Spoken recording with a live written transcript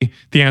me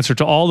the answer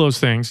to all those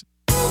things.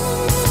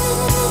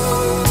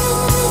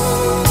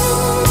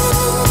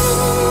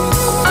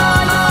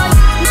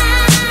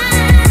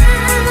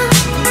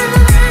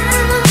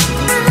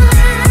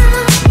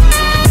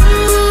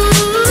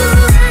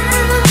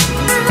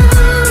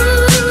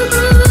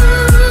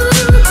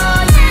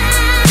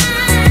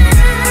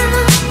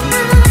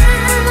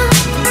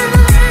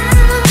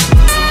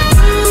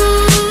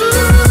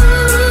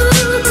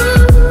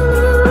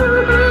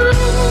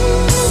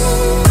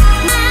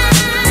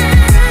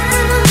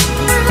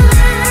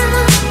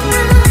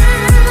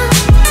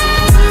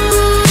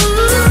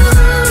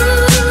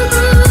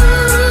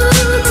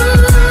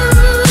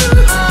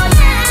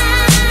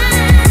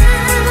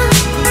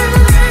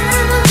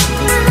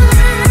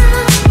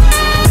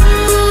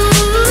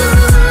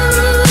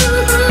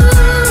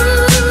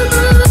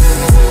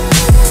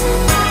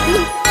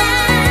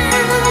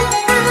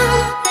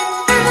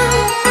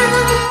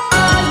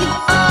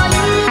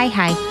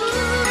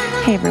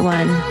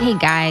 Hey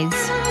guys,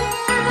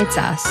 it's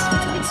us.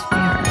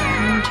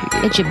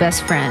 It's your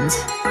best friends.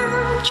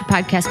 It's your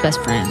podcast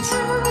best friends.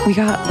 We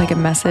got like a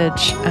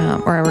message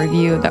or a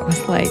review that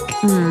was like,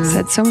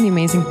 said so many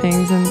amazing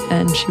things.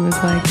 And she was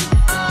like,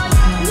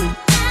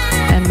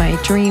 and my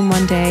dream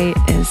one day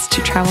is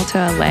to travel to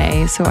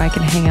LA so I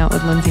can hang out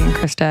with Lindsay and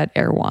Krista at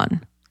Air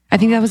One. I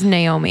think that was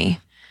Naomi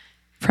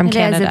from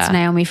Canada. It's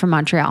Naomi from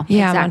Montreal.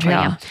 Yeah, exactly,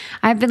 Montreal. Yeah.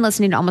 I've been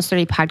listening to Almost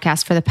 30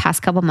 podcasts for the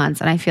past couple months,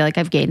 and I feel like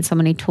I've gained so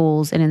many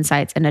tools and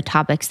insights into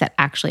topics that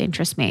actually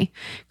interest me.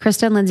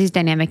 Krista and Lindsay's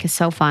dynamic is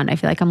so fun. I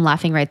feel like I'm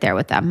laughing right there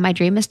with them. My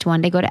dream is to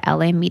one day go to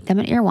LA and meet them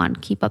at Air One.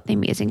 Keep up the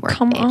amazing work.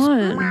 Come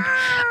on.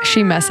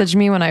 She messaged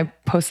me when I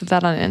posted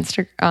that on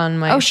Instagram on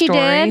my she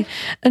story. did?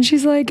 And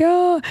she's like,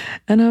 oh,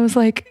 and I was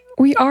like,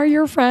 we are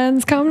your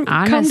friends. Come to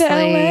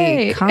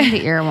LA. Come to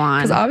Air One.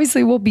 Because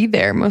obviously we'll be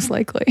there most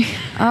likely.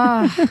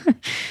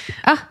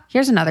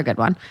 Here's another good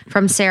one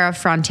from Sarah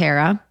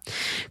Frontera.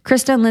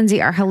 Krista and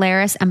Lindsay are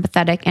hilarious,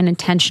 empathetic, and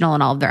intentional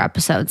in all of their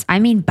episodes. I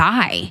mean,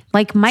 bye.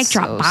 Like, mic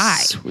drop, bye.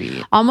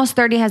 Sweet. Almost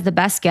 30 has the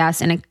best guests,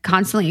 and it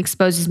constantly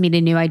exposes me to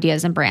new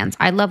ideas and brands.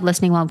 I love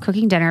listening while I'm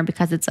cooking dinner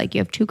because it's like you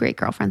have two great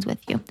girlfriends with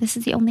you. This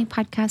is the only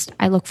podcast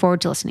I look forward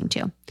to listening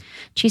to.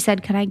 She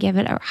said, could I give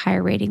it a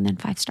higher rating than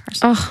 5 stars?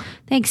 Oh,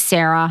 Thanks,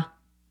 Sarah.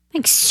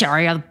 Thanks,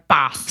 Sarah. You're the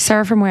boss.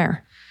 Sarah from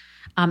where?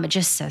 It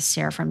just says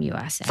Sarah from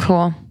USA.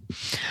 Cool.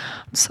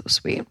 So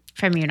sweet.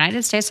 From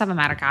United States of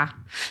America.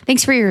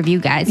 Thanks for your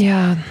review, guys.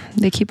 Yeah,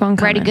 they keep on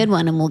coming. Write a good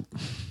one and we'll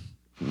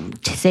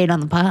say it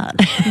on the pod.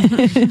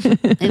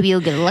 Maybe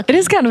you'll get lucky. It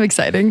is kind of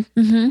exciting.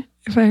 Mm-hmm.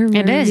 If I remember,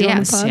 It is,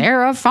 yeah.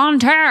 Sarah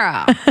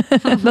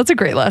Frontera. That's a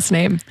great last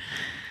name.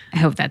 I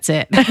hope that's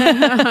it.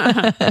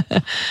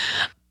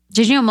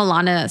 Did you know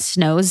Milana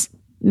Snow's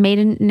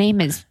maiden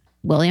name is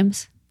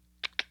Williams?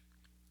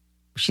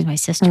 She's my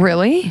sister.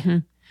 Really? Mm-hmm.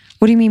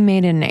 What do you mean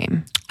maiden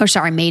name? Oh,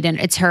 sorry, maiden.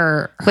 It's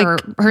her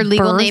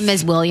legal name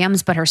is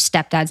Williams, but her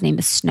stepdad's name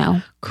is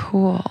Snow.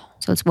 Cool.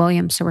 So it's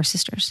Williams, so we're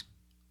sisters.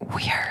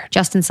 Weird.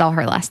 Justin saw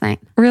her last night.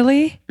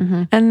 Really?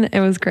 Mm-hmm. And it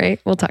was great.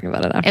 We'll talk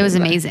about it after. It was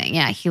amazing.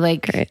 Yeah, he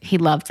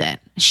loved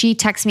it. She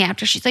texted me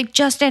after. She's like,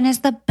 Justin is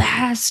the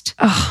best.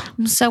 Oh.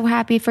 I'm so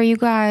happy for you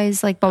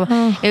guys. Like, blah,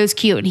 blah. It was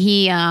cute.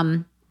 He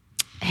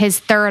his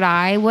third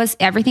eye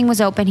everything was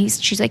open. He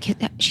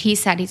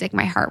said,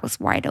 my heart was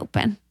wide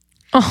open.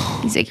 Oh.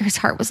 He's like, his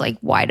heart was like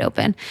wide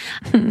open.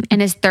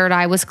 And his third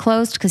eye was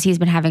closed because he's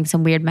been having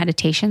some weird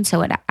meditation.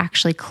 So it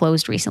actually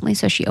closed recently.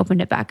 So she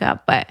opened it back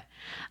up, but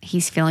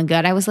he's feeling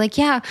good. I was like,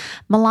 yeah,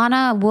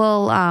 Milana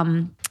will,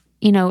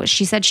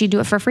 she said she'd do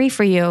it for free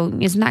for you.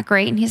 Isn't that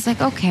great? And he's like,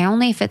 okay,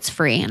 only if it's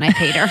free. And I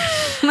paid her.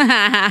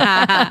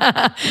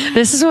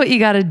 This is what you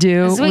got to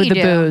do with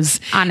the booze.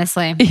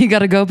 Honestly. You got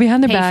to go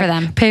behind their back, for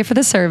them. Pay for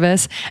the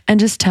service, and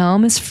just tell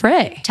them it's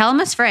free. Tell them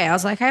it's free. I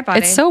was like, hey,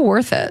 buddy. It's so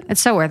worth it.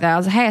 I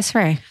was like, hey, it's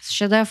free.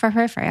 Should do it for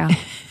free for you.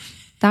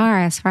 Don't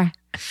worry, it's free.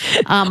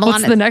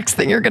 What's the next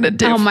thing you're going to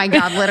do? Oh my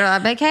God, literally.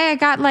 I'm like, hey, I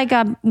got like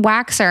a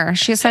waxer.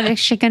 She said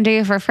she can do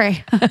it for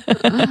free.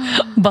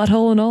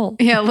 Butthole and all.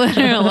 Yeah,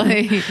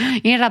 literally.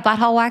 You need a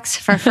butthole wax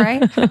for free?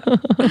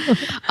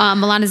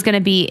 Milana's going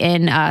to be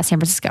in San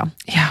Francisco.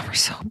 Yeah, we're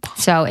so pumped.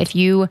 So if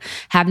you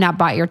have not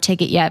bought your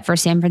ticket yet for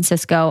San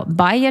Francisco,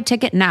 buy your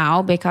ticket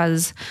now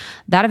because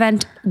that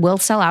event will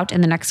sell out in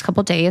the next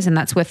couple of days. And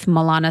that's with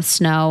Milana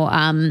Snow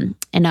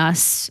and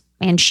us.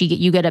 And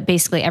you get it.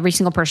 Basically, every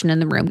single person in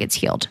the room gets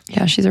healed.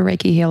 Yeah, she's a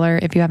Reiki healer.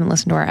 If you haven't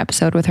listened to our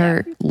episode with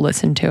her,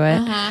 listen to it.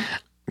 Uh-huh.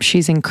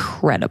 She's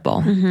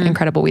incredible. Mm-hmm.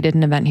 Incredible. We did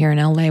an event here in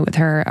LA with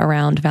her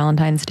around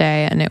Valentine's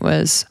Day, and it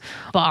was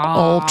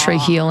ultra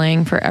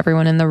healing for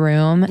everyone in the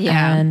room.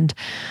 Yeah. And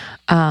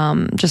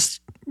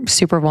just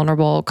super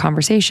vulnerable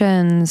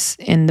conversations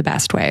in the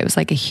best way. It was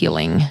like a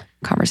healing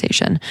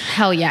conversation.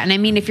 Hell yeah. And I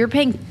mean, if you're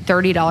paying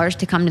 $30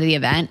 to come to the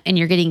event and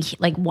you're getting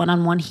like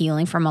one-on-one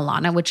healing from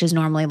Milana, which is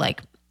normally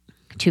like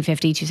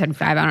 $250,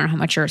 $275. I don't know how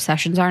much your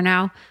sessions are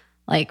now.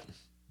 Like,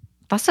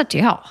 that's a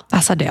deal.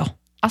 That's a deal.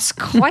 That's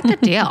quite the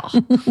deal.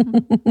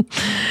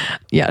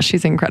 Yeah,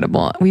 she's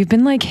incredible. We've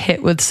been like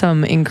hit with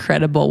some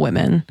incredible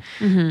women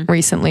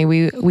recently.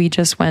 We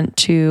just went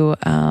to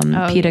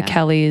Peter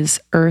Kelly's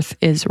Earth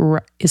is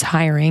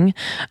Hiring.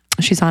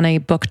 She's on a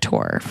book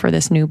tour for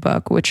this new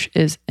book, which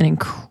is an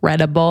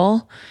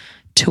incredible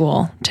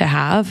tool to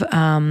have.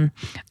 I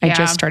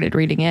just started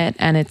reading it,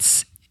 and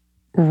it's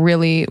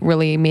really,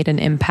 really made an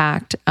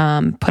impact,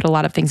 put a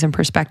lot of things in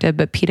perspective.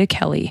 But Peter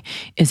Kelly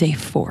is a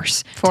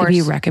force to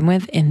be reckoned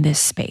with in this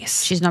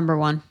space. She's number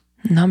one.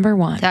 Number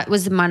one. That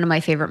was one of my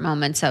favorite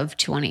moments of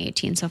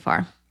 2018 so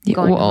far,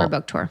 going to her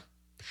book tour.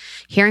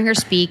 Hearing her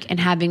speak and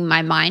having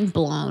my mind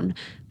blown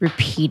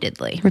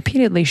repeatedly.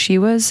 She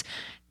was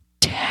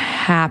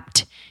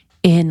tapped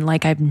in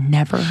like I've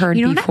never heard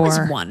before. What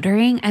I was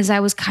wondering, as I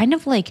was kind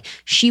of like,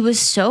 she was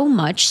so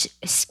much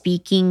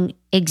speaking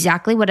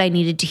exactly what I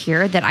needed to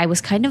hear that I was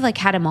kind of like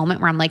had a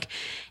moment where I'm like,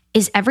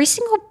 is every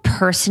single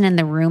person in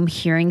the room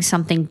hearing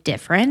something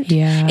different?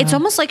 Yeah. It's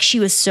almost like she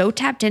was so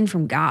tapped in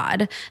from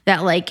God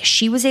that like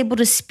she was able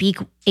to speak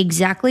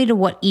exactly to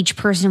what each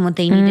person, what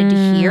they needed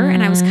to hear.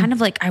 And I was kind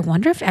of like, I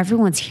wonder if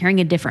everyone's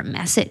hearing a different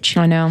message.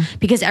 I know.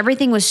 Because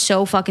everything was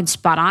so fucking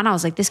spot on. I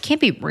was like, this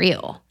can't be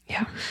real.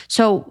 Yeah.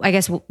 So I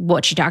guess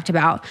what she talked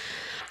about,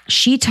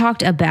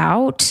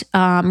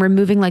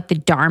 removing like the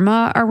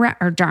dogma.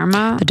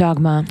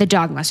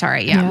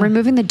 Sorry. Yeah.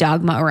 Removing the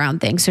dogma around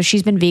things. So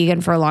she's been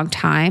vegan for a long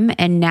time,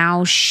 and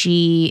now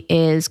she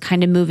is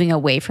kind of moving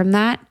away from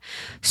that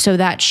so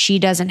that she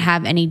doesn't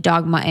have any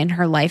dogma in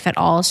her life at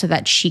all, so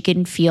that she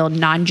can feel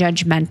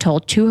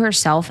non-judgmental to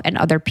herself and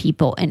other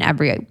people in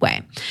every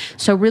way.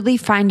 So really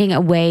finding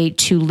a way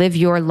to live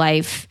your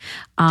life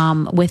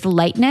with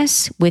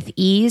lightness, with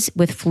ease,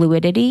 with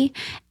fluidity,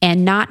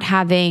 and not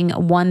having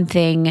one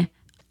thing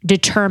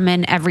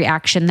determine every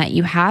action that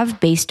you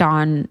have based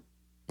on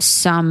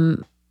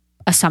some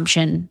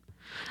assumption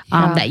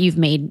that you've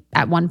made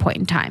at one point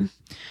in time.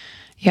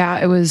 Yeah,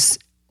 it was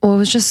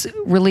just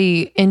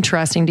really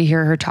interesting to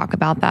hear her talk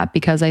about that,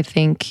 because I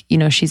think,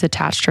 she's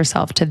attached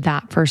herself to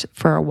that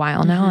for a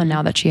while now. And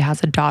now that she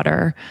has a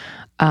daughter,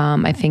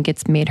 I think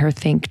it's made her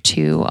think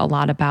too a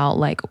lot about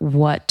like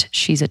what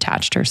she's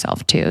attached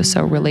herself to.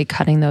 So really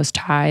cutting those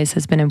ties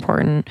has been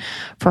important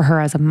for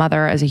her as a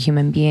mother, as a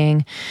human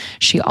being.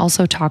 She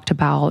also talked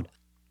about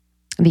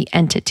the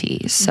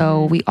entities.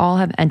 So we all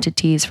have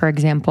entities. For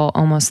example,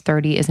 Almost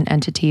 30 is an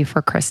entity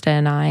for Krista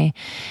and I,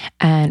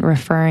 and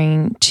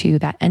referring to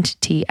that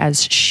entity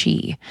as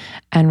she,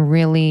 and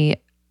really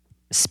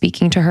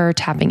speaking to her,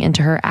 tapping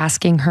into her,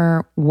 asking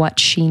her what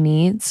she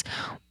needs,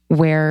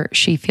 where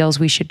she feels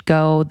we should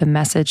go, the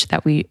message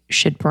that we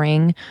should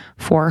bring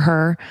for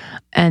her.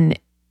 And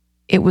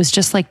it was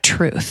just like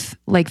truth.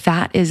 Like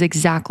that is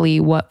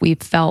exactly what we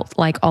felt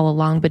like all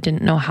along, but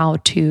didn't know how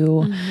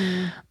to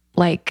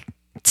like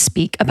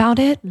speak about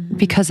it,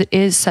 because it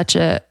is such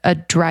a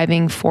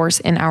driving force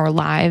in our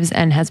lives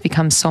and has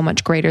become so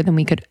much greater than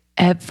we could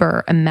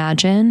ever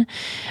imagine.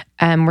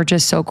 And we're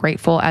just so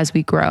grateful as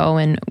we grow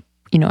and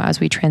as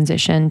we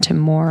transition to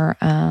more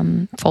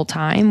full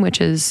time,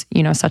 which is,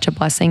 such a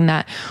blessing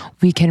that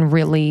we can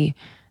really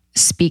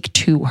speak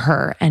to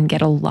her and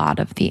get a lot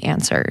of the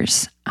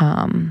answers.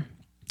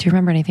 Do you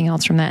remember anything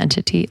else from that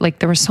entity? Like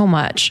there was so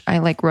much. I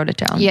like wrote it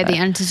down. Yeah, the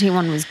entity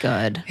one was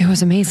good. It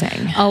was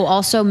amazing. Oh,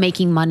 also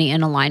making money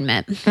in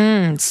alignment.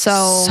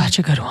 So such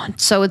a good one.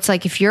 So it's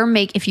like if you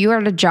are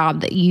at a job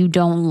that you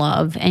don't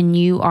love and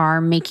you are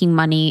making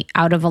money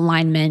out of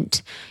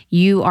alignment,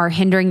 you are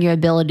hindering your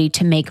ability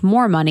to make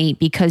more money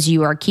because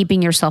you are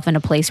keeping yourself in a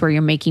place where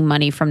you're making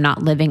money from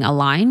not living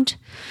aligned.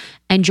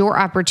 And your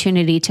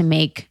opportunity to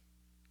make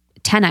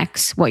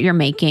 10x what you're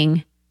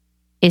making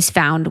is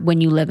found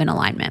when you live in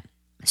alignment.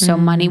 So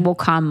money will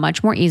come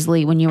much more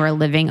easily when you are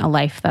living a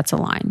life that's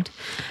aligned.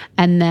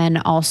 And then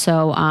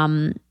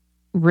also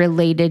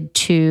related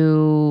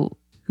to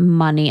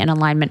money and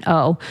alignment,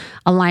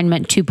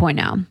 alignment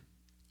 2.0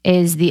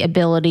 is the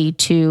ability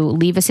to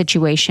leave a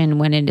situation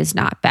when it is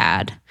not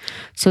bad.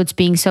 So it's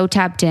being so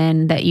tapped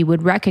in that you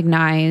would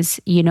recognize,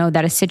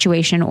 that a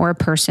situation or a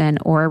person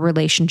or a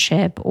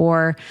relationship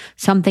or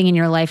something in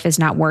your life is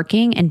not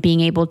working, and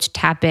being able to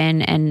tap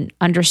in and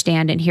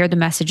understand and hear the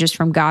messages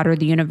from God or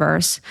the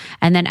universe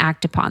and then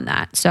act upon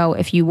that. So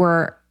if you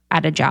were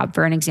at a job,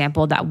 for an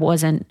example, that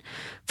wasn't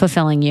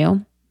fulfilling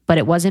you, but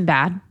it wasn't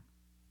bad,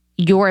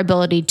 your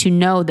ability to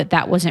know that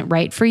that wasn't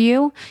right for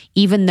you,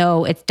 even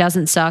though it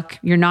doesn't suck,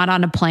 you're not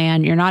on a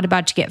plan, you're not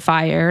about to get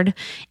fired,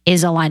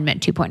 is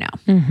alignment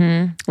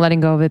 2.0.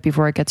 Letting go of it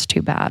before it gets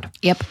too bad.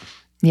 Yep.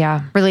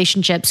 Yeah.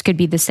 Relationships could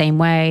be the same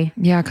way.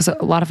 Yeah, because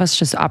a lot of us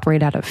just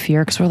operate out of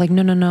fear, because we're like,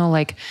 no,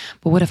 like,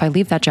 but what if I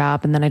leave that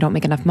job and then I don't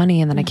make enough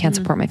money and then I can't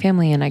support my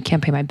family and I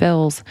can't pay my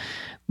bills?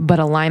 But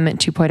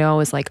alignment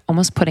 2.0 is like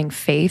almost putting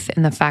faith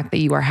in the fact that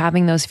you are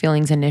having those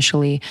feelings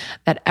initially,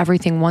 that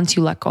everything, once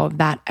you let go of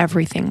that,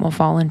 everything will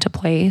fall into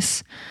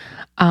place.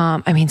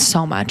 I mean,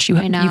 so much. You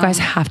guys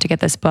have to get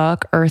this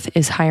book, Earth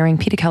is Hiring.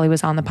 Peter Kelly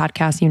was on the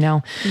podcast,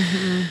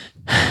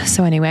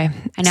 So anyway,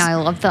 I know. I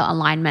love the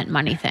alignment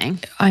money thing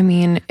I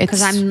mean, it's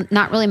because I'm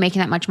not really making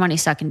that much money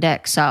sucking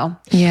dick. So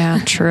yeah,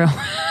 true.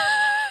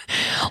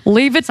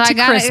 Leave it to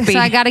Crispy. So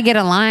I got to get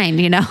aligned,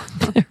 you know.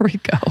 There we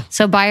go.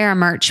 So buy our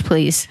merch,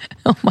 please.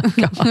 Oh my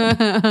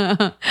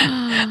God.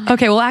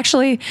 Okay, well,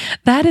 actually,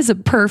 that is a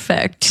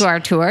perfect To our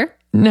tour.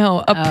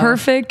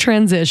 perfect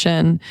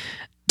transition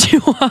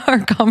to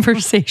our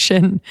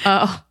conversation.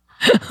 I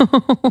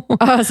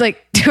was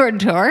like,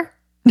 tour.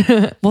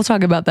 We'll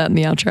talk about that in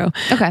the outro.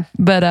 Okay.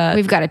 But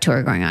We've got a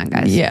tour going on,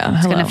 guys. Yeah,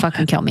 It's hello. going to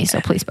fucking kill me. So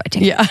please buy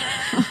tickets.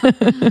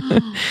 yeah.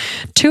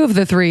 2 of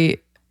the 3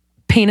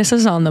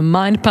 penises on the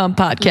Mind Pump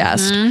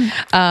podcast.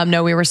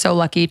 No, we were so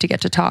lucky to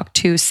get to talk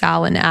to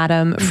Sal and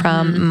Adam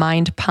from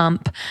Mind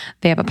Pump.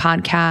 They have a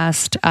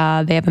podcast.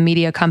 They have a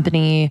media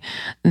company.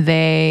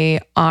 They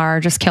are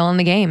just killing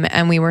the game.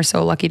 And we were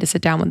so lucky to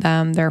sit down with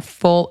them. They're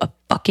full of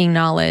fucking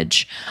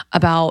knowledge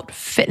about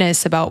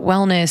fitness, about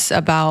wellness,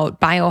 about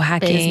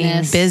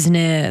biohacking,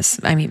 business.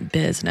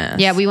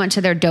 Yeah, we went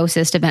to their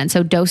Dosist event.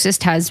 So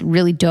Dosist has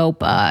really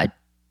dope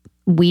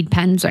weed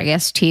pens, I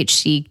guess,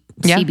 THC,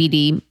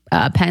 CBD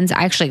pens.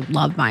 I actually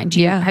love mine. Do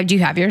you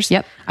have yours?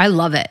 Yep. I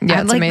love it. Yeah,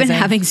 I've it's amazing. been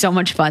having so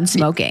much fun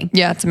smoking.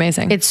 Yeah, it's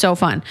amazing. It's so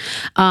fun.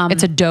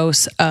 It's a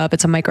dose of,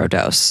 it's a micro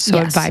dose. So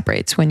it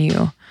vibrates when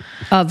you...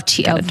 Of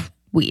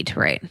weed,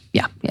 right?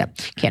 Yeah. Yep.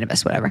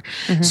 Cannabis, whatever.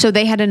 So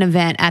they had an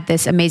event at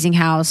this amazing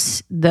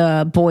house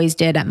the boys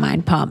did at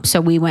Mind Pump. So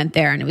we went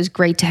there and it was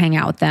great to hang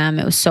out with them.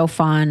 It was so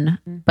fun.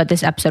 But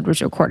this episode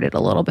was recorded a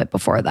little bit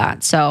before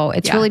that. So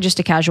it's really just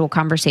a casual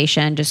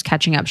conversation, just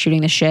catching up,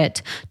 shooting the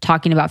shit,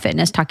 talking about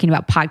fitness, talking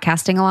about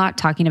podcasting a lot,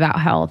 talking about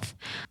health.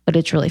 But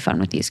it's really fun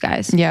with these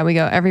guys. Yeah, we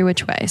go every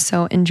which way.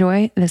 So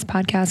enjoy this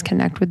podcast,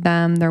 connect with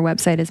them. Their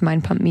website is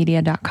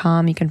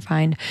mindpumpmedia.com. You can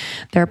find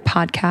their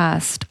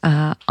podcast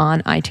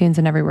on iTunes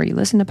and everywhere you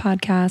listen to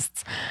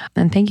podcasts.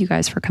 And thank you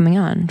guys for coming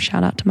on.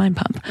 Shout out to Mind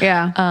Pump.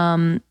 Yeah.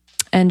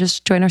 And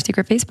just join our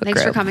secret Facebook group.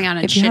 Thanks for coming on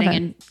and shitting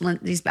in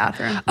Lindsay's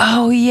bathroom.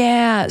 Oh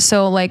yeah.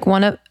 So like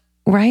one of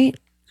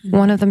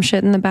them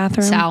shit in the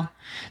bathroom.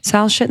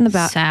 Sal shit in the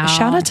bathroom.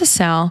 Shout out to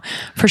Sal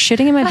for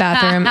shitting in my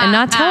bathroom and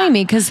not telling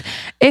me, because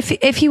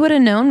if he would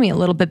have known me a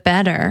little bit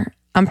better,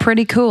 I'm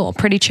pretty cool,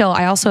 pretty chill.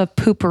 I also have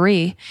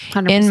poopery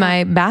 100%. in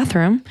my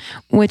bathroom,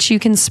 which you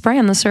can spray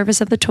on the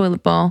surface of the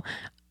toilet bowl,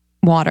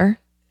 water,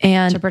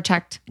 and To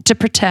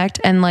protect.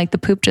 And like the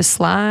poop just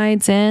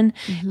slides in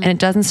and it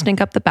doesn't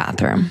stink up the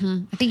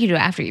bathroom. I think you do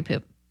it after you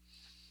poop.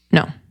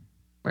 No,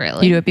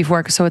 Really? you do it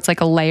before. So it's like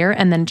a layer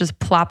and then just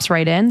plops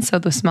right in. So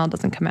the smell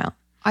doesn't come out.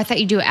 I thought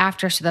you do it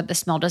after so that the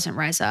smell doesn't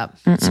rise up.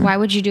 So why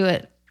would you do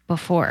it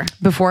before?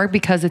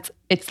 Because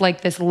it's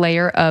like this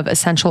layer of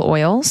essential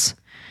oils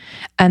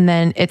and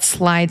then it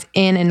slides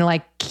in and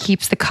like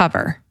keeps the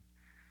cover.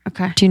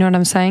 Okay. Do you know what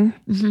I'm saying?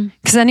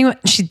 Because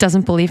she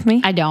doesn't believe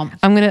me. I don't.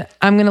 I'm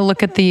gonna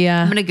look at the.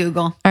 I'm gonna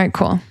Google. All right,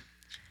 cool.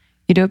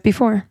 You do it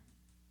before.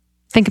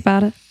 Think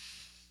about it.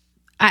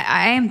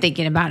 I am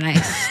thinking about it. I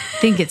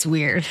think it's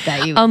weird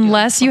that you.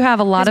 Unless you have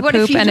a lot of what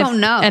if poop you and don't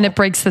know? and it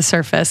breaks the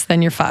surface,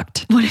 then you're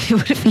fucked. What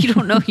if you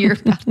don't know you're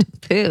about to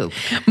poop?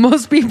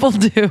 Most people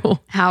do.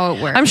 How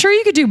it works? I'm sure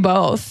you could do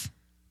both.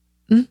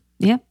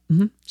 Yeah.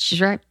 She's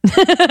right.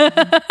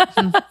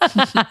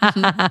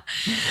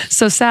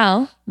 So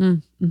Sal,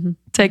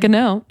 take a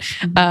note.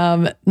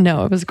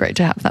 No, it was great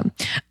to have them.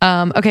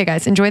 Okay,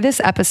 guys, enjoy this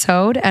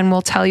episode and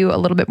we'll tell you a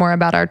little bit more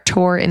about our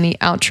tour in the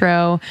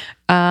outro.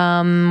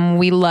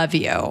 We love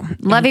you.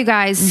 Love you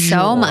guys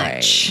so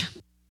much.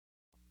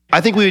 I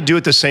think we would do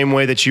it the same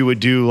way that you would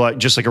do, like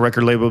just like a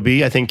record label would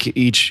be. I think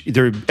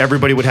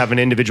everybody would have an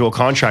individual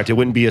contract. It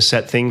wouldn't be a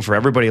set thing for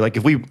everybody. Like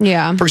if we,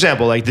 for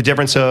example, like the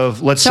difference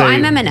of let's say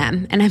I'm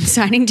Eminem and I'm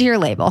signing to your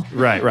label.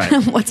 Right.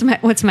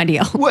 What's my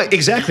deal? Well,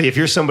 exactly. If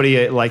you're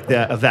somebody like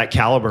that of that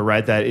caliber,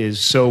 right, that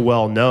is so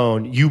well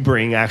known, you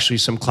bring actually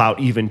some clout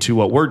even to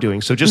what we're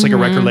doing. So just like a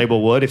record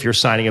label would, if you're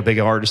signing a big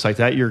artist like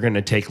that, you're going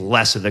to take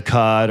less of the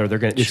cut, or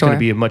it's going to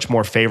be much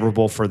more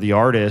favorable for the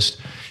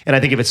artist. And I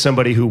think if it's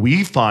somebody who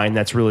we find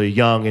that's really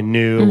young and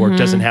new or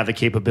doesn't have the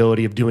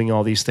capability of doing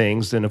all these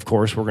things, then of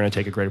course we're going to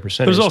take a greater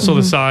percentage. There's also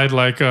the side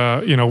like,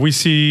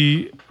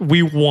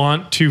 we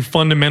want to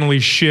fundamentally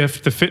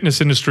shift the fitness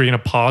industry in a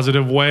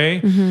positive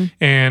way.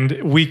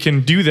 And we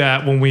can do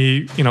that when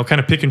we,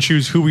 kind of pick and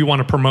choose who we want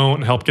to promote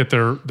and help get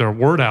their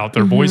word out,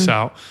 their voice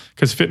out.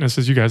 Because fitness,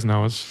 as you guys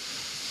know, is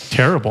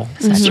terrible.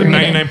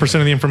 99%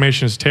 of the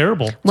information is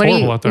terrible. It's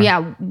horrible out there.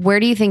 Yeah. Where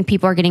do you think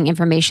people are getting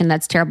information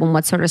that's terrible? And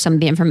what's sort of some of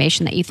the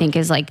information that you think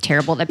is like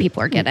terrible that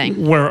people are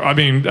getting?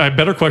 A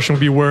better question would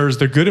be, where's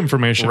the good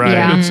information? Right.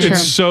 Yeah,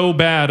 It's so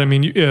bad. I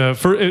mean,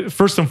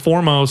 first and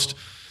foremost,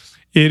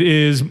 it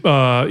is,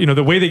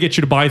 the way they get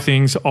you to buy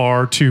things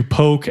are to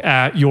poke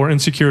at your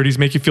insecurities,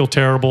 make you feel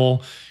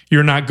terrible.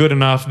 You're not good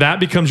enough. That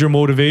becomes your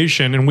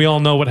motivation. And we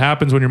all know what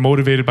happens when you're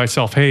motivated by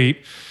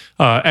self-hate.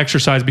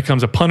 Exercise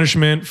becomes a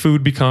punishment.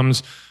 Food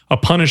becomes a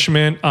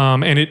punishment.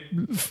 And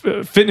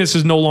fitness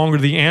is no longer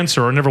the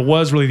answer, or never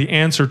was really the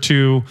answer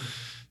to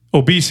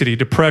obesity,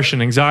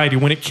 depression, anxiety,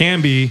 when it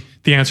can be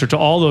the answer to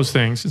all those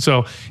things. And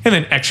so, and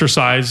then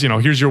exercise,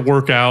 here's your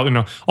workout.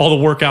 All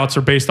the workouts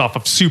are based off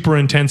of super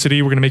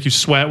intensity. We're going to make you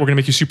sweat. We're going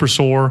to make you super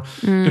sore.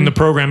 And the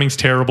programming's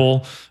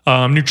terrible.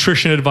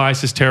 Nutrition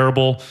advice is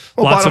terrible.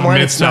 Lots of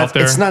myths out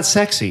there. It's not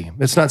sexy.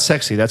 It's not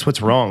sexy. That's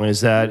what's wrong,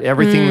 is that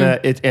everything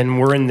and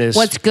we're in this.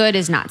 What's good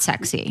is not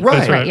sexy.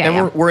 Right. right. Yeah,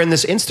 and we're in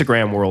this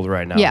Instagram world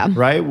right now. Yeah.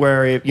 Right.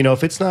 Where,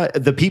 if it's not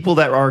the people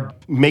that are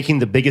making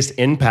the biggest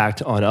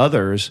impact on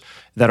others,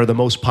 that are the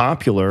most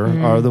popular,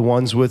 are the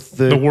ones with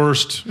the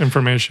worst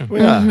information.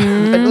 Yeah,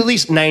 at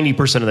least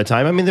 90% of the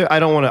time. I mean,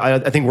 I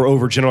think we're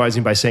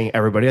overgeneralizing by saying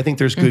everybody. I think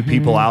there's good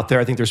people out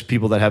there. I think there's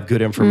people that have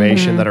good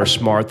information, that are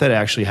smart, that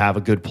actually have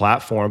a good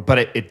platform,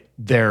 but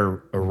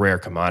they're a rare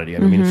commodity. I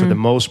mean, for the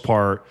most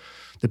part,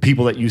 the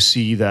people that you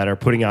see that are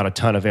putting out a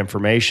ton of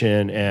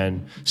information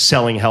and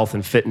selling health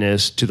and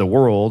fitness to the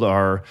world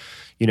are,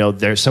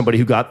 there's somebody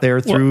who got there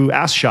through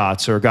ass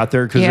shots, or got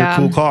there because they're a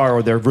cool car,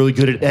 or they're really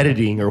good at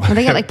editing, or whatever.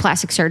 They got like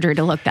plastic surgery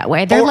to look that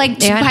way. They're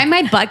buy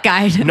my butt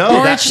guide.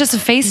 No, Or it's just a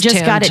face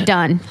Just got it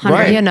done.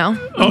 Right.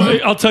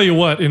 I'll tell you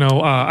what,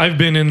 I've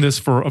been in this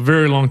for a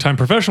very long time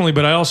professionally,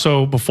 but I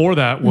also, before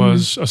that,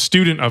 was a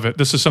student of it.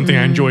 This is something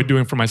I enjoyed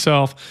doing for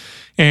myself.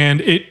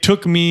 And it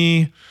took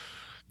me,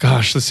 I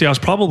was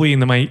probably in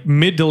my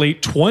mid to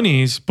late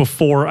 20s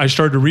before I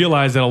started to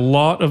realize that a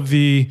lot of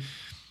the,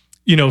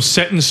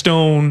 set in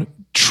stone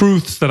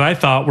truths that I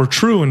thought were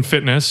true in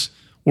fitness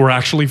were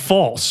actually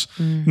false.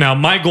 Now,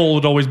 my goal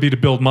would always be to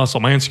build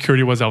muscle. My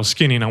insecurity was I was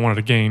skinny and I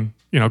wanted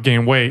to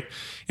gain weight.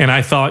 And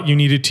I thought you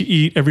needed to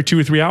eat every 2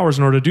 or 3 hours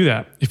in order to do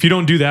that. If you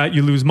don't do that,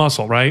 you lose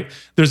muscle, right?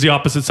 There's the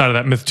opposite side of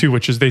that myth too,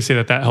 which is they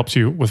say that helps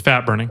you with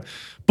fat burning.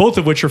 Both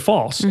of which are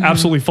false,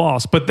 absolutely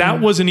false. But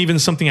that wasn't even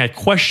something I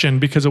questioned,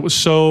 because it was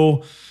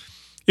so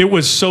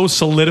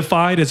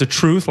solidified as a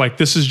truth. Like,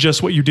 this is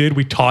just what you did.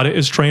 We taught it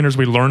as trainers.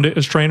 We learned it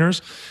as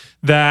trainers,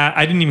 that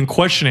I didn't even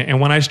question it.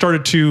 And when I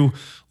started to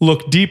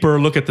look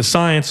deeper, look at the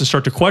science, and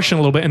start to question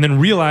a little bit, and then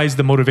realize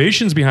the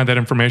motivations behind that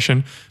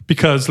information,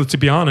 because let's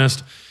be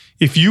honest,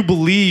 if you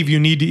believe you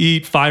need to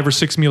eat 5 or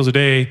 6 meals a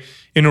day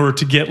in order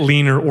to get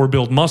leaner or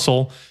build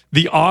muscle,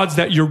 the odds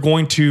that you're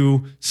going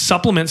to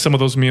supplement some of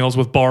those meals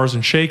with bars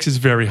and shakes is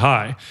very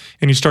high.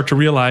 And you start to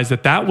realize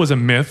that was a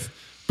myth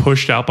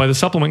pushed out by the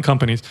supplement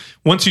companies.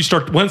 Once I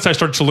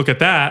started to look at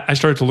that, I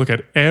started to look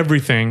at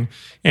everything,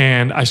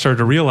 and I started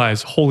to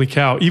realize, holy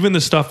cow, even the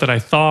stuff that I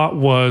thought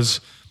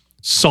was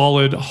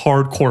solid,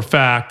 hardcore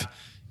fact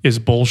is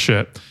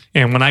bullshit.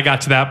 And when I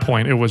got to that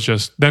point, it was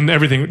just, then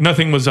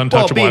nothing was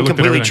untouchable. Well, being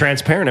completely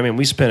transparent, I mean,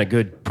 we spent a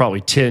good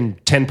probably 10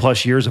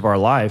 plus years of our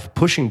life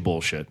pushing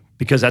bullshit,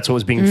 because that's what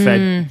was being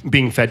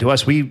fed to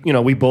us. We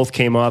both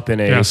came up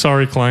in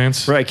sorry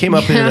clients. Right. Came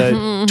up in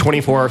the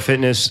 24-hour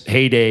fitness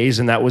heydays,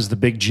 and that was the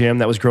big gym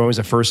that was growing as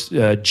the first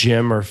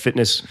gym or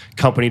fitness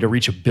company to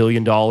reach $1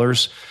 billion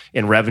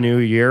in revenue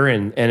a year.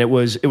 And it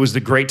was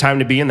the great time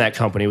to be in that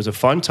company. It was a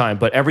fun time,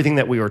 but everything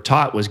that we were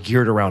taught was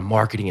geared around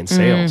marketing and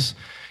sales.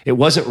 It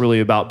wasn't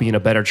really about being a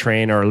better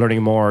trainer or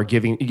learning more or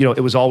giving, it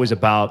was always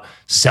about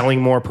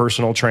selling more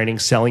personal training,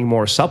 selling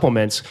more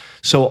supplements.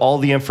 So all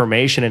the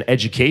information and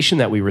education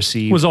that we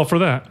received was all for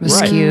that. Was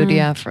skewed,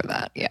 for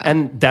that. Yeah.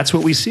 And that's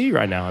what we see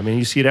right now. I mean,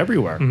 you see it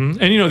everywhere.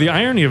 Mm-hmm. And the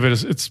irony of it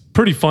is, it's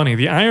pretty funny.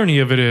 The irony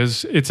of it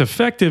is, it's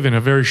effective in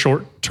a very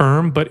short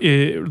term, but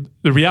the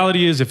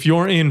reality is, if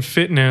you're in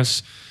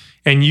fitness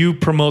and you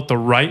promote the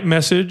right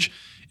message,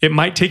 it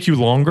might take you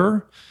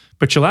longer,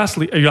 but you'll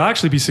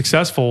actually be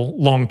successful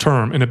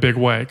long-term in a big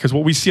way. Because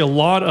what we see a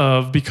lot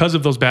of, because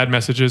of those bad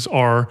messages,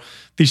 are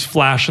these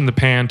flash in the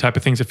pan type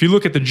of things. If you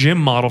look at the gym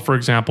model, for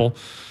example,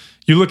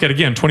 you look at,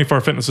 again,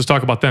 24-Hour Fitness, let's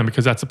talk about them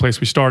because that's the place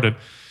we started.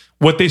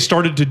 What they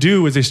started to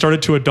do is they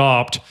started to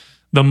adopt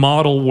the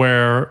model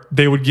where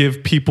they would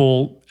give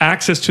people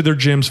access to their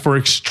gyms for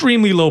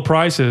extremely low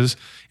prices.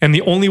 And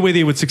the only way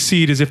they would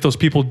succeed is if those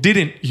people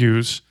didn't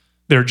use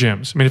their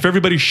gyms. I mean, if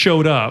everybody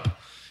showed up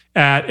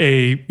at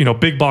a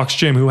big box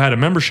gym who had a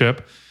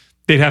membership,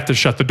 they'd have to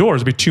shut the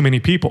doors. It'd be too many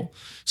people.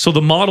 So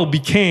the model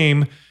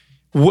became,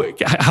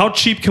 how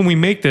cheap can we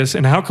make this,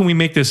 and how can we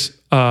make this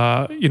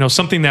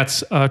something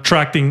that's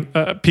attracting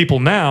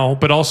people now,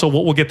 but also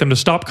what will get them to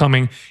stop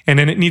coming, and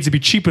then it needs to be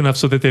cheap enough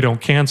so that they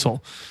don't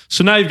cancel.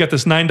 So now you've got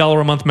this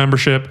 $9 a month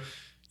membership.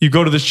 You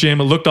go to this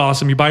gym, it looked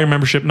awesome. You buy your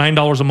membership,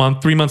 $9 a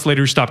month. 3 months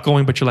later, you stop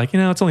going, but you're like,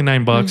 it's only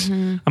 $9.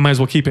 Mm-hmm. I might as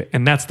well keep it.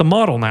 And that's the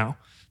model now.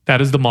 That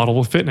is the model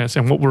with fitness,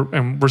 and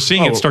we're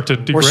seeing it start to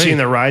degrade. We're seeing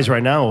the rise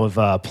right now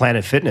of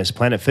Planet Fitness.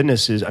 Planet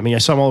Fitness is, I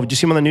saw them all. Did you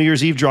see them on the New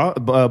Year's Eve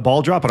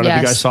ball drop? I don't know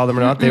if you guys saw them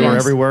or not. They were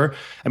everywhere.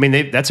 I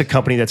mean, that's a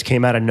company that's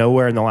came out of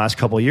nowhere in the last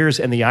couple of years.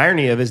 And the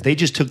irony of it is they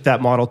just took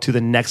that model to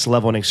the next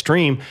level and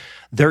extreme.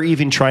 They're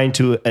even trying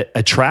to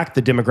attract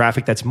the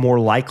demographic that's more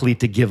likely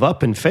to give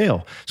up and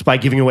fail. So by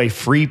giving away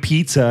free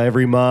pizza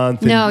every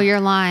month. No, you're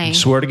lying.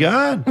 Swear to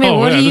God. Wait,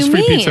 what do you there's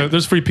free mean? pizza.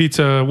 There's free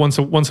pizza once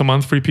a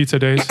month, free pizza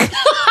days.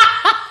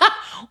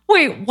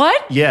 Wait,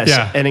 what? Yes,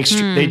 Yeah. and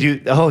they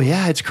do. Oh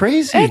yeah, it's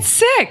crazy. It's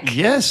sick.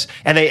 Yes,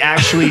 and they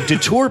actually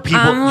detour people.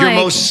 I'm Your like-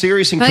 most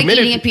serious and like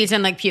committed. eating a pizza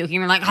and like puking.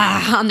 You're like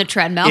on the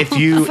treadmill. If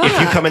you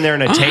come in there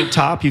in a tank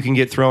top, you can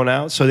get thrown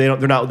out. So they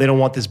don't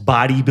want this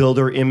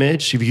bodybuilder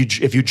image.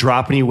 If you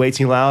drop any weights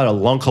too loud, a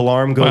lunk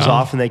alarm goes Wow.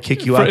 off and they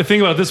kick you out.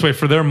 Think about it this way: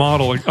 for their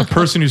model, like, a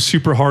person who's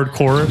super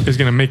hardcore is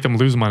going to make them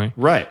lose money,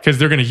 Right. Because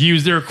they're going to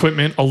use their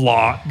equipment a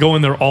lot, go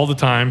in there all the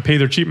time, pay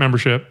their cheap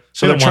membership.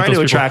 So They they're don't want trying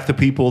to those people. attract the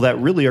people that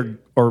really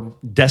are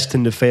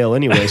destined to fail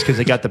anyways, because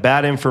they got the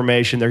bad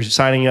information. They're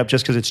signing up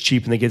just because it's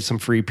cheap and they get some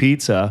free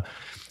pizza,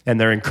 and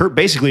they're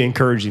basically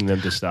encouraging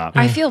them to stop.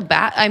 I feel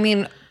bad. I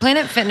mean,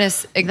 Planet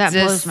Fitness that exists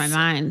blows my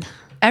mind.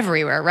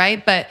 everywhere,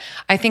 right? But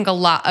I think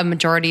a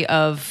majority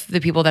of the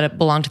people that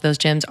belong to those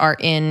gyms are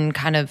in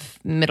kind of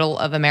middle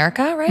of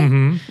America, right?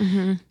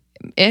 Mm-hmm.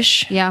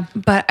 Ish. Yeah.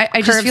 But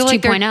I just Curves feel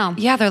like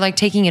 2.0. they're like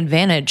taking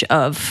advantage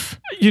of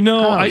You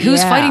know,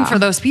 who's Yeah. fighting for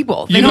those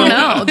people. They You don't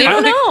know. They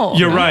don't know.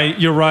 You're right.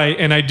 You're right.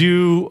 And I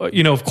do,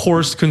 of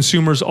course,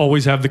 consumers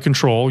always have the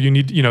control. You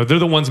need, they're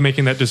the ones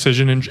making that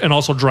decision and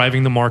also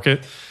driving the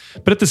market.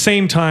 But at the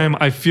same time,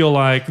 I feel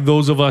like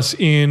those of us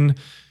in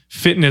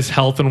fitness,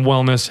 health, and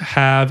wellness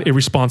have a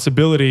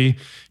responsibility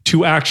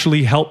to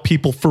actually help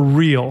people for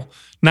real.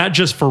 Not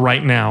just for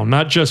right now,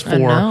 not just for,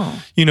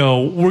 we're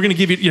going to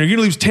give you, you're going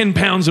to lose 10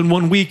 pounds in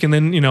 1 week and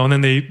then, and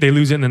then they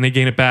lose it and then they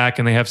gain it back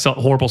and they have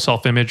horrible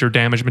self-image or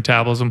damaged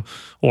metabolism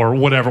or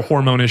whatever,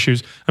 hormone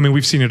issues. I mean,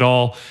 we've seen it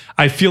all.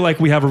 I feel like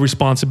we have a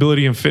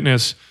responsibility in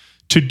fitness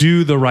to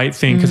do the right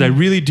thing because I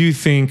really do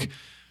think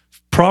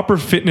proper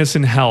fitness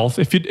and health,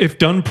 if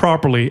done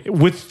properly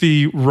with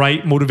the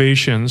right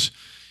motivations,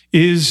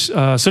 is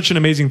such an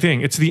amazing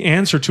thing. It's the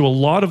answer to a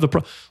lot of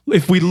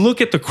if we look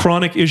at the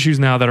chronic issues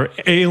now that are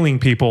ailing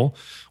people,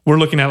 we're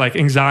looking at like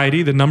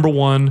anxiety, the number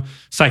one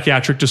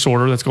psychiatric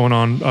disorder that's going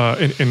on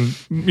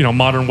in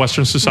modern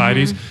Western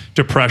societies.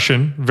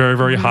 Depression, very,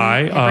 very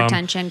high.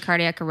 Hypertension,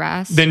 cardiac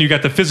arrest. Then you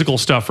got the physical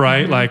stuff,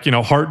 right? Like,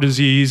 heart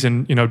disease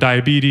and,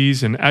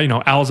 diabetes and,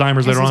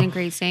 Alzheimer's later on.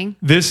 Increasing.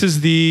 This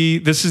is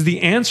the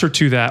answer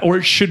to that, or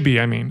it should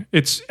be. I mean,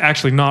 it's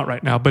actually not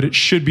right now, but it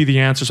should be the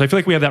answer. So I feel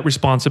like we have that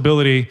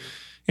responsibility,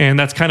 and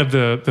that's kind of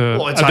the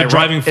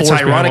driving force.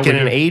 It's ironic in behind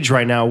an what we do. age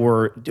right now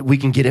where we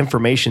can get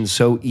information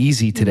so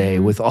easy today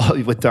with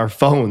our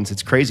phones.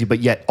 It's crazy,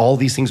 but yet all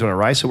these things are on a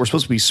rise. So we're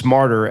supposed to be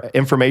smarter.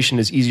 Information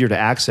is easier to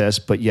access,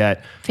 but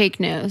yet Fake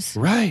news.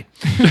 right.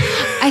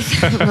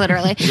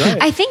 Literally.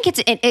 I think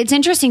it's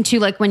interesting too,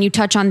 like when you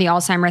touch on the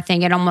Alzheimer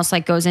thing, it almost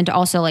like goes into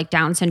also like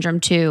Down syndrome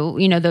too,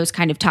 those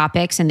kind of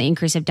topics and the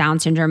increase of Down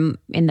syndrome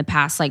in the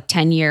past like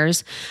 10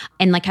 years.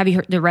 And like, have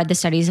you read the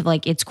studies of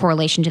like its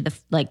correlation to the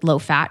like low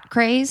fat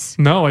craze?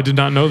 No, I did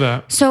not know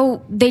that.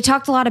 So they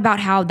talked a lot about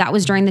how that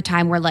was during the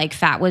time where like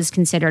fat was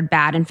considered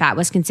bad and fat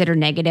was considered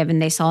negative,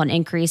 and they saw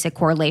a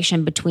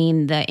correlation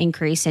between the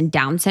increase in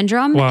Down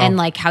syndrome and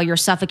like how you're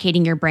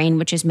suffocating your brain,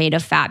 which is made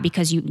of fat,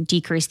 because you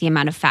decrease the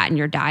amount of fat in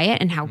your diet,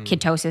 and how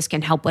ketosis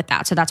can help with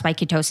that. So that's why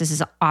ketosis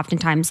is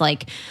oftentimes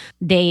like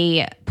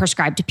they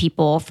prescribe to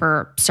people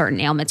for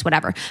certain ailments,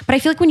 whatever. But I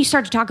feel like when you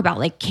start to talk about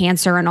like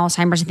cancer and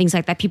Alzheimer's and things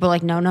like that, people are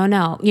like,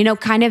 no.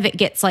 Kind of it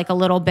gets like a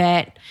little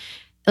bit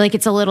like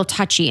it's a little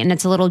touchy and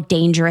it's a little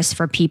dangerous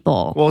for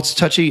people. Well, it's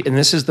touchy. And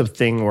this is the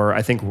thing where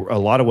I think a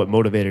lot of what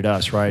motivated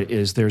us, right,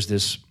 is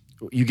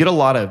you get a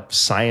lot of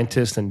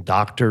scientists and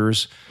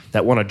doctors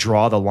that want to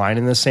draw the line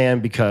in the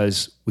sand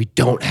because we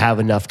don't have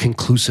enough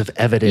conclusive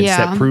evidence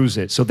that proves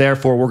it. So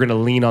therefore, we're going to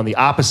lean on the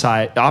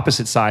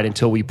opposite side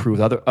until we prove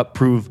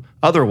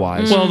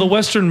otherwise. Well, the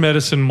Western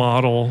medicine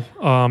model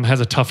has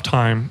a tough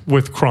time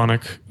with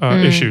chronic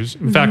issues.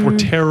 In fact, we're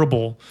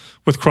terrible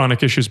with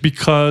chronic issues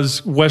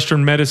because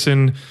Western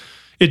medicine,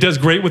 it does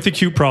great with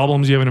acute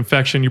problems. You have an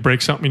infection, you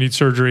break something, you need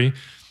surgery.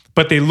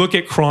 But they look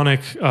at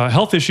chronic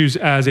health issues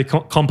as a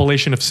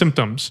compilation of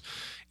symptoms.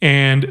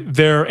 And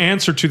their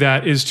answer to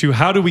that is to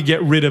how do we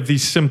get rid of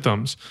these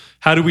symptoms?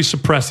 How do we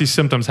suppress these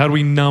symptoms? How do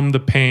we numb the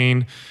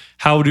pain?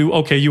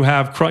 You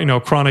have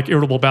chronic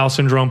irritable bowel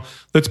syndrome.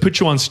 Let's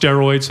put you on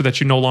steroids so that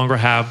you no longer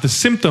have the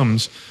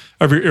symptoms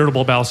of your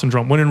irritable bowel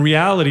syndrome. When in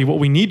reality, what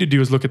we need to do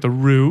is look at the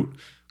root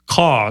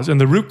cause. And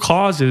the root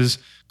cause is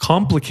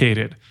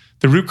complicated.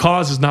 The root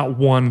cause is not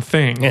one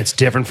thing. And it's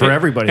different for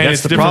everybody.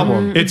 That's the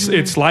problem.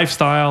 It's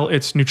lifestyle,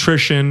 it's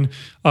nutrition,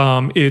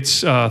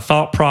 it's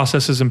thought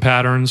processes and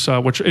patterns,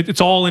 which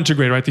it's all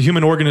integrated, right? The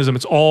human organism,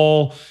 it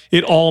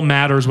all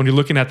matters when you're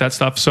looking at that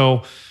stuff.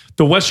 So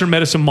the Western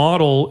medicine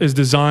model is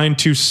designed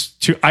to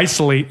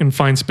isolate and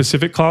find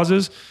specific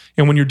causes.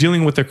 And when you're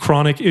dealing with a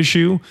chronic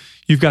issue,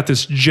 you've got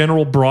this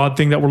general broad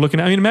thing that we're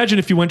looking at. I mean, imagine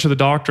if you went to the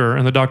doctor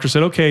and the doctor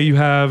said, okay, you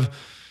have,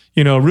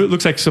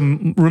 looks like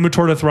some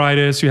rheumatoid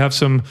arthritis, you have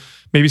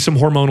maybe some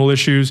hormonal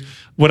issues.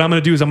 What I'm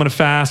going to do is I'm going to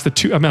fast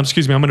I'm going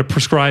to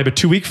prescribe a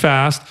 2-week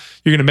fast.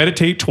 You're going to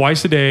meditate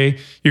twice a day.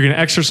 You're going to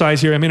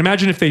exercise here. I mean,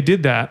 imagine if they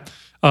did that.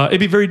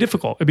 It'd be very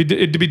difficult.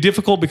 It'd be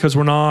difficult because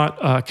we're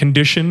not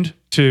conditioned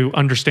to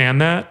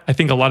understand that. I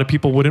think a lot of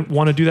people wouldn't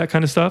want to do that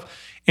kind of stuff.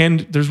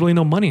 And there's really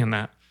no money in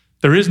that.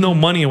 There is no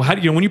money. How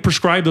do you know, when you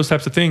prescribe those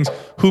types of things,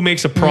 who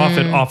makes a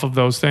profit off of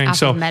those things? Off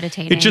So of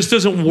meditating. it just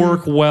doesn't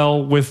work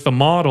well with the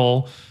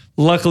model.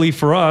 Luckily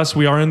for us,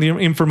 we are in the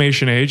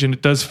information age, and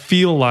it does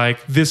feel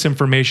like this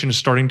information is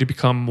starting to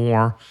become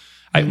more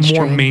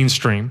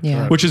mainstream,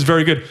 Yeah. which is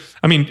very good.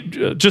 I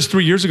mean, just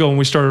 3 years ago when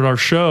we started our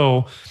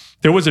show,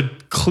 there was a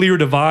clear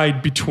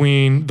divide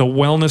between the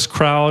wellness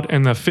crowd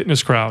and the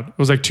fitness crowd. It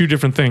was like two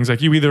different things.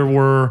 Like you either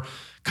were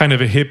kind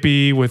of a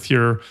hippie with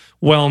your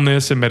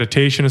wellness and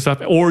meditation and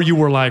stuff, or you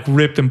were like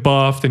ripped and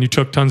buffed and you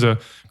took tons of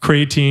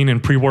creatine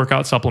and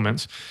pre-workout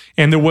supplements.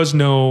 And there was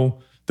no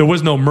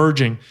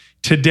merging.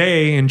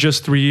 Today, in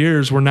just 3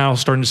 years, we're now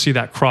starting to see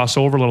that cross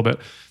over a little bit.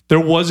 There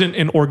wasn't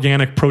an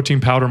organic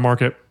protein powder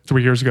market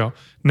 3 years ago.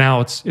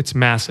 Now it's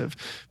massive,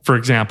 for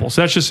example.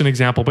 So that's just an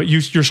example. But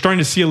you're starting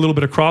to see a little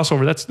bit of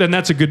crossover.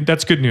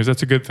 That's good news.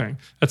 That's a good thing.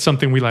 That's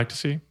something we like to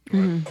see.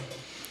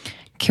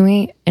 Can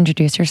we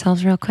introduce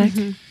yourselves real quick?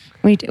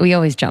 We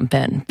always jump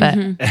in, but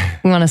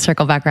we want to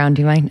circle back around.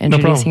 Do you mind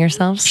introducing problem.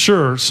 yourselves?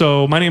 Sure.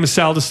 So my name is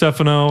Sal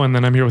DiStefano, and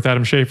then I'm here with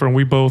Adam Schaefer, and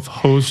we both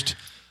host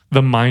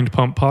the Mind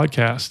Pump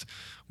podcast,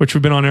 which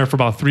we've been on air for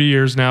about 3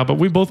 years now. But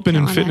we've both been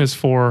in fitness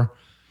for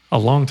a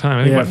long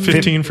time. I think about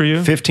 15 for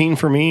you? 15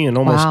 for me and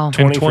almost Wow.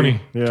 20 And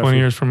 20. for you. 20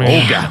 years for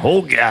me.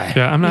 Old guy.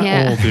 Yeah, I'm not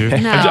Yeah. old, dude.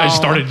 No. I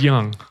started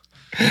young.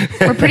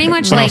 We're pretty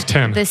much When I was like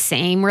 10. the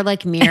same. We're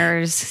like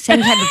mirrors, same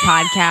type of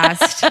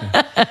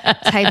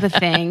podcast, type of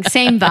thing,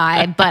 same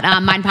vibe. But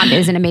Mind Pump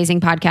is an amazing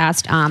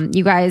podcast.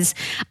 You guys,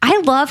 I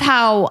love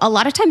how a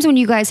lot of times when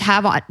you guys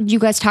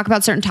talk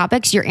about certain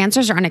topics, your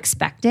answers are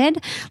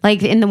unexpected.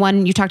 Like in the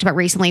one you talked about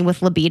recently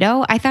with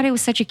libido, I thought it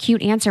was such a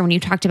cute answer when you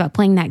talked about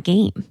playing that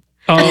game.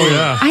 Oh,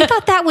 yeah. I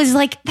thought that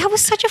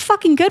was such a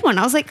fucking good one.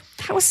 I was like,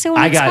 that was so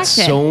I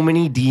unexpected. got so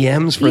many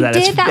DMs for You that.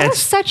 did? That was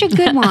such a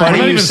good one. funny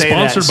not you even say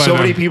that. sponsored by So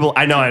them. many people.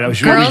 I know.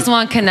 Girls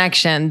want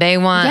connection. They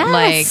want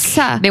Yes.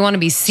 they want to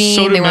be seen.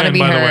 So do they want to men, be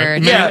by the way.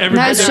 heard. Men, Yeah, everybody-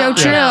 That's so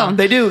yeah. true.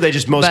 They do. They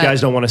just most But- guys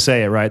don't want to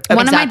say it, right? One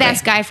of my Exactly.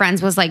 best guy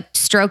friends was like,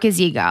 stroke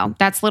his ego.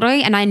 That's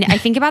literally, and I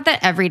think about that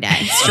every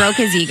day. Stroke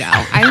his ego.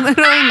 I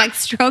literally am like,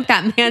 stroke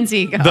that man's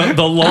ego.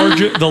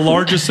 The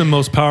largest and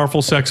most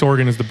powerful sex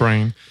organ is the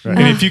brain.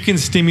 And if you can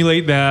stimulate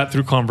that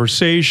through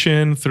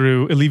conversation,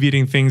 through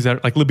alleviating things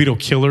that like libido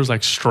killers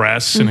like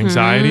stress and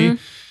anxiety,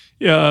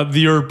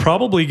 you're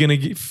probably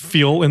going to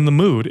feel in the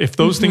mood. If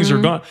those things are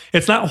gone,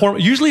 it's not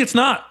usually it's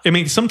not. I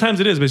mean, sometimes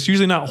it is, but it's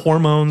usually not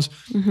hormones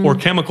or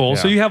chemicals.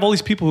 So Yeah. you have all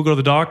these people who go to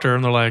the doctor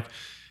and they're like,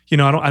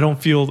 I don't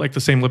feel like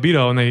the same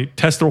libido, and they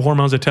test their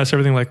hormones, they test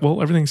everything. Like,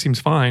 well, everything seems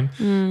fine.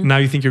 Now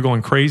you think you're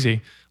going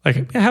crazy.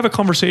 Like, have a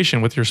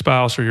conversation with your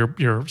spouse or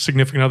your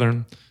significant other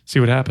and see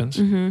what happens.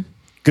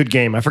 Good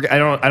game. I forget. I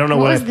don't know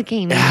What what was the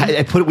game?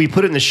 We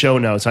put it in the show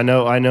notes. I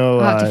know. We'll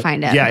have to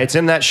find it. Yeah, it's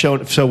in that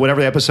show. So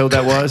whatever the episode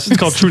that was. It's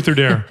called Truth or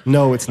Dare.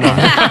 No, it's not.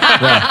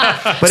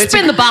 Yeah. But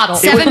Spin the bottle.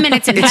 7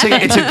 minutes in It's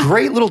heaven. it's a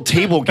great little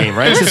table game,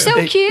 right? They're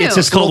so cute. It's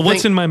just Called little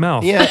What's in My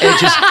Mouth. Yeah, it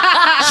just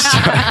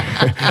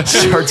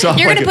starts off.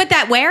 You're like going to put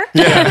that where?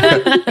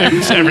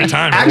 Every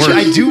time. It Actually,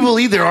 works. I do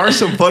believe there are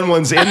some fun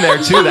ones in there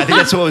too. I think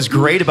that's what was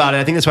great about it.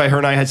 I think that's why her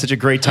and I had such a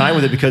great time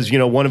with it, because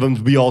one of them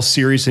would be all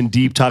serious and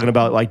deep, talking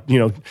about like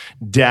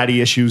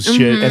daddy issues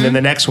shit, and then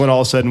the next one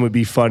all of a sudden would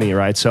be funny,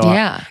 right? So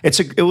Yeah.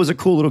 it was a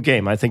cool little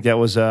game. I think that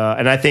was,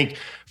 and I think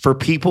for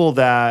people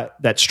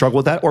that struggle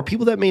with that, or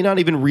people that may not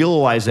even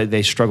realize that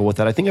they struggle with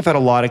that, I think I've had a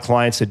lot of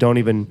clients that don't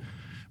even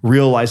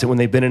realize that when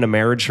they've been in a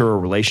marriage or a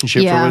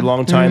relationship for a Yeah. really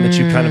long time, that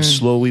you kind of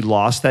slowly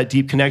lost that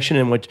deep connection.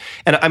 And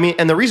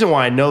the reason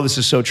why I know this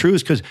is so true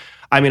is because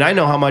I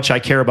know how much I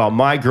care about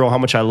my girl, how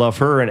much I love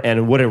her,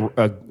 and what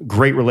a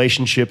great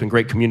relationship and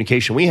great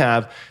communication we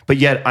have. But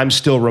yet I'm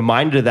still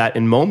reminded of that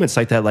in moments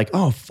like that, like,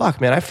 oh, fuck,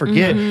 man, I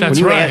forget. When That's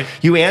you right.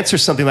 you answer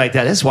something like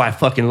that, that's why I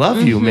fucking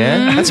love you,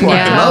 man. That's why I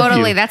Yeah. love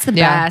Totally. you. That's the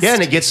Yeah. best. Yeah,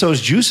 and it gets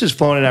those juices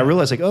flowing, and I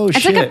realize, like, oh, It's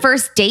shit. like a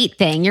first date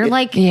thing. You're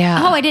like,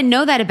 Yeah. oh, I didn't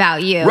know that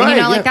about you. Right,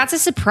 yeah. Like that's a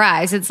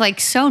surprise. It's like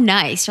so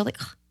nice. You're like,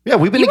 Yeah,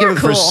 we've been You together were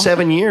for cool.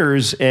 7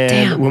 years, and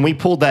Damn. when we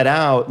pulled that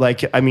out,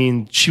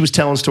 she was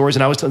telling stories,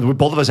 and I was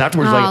both of us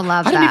afterwards, Oh, like,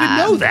 love I didn't even that.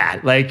 know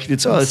that. Like,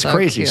 it's so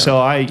crazy. cute. So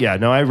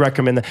I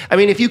recommend that.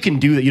 If you can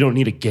do that, you don't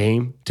need a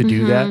game to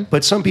do that.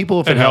 But some people,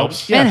 if it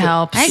helps, It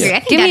helps. I agree. I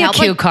think Give that me a helps.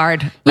 cue Like-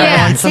 card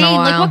yeah, once in a same.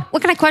 while. Like,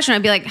 what kind of question?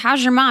 I'd be like,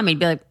 how's your mom? He'd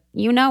be like,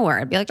 you know her.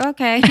 I'd be like,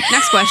 okay,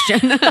 next question.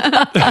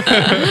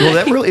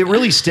 well, it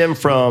really stemmed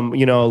from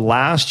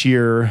last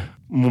year.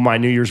 My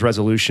New Year's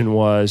resolution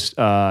was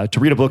to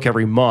read a book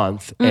every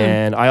month,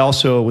 and I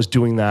also was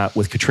doing that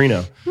with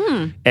Katrina.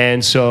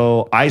 And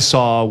so I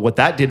saw what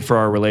that did for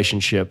our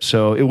relationship.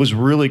 So it was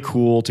really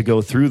cool to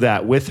go through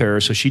that with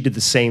her. So she did the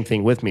same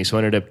thing with me. So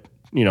I ended up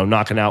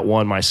knocking out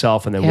one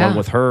myself and then Yeah. one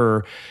with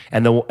her,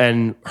 and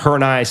her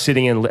and I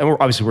sitting in, and we're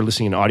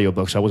listening to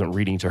audiobooks. I wasn't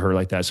reading to her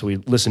like that, so we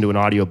listened to an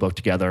audiobook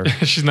together.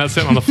 She's not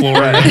sitting on the floor.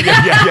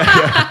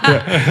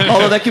 yeah.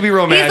 Although that could be He's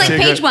romantic.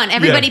 like page one.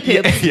 Everybody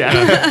poops.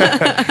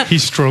 Yeah. He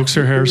strokes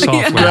her hair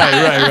softly.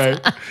 Right.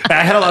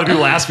 I had a lot of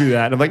people ask me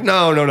that. And I'm like,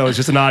 no, it's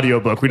just an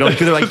audiobook. We don't,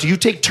 because they're like, do you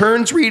take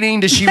turns reading?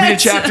 Does she read a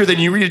chapter, then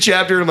you read a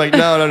chapter? And I'm like,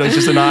 no, it's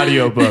just an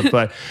audiobook.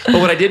 But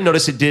what I did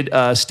notice, it did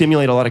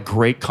stimulate a lot of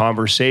great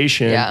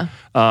conversation. Yeah.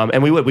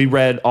 And we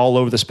read all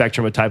over the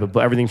spectrum of type of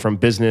book, everything from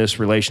business,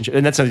 relationship,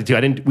 and that's something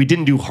too. We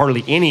didn't do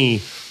hardly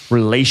any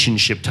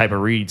relationship type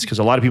of reads, because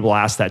a lot of people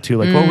ask that too.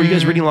 Like, well, were you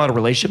guys reading a lot of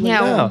relationship? Like,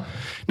 Yeah.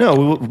 No,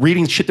 we were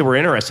reading shit that we're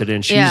interested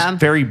in. She's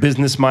very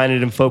business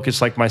minded and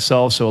focused like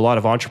myself, so a lot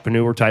of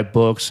entrepreneur type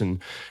books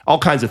and all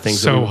kinds of things.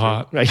 So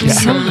hot. Right? Yeah.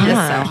 So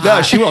hot.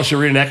 No, she will. She'll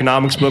read an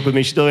economics book with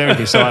me. She'll do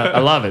everything. So I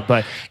love it.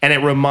 And it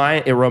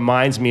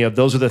reminds me of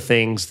those are the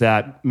things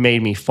that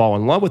made me fall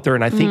in love with her.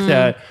 And I think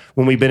that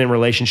when we've been in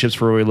relationships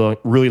for a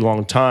really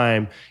long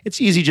time,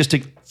 it's easy just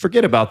to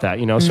forget about that.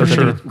 So it's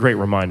a great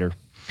reminder.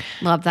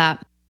 Love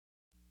that.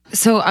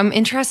 So I'm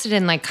interested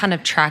in like kind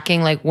of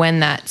tracking like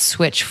when that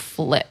switch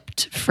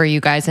flipped for you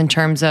guys in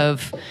terms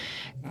of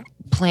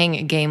playing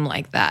a game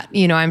like that.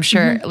 I'm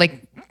sure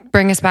like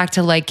bring us back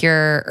to like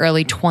your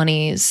early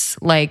 20s,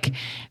 like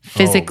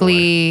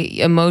physically,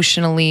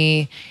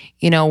 emotionally,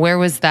 where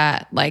was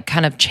that like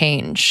kind of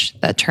change,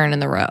 that turn in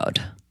the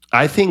road?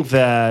 I think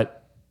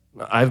that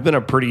I've been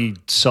a pretty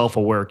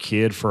self-aware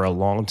kid for a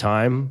long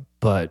time,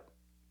 but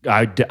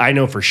I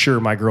know for sure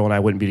my girl and I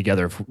wouldn't be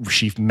together if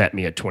she met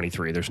me at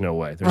 23. There's no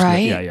way.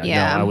 Right? No,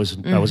 I was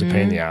a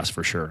pain in the ass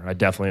for sure. I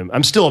definitely am.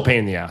 I'm still a pain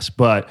in the ass,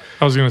 but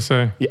I was going to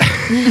say. Beat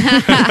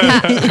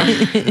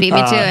me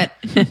to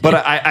it. but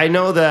I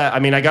know that,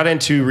 I got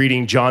into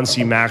reading John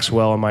C.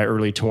 Maxwell in my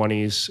early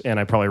 20s, and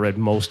I probably read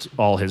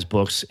all his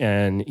books.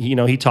 And,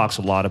 he talks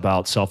a lot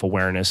about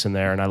self-awareness in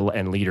there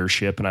and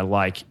leadership, and I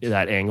like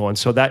that angle. And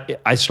so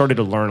that I started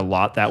to learn a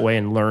lot that way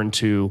and learn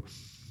to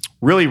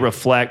really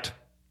reflect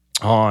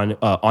on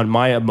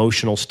my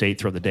emotional state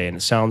throughout the day. And it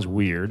sounds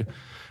weird,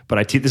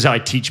 but this is how I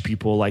teach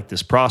people like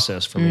this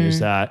process for me is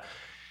that,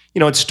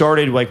 it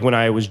started like when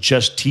I was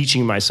just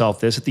teaching myself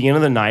this. At the end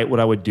of the night, what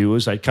I would do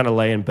is I'd kind of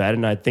lay in bed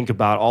and I'd think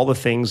about all the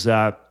things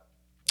that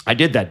I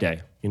did that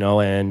day,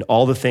 and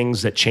all the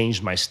things that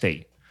changed my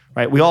state,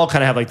 right? We all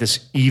kind of have like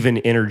this even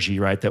energy,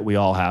 right? That we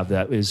all have,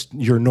 that is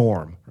your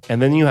norm.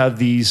 And then you have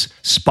these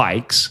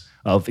spikes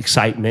of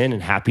excitement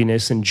and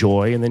happiness and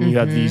joy. And then you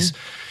have these,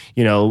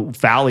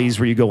 valleys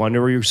where you go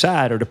under, where you're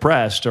sad or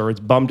depressed or it's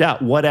bummed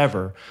out,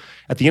 whatever.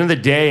 At the end of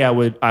the day, I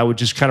would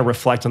just kind of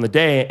reflect on the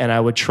day, and I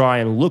would try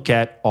and look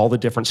at all the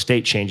different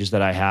state changes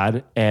that I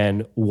had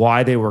and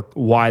why they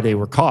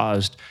were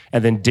caused,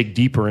 and then dig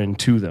deeper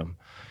into them.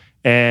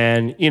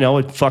 And,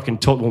 it fucking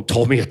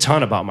told me a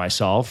ton about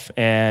myself.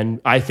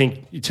 And I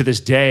think to this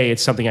day,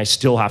 it's something I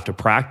still have to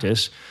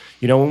practice.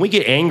 When we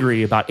get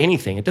angry about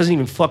anything, it doesn't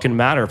even fucking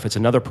matter if it's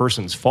another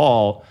person's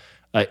fault.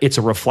 It's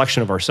a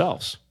reflection of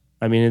ourselves.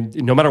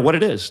 No matter what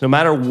it is, no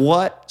matter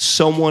what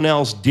someone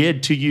else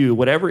did to you,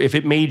 whatever, if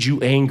it made you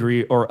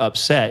angry or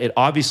upset, it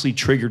obviously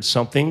triggered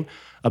something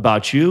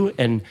about you.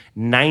 And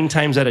 9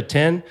 times out of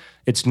 10,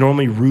 it's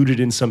normally rooted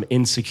in some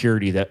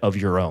insecurity of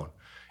your own.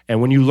 And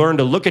when you learn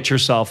to look at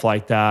yourself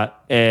like that,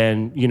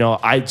 and,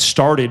 I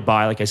started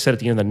by, like I said, at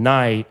the end of the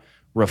night,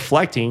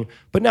 reflecting,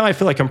 but now I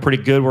feel like I'm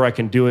pretty good where I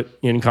can do it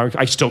in context.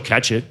 I still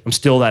catch it. I'm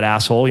still that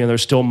asshole.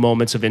 There's still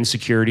moments of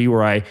insecurity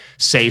where I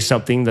say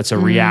something that's a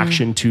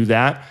reaction to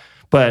that.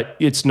 But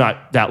it's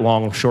not that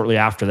long shortly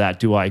after that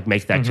do I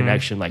make that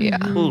connection. Like,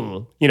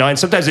 and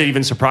sometimes it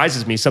even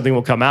surprises me. Something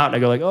will come out and I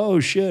go like, oh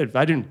shit,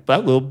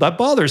 that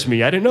bothers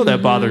me. I didn't know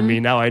that bothered me.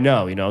 Now I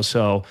know,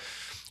 So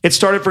it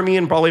started for me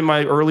in probably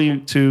my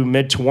early to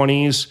mid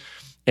 20s.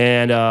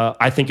 And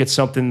I think it's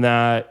something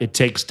that it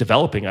takes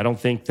developing. I don't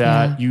think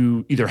that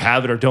you either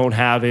have it or don't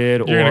have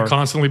it. You're going to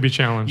constantly be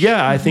challenged.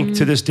 Yeah, I think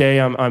to this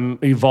day I'm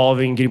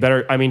evolving, getting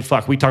better.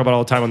 We talk about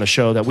all the time on the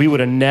show that we would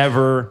have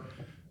never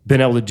been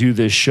able to do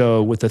this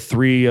show with the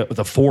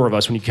 4 of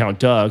us, when you count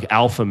Doug,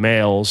 alpha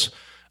males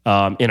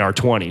in our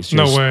 20s.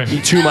 No way.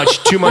 Too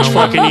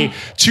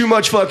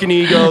much fucking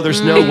ego. There's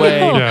no way.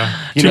 Yeah.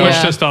 Too much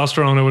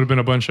testosterone. It would have been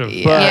a bunch of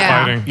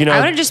fighting. I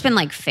would have just been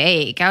like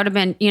fake. I would have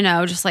been,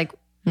 just like,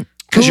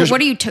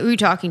 what are you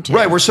talking to?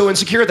 Right, we're so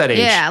insecure at that age.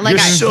 Yeah, like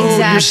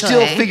you're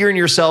still figuring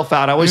yourself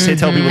out. I always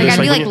tell people this.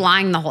 I'd be like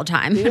lying the whole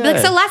time. I'd be like,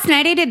 so last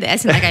night I did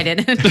this, and like I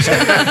didn't.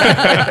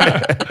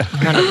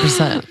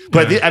 100%.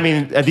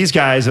 But these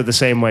guys are the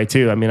same way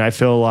too. I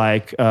feel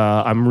like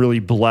I'm really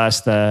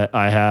blessed that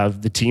I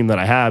have the team that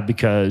I have,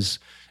 because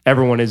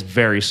everyone is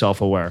very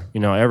self-aware.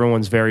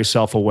 Everyone's very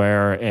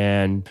self-aware,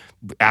 and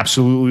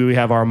absolutely we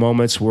have our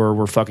moments where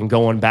we're fucking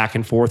going back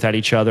and forth at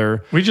each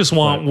other. We just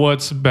want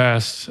what's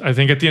best, I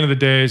think, at the end of the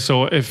day.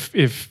 So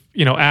if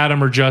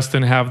Adam or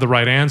Justin have the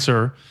right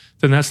answer,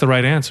 then that's the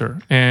right answer.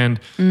 And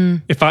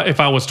if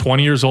I was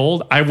 20 years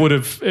old, it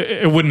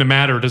wouldn't have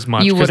mattered as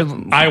much. You 'cause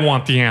would've I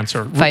want the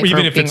answer,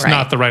 even if it's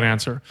not the right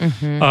answer.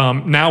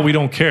 Now we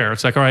don't care.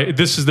 It's like, all right,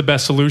 this is the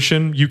best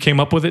solution. You came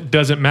up with it.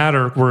 Doesn't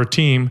matter. We're a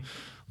team.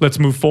 Let's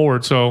move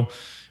forward. So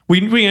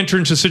we enter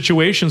into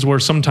situations where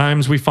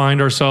sometimes we find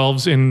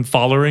ourselves in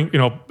following,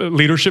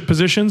 leadership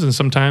positions, and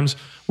sometimes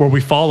where we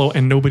follow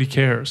and nobody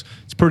cares.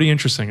 It's pretty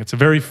interesting. It's a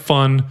very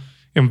fun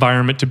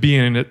environment to be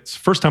in. And it's the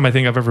first time I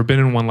think I've ever been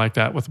in one like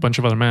that with a bunch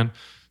of other men.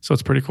 So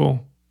it's pretty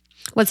cool.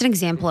 What's an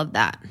example of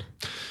that?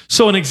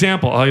 So an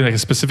example, like a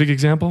specific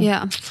example?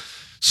 Yeah.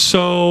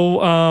 So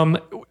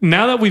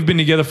now that we've been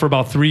together for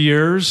about 3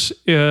 years,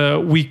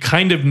 we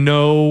kind of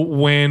know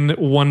when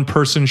one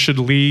person should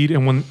lead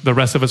and when the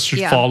rest of us should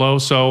follow.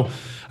 So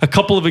a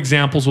couple of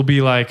examples will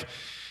be like,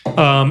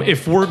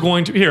 if we're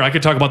going to, here, I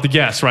could talk about the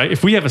guests, right?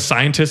 If we have a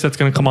scientist that's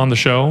going to come on the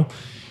show,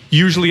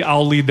 usually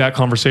I'll lead that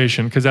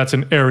conversation because that's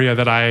an area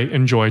that I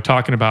enjoy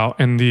talking about,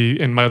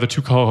 and my other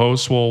two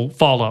co-hosts will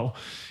follow.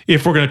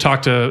 If we're going to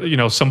talk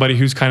to, somebody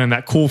who's kind of in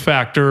that cool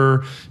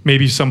factor,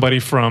 maybe somebody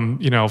from,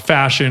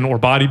 fashion or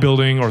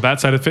bodybuilding or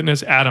that side of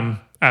fitness,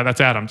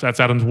 that's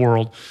Adam's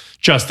world.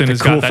 Justin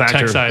has cool got that factor.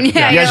 tech side.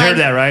 Yeah, You guys you're heard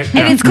that, right?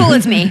 And it's cool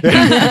as me.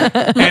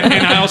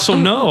 And I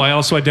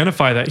also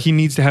identify that he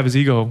needs to have his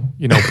ego,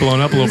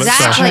 blown up a little bit.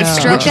 Exactly. So,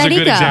 Stroke which is that a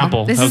good ego.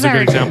 example. This That was is a good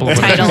our example of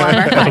what I title of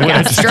our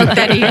podcast. Stroke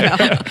that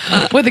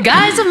ego. With the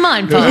guys of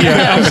Mindful.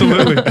 Yeah,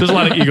 absolutely. There's a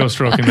lot of ego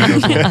stroking that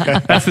goes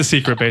on. That's the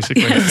secret,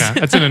 basically. Yeah,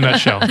 that's in a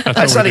nutshell.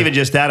 That's not even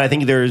just that. I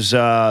think there's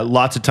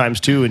lots of times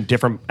too in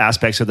different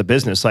aspects of the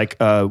business. Like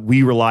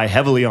we rely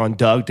heavily on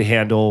Doug to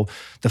handle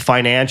the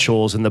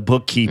financials and the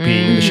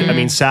bookkeeping. I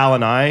mean, Sal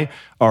and I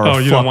are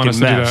a you don't want fucking us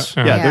to do mess.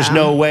 that. Yeah, there's Yeah.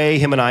 no way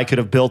him and I could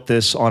have built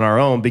this on our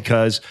own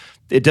because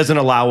it doesn't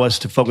allow us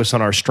to focus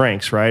on our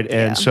strengths, right?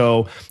 And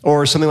so,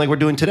 or something like we're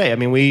doing today. I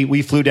mean,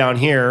 we flew down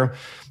here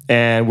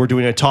and we're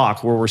doing a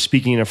talk where we're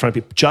speaking in front of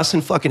people.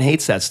 Justin fucking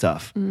hates that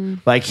stuff.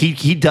 Like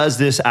he does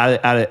this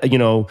out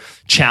of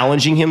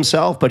challenging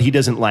himself, but he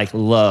doesn't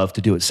love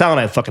to do it. Sal and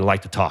I fucking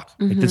like to talk.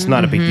 It's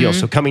not a big deal.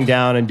 So coming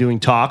down and doing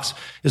talks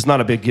is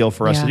not a big deal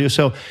for us to do.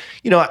 So,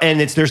 and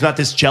there's not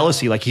this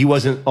jealousy. Like he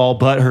wasn't all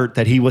butthurt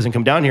that he wasn't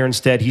come down here.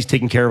 Instead, he's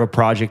taking care of a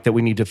project that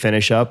we need to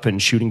finish up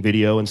and shooting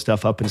video and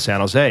stuff up in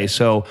San Jose.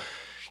 So,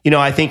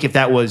 I think if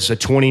that was a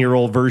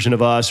 20-year-old version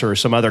of us or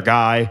some other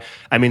guy,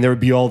 I mean, there would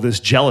be all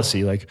this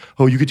jealousy. Like,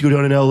 oh, you get to go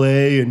down in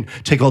LA and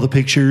take all the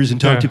pictures and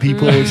talk to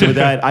people. And so with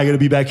that, I got to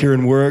be back here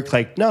and work.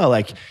 Like, no,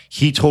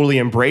 he totally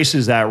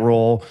embraces that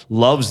role,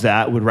 loves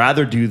that, would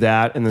rather do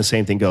that. And the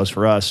same thing goes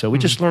for us. So we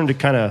just learned to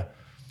kind of,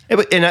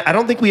 and I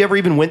don't think we ever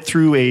even went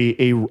through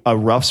a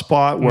rough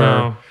spot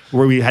where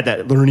we had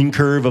that learning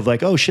curve of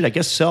like, oh shit, I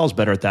guess Sal's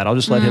better at that. I'll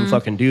just let him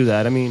fucking do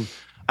that. I mean,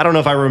 I don't know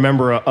if I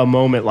remember a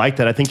moment like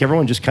that. I think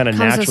everyone just kind of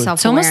naturally.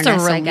 It's almost a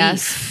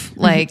Awareness,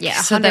 I relief,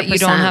 guess. so that you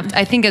don't have to.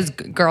 I think as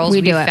girls,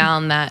 we do it.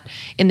 found that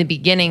in the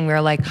beginning, we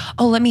were like,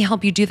 oh, let me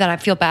help you do that. I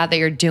feel bad that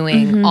you're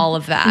doing all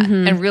of that.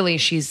 And really,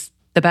 she's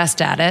the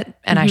best at it.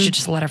 And I should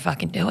just let her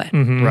fucking do it.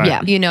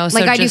 Right. Yeah. So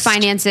I do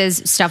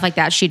finances, stuff like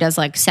that. She does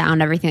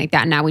sound, everything like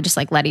that. And now we just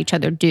let each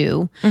other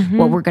do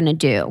what we're going to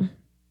do,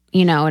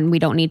 and we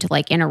don't need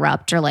to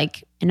interrupt or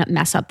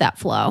mess up that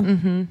flow.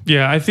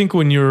 Yeah, I think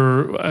when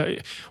you're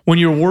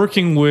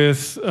working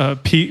with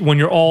when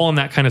you're all in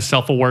that kind of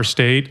self-aware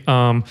state,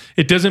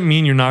 it doesn't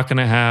mean you're not going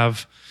to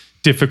have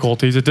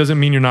difficulties. It doesn't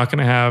mean you're not going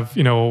to have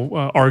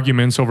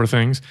arguments over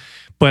things.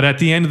 But at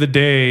the end of the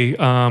day,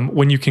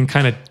 when you can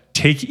kind of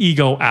take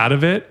ego out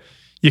of it,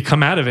 you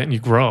come out of it and you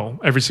grow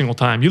every single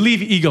time. You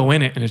leave ego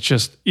in it, and it's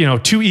just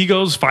two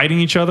egos fighting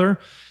each other.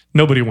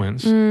 Nobody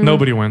wins.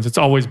 Nobody wins. It's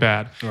always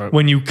bad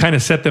when you kind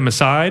of set them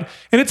aside.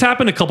 And it's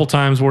happened a couple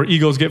times where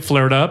egos get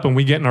flared up and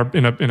we get in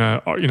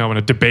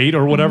a debate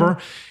or whatever.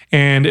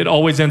 And it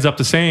always ends up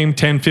the same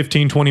 10,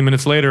 15, 20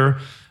 minutes later,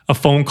 a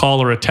phone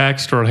call or a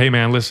text or, hey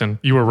man, listen,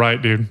 you were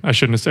right, dude. I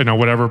shouldn't have said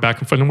whatever, back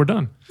and forth, and we're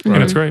done.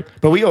 And it's great.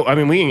 But we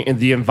in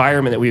the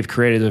environment that we've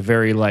created is a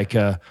very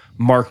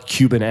Mark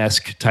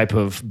Cuban-esque type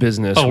of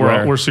business. Oh,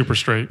 we're super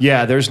straight.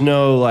 Yeah, there's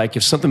no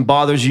if something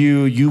bothers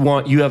you,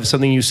 you have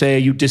something you say,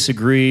 you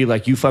disagree,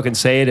 you fucking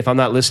say it. If I'm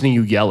not listening,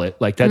 you yell it.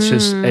 That's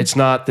just, it's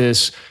not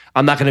this,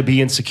 I'm not going to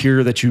be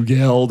insecure that you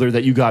yelled or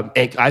that you got,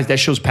 that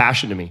shows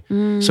passion to me.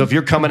 So if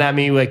you're coming at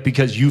me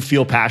because you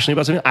feel passionate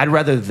about something, I'd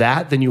rather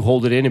that than you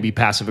hold it in and be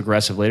passive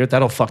aggressive later.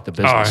 That'll fuck the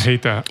business. Oh, I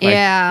hate that.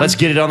 Let's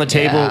get it on the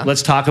table. Yeah.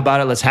 Let's talk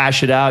about it. Let's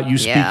hash it out. You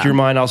speak your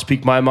mind, I'll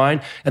speak my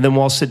mind. And then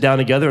we'll all sit down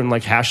together and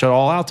hash it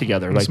all out together.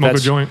 Smoke a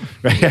joint.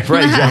 Right,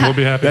 exactly. We'll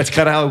be happy. That's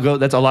kind of how it goes.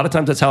 That's a lot of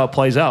times that's how it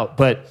plays out.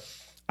 But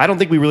I don't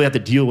think we really have to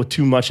deal with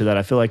too much of that.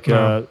 I feel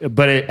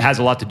but it has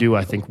a lot to do,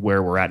 I think,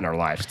 where we're at in our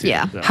lives too.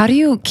 Yeah. So. How do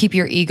you keep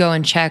your ego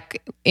in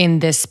check in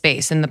this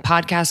space, in the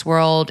podcast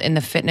world, in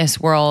the fitness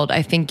world?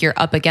 I think you're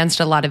up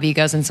against a lot of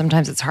egos, and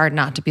sometimes it's hard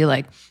not to be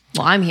like,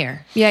 well, I'm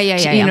here. Yeah.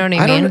 You know what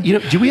I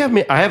mean? Do we have,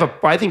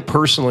 I think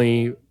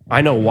personally,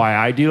 I know why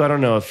I do. I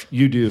don't know if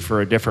you do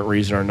for a different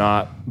reason or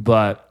not,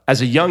 but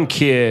as a young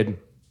kid,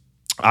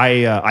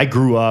 I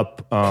grew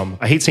up,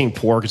 I hate saying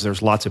poor because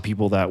there's lots of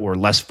people that were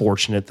less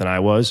fortunate than I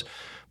was.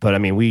 But I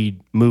mean, we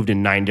moved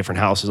in 9 different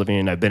houses living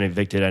in. I've been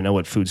evicted. I know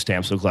what food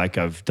stamps look like.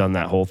 I've done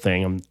that whole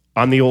thing.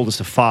 I'm the oldest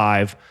of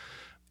 5.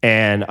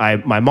 And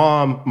my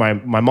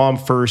mom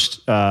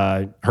first,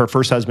 her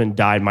first husband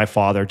died. My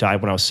father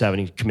died when I was 7.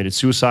 He committed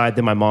suicide.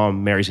 Then my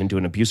mom marries into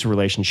an abusive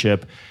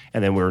relationship.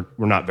 And then we're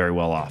not very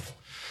well off.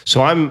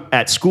 So I'm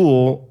at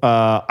school.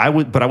 But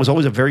I was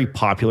always a very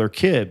popular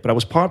kid. But I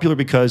was popular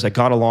because I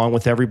got along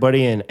with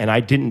everybody, and I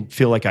didn't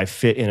feel like I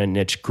fit in a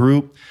niche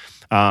group.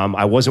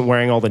 I wasn't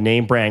wearing all the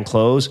name brand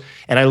clothes,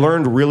 and I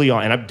learned really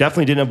on. And I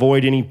definitely didn't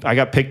avoid any. I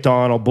got picked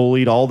on, I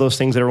bullied, all those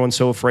things that everyone's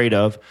so afraid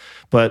of.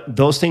 But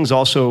those things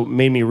also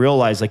made me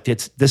realize like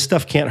this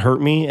stuff can't hurt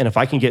me, and if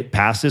I can get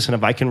past this, and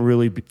if I can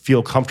really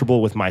feel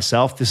comfortable with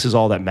myself, this is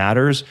all that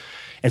matters.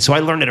 And so I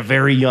learned at a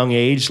very young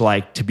age,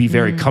 like to be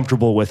very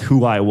comfortable with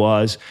who I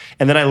was.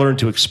 And then I learned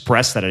to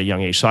express that at a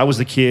young age. So I was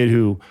the kid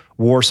who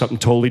wore something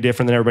totally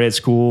different than everybody at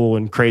school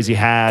and crazy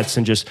hats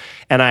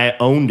and I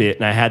owned it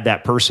and I had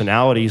that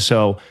personality.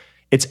 So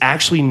it's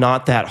actually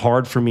not that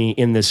hard for me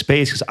in this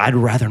space because I'd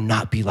rather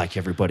not be like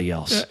everybody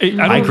else.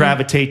 I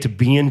gravitate to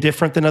being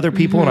different than other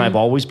people, and I've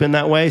always been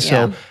that way.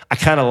 So I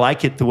kind of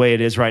like it the way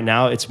it is right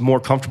now. It's more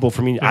comfortable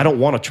for me. I don't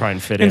want to try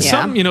and fit in.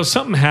 And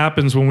something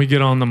happens when we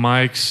get on the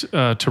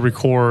mics to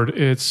record.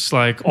 It's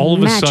like all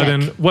of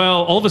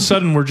a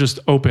sudden we're just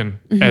open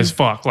as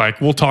fuck. Like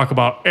we'll talk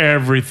about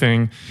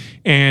everything,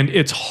 and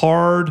it's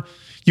hard.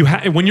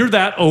 When you're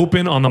that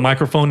open on the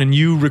microphone and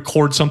you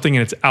record something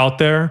and it's out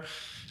there.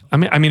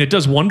 I mean, it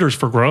does wonders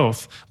for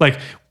growth. Like,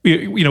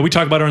 we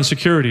talk about our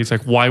insecurities,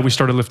 like why we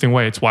started lifting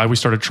weights, why we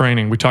started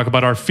training. We talk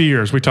about our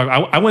fears.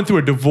 I went through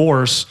a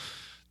divorce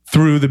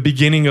through the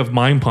beginning of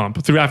Mind Pump,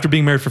 after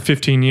being married for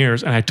 15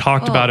 years, and I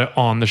talked about it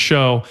on the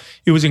show.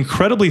 It was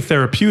incredibly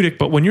therapeutic,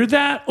 but when you're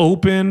that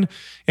open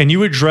and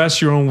you address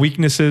your own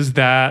weaknesses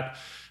that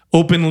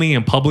openly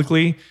and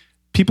publicly,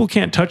 people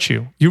can't touch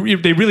you.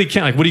 They really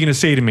can't. Like, what are you going to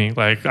say to me?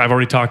 Like, I've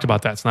already talked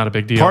about that. It's not a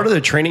big deal. Part of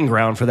the training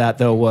ground for that,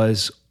 though,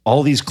 was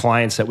all these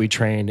clients that we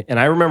trained. And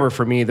I remember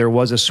for me, there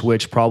was a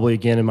switch probably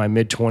again in my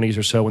mid-20s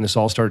or so when this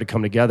all started to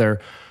come together,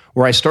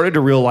 where I started to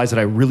realize that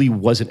I really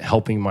wasn't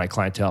helping my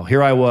clientele.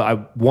 Here I was,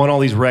 I won all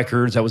these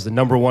records. I was the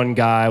number 1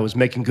 guy. I was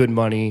making good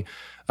money.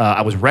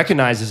 I was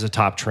recognized as a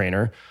top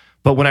trainer.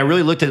 But when I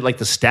really looked at like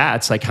the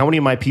stats, like how many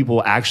of my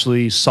people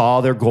actually saw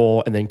their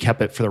goal and then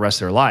kept it for the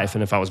rest of their life?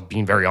 And if I was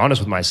being very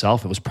honest with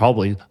myself, it was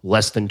probably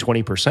less than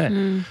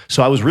 20%.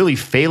 So I was really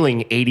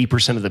failing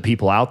 80% of the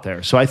people out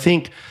there. So I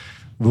think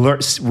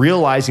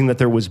realizing that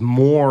there was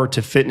more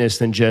to fitness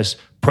than just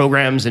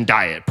programs and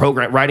diet,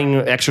 writing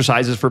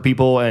exercises for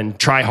people and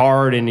try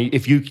hard. And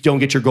if you don't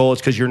get your goal,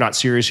 it's because you're not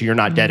serious or you're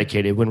not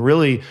dedicated. When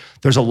really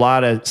there's a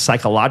lot of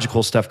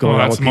psychological stuff going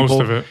on with people.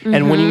 Most of it.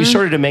 And when you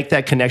started to make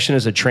that connection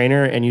as a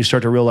trainer and you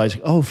start to realize,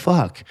 oh,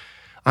 fuck,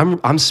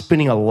 I'm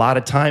spending a lot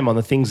of time on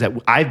the things that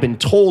I've been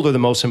told are the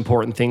most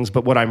important things.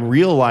 But what I'm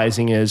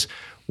realizing is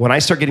when I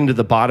start getting to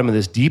the bottom of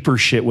this deeper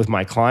shit with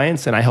my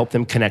clients and I help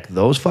them connect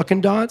those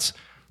fucking dots,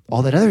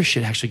 all that other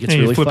shit actually gets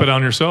really you flip it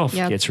on yourself.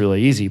 Yep. It's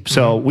really easy.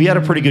 So we had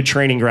a pretty good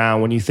training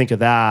ground when you think of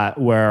that,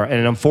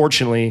 and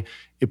unfortunately,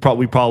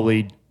 we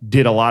probably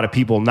did a lot of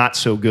people not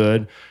so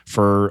good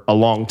for a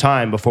long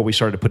time before we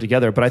started to put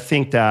together. But I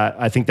think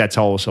that's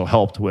also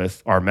helped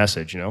with our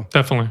message,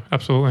 Definitely.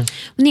 Absolutely.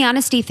 And the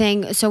honesty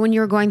thing. So when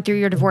you were going through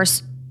your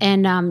divorce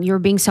and you were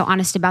being so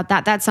honest about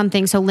that, that's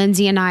something. So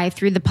Lindsay and I,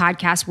 through the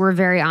podcast, we're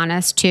very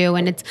honest too.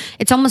 And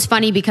it's almost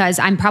funny because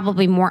I'm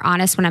probably more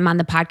honest when I'm on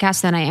the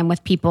podcast than I am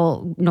with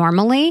people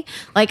normally.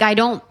 Like I'm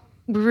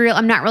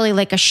not really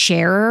like a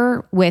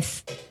sharer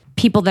with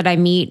people that I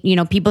meet,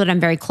 people that I'm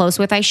very close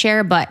with, I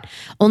share, but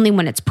only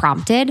when it's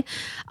prompted.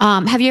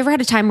 Have you ever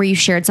had a time where you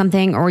shared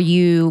something or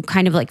you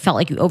kind of like felt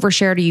like you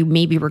overshared or you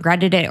maybe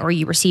regretted it or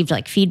you received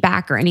like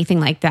feedback or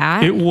anything like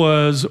that? It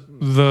was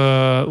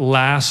the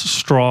last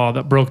straw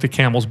that broke the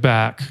camel's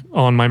back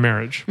on my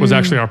marriage was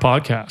actually our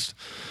podcast.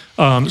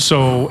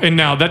 And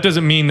now that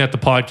doesn't mean that the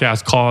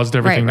podcast caused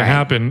everything to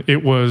happen.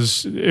 It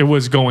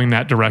was going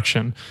that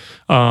direction.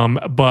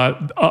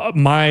 But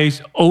my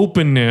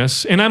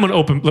openness, and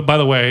by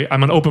the way,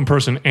 I'm an open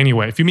person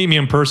anyway. If you meet me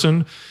in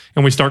person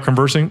and we start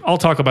conversing, I'll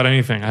talk about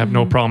anything. I have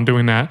no problem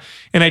doing that.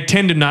 And I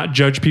tend to not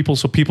judge people.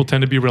 So people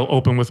tend to be real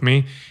open with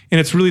me. And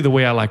it's really the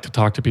way I like to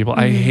talk to people.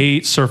 I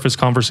hate surface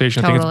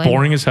conversation. I think it's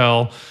boring as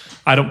hell.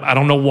 I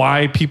don't know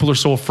why people are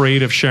so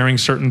afraid of sharing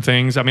certain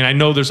things. I mean, I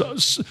know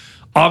there's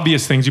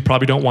obvious things you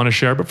probably don't want to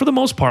share, but for the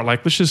most part,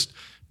 like, let's just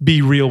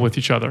be real with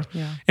each other.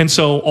 Yeah. And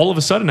so all of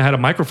a sudden I had a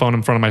microphone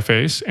in front of my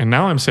face and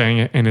now I'm saying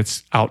it and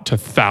it's out to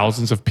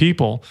thousands of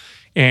people.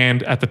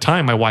 And at the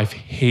time, my wife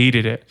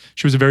hated it.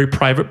 She was a very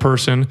private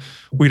person.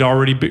 We'd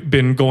already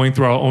been going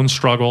through our own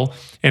struggle.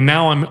 And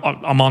now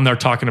I'm on there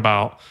talking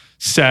about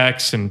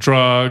sex and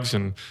drugs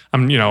and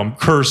I'm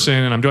cursing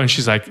and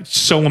she's like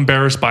so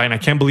embarrassed by it. And I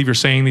can't believe you're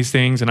saying these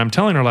things. And I'm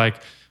telling her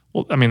like,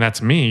 well, I mean,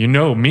 that's me. You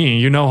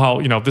know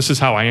how, this is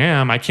how I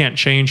am. I can't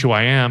change who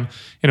I am.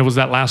 And it was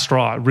that last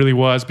straw. It really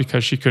was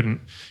because she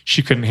couldn't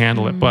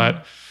handle it.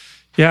 But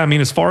Yeah, I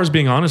mean, as far as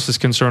being honest is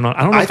concerned,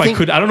 I don't know if I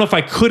could. I don't know if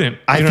I couldn't.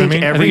 I think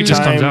it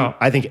just comes out.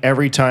 I think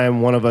every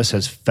time one of us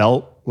has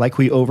felt like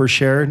we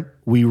overshared,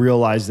 we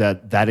realize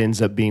that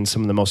ends up being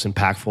some of the most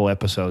impactful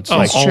episodes.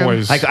 Oh,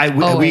 always.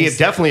 We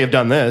definitely have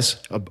done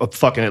this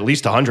fucking at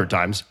least 100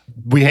 times.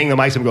 We hang the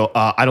mics and go,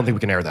 I don't think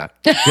we can air that.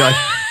 You're like,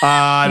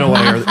 I don't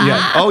want to air that.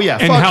 Yeah. Oh yeah.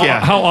 And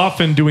how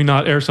often do we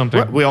not air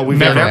something? We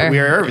air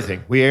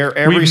everything. We air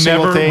every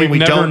single thing. We've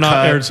never don't not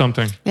cut. aired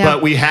something. Yeah.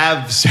 But we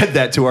have said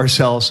that to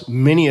ourselves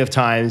many of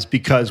times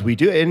because we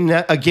do.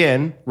 And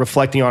again,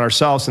 reflecting on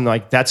ourselves and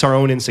like that's our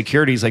own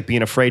insecurities, like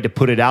being afraid to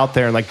put it out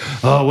there and like,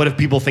 oh, what if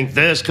people think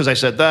this because I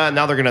said that?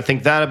 Now they're going to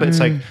think that. But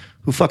it's like,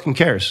 who fucking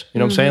cares? You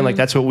know what I'm saying? Like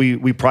that's what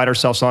we pride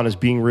ourselves on is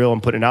being real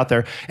and putting it out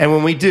there. And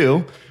when we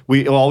do,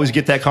 we always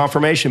get that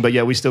confirmation, but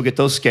yeah, we still get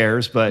those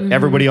scares. But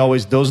everybody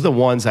always, those are the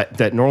ones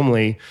that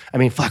normally, I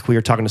mean, fuck, we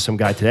were talking to some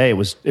guy today.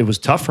 It was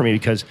tough for me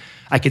because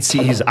I could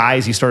see his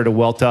eyes. He started to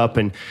welt up.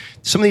 And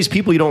some of these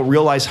people, you don't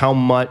realize how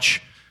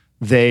much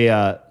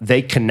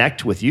they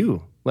connect with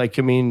you. Like,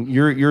 I mean,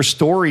 your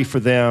story for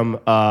them,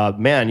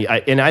 man,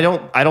 I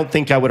don't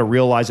think I would have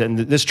realized it. And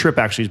this trip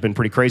actually has been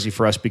pretty crazy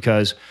for us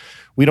because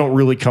we don't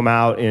really come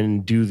out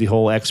and do the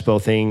whole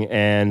expo thing,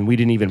 and we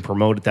didn't even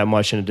promote it that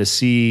much. And to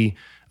see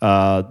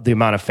the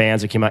amount of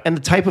fans that came out, and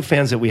the type of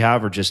fans that we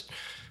have are just,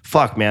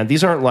 fuck, man.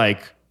 These aren't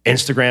like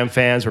Instagram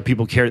fans where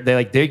people care.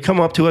 They come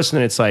up to us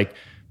and it's like,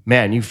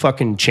 man, you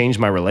fucking changed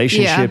my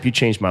relationship. Yeah. You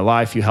changed my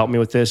life. You helped me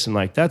with this, and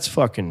like that's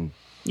fucking.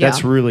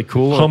 That's really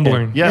cool.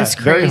 Humbling. And, yeah, That's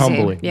very crazy.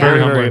 humbling. Yeah. Very, Very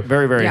very, humbling.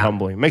 very, very Yeah.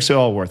 humbling. Makes it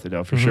all worth it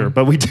though, for sure.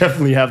 But we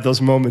definitely have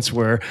those moments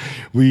where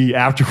we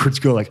afterwards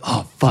go like,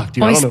 oh, fuck,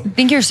 dude, I I don't know.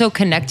 think you're so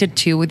connected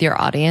too with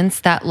your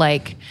audience that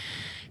like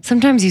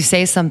sometimes you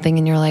say something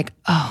and you're like,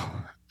 oh,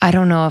 I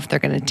don't know if they're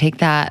going to take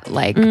that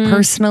like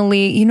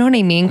personally. You know what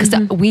I mean? Because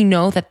we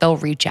know that they'll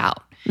reach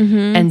out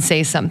and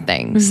say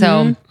something.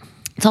 So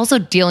it's also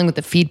dealing with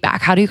the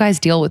feedback. How do you guys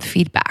deal with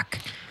feedback?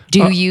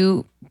 Do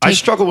you I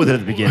struggled with it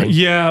at the beginning.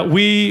 Yeah,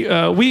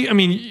 I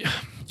mean,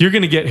 you're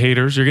going to get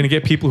haters. You're going to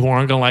get people who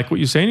aren't going to like what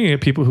you say, and you're going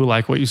to get people who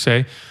like what you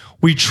say.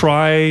 We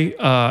try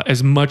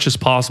as much as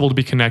possible to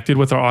be connected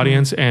with our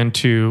audience and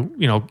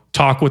to,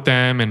 talk with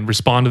them and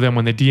respond to them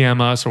when they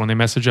DM us or when they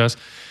message us.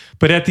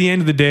 But at the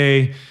end of the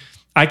day,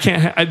 I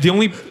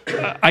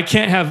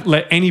can't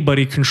let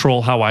anybody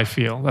control how I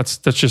feel. That's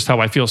just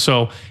how I feel.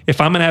 So if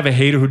I'm going to have a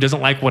hater who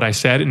doesn't like what I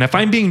said, and if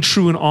I'm being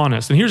true and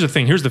honest, and here's the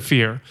thing, here's the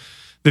fear.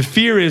 The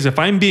fear is if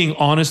I'm being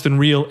honest and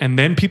real and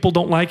then people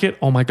don't like it,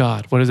 oh my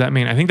God, what does that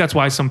mean? I think that's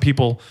why some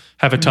people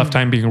have a tough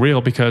time being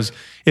real, because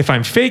if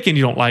I'm fake and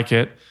you don't like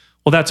it,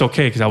 well, that's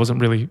okay because I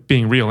wasn't really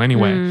being real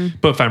anyway.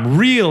 But if I'm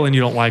real and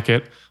you don't like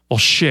it, well,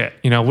 shit,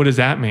 what does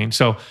that mean?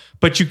 So,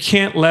 but you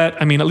can't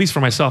at least for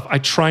myself, I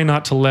try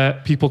not to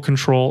let people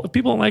control. If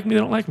people don't like me,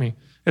 they don't like me.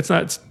 That's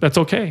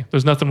okay.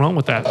 There's nothing wrong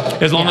with that.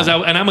 As long as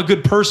and I'm a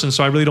good person,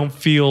 so I really don't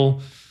feel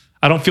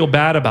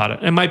bad about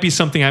it. It might be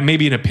something,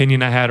 maybe an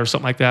opinion I had or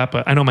something like that,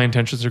 but I know my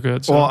intentions are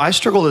good. So. Well, I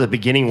struggled at the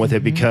beginning with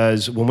it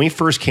because when we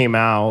first came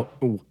out,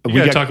 we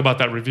got to talk about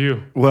that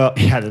review. Well,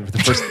 yeah,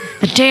 the first.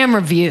 The damn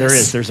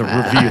reviews. There's a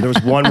review. There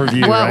was one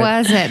review. What right?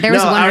 was it? There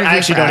was one review. I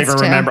actually for don't us even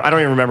too. remember. I don't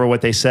even remember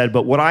what they said.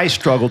 But what I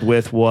struggled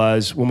with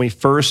was when we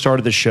first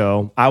started the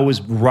show, I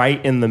was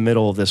right in the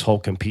middle of this whole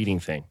competing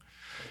thing.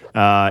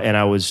 And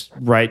I was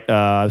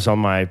I was on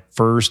my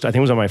first, I think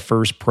it was on my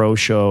first pro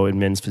show in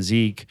men's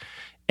physique.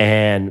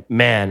 And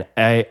man,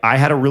 I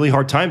had a really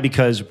hard time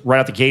because right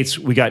out the gates,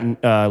 we got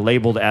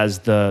labeled as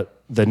the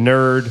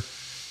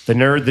nerd,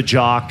 the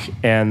jock,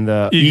 and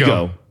the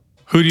ego.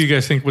 Who do you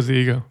guys think was the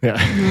ego?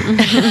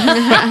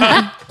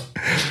 Yeah.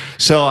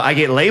 So I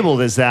get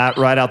labeled as that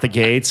right out the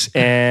gates,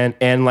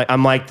 and like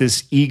I'm like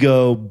this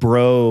ego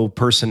bro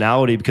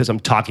personality because I'm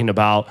talking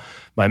about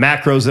my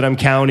macros that I'm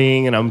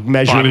counting and I'm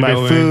measuring my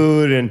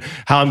food and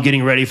how I'm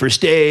getting ready for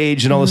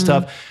stage and all this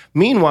stuff.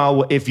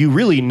 Meanwhile, if you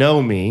really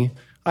know me,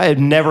 I had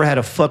never had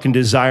a fucking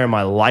desire in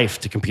my life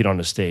to compete on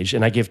a stage,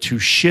 and I give two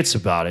shits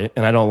about it,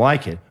 and I don't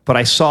like it. But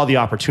I saw the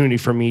opportunity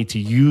for me to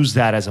use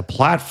that as a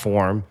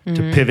platform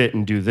to pivot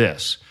and do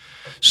this.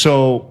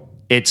 So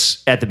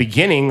it's at the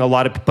beginning,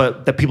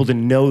 but that people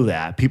didn't know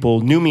that. People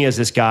knew me as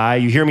this guy.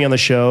 You hear me on the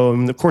show,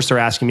 and of course they're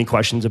asking me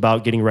questions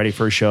about getting ready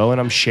for a show, and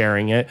I'm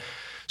sharing it.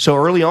 So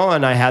early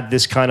on, I had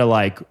this kind of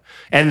like,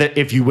 and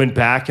if you went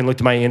back and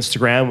looked at my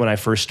Instagram when I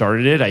first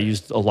started it, I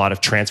used a lot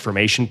of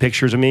transformation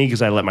pictures of me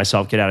because I let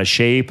myself get out of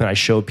shape and I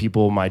showed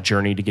people my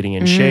journey to getting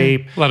in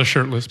shape. A lot of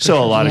shirtless pictures.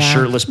 So a lot of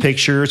shirtless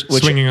pictures.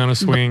 Swinging on a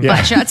swing.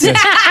 Butt shots.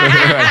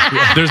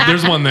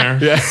 There's one there.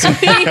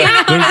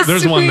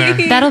 There's one there.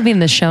 That'll be in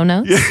the show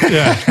notes.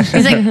 Yeah.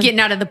 He's like getting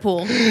out of the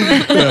pool.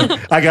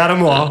 I got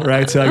them all,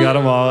 right? So I got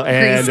them all.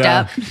 And, Greased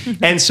up.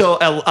 And so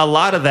a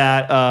lot of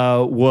that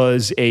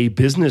was a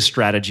business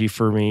strategy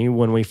for me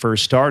when we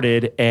first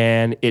started.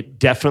 And it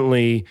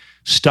definitely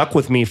stuck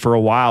with me for a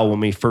while when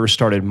we first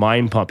started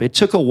Mind Pump. It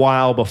took a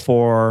while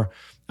before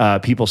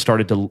people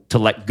started to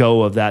let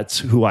go of that's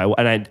who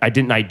I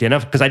didn't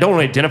identify, because I don't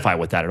identify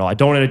with that at all. I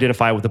don't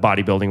identify with the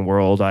bodybuilding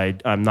world.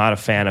 I'm not a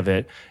fan of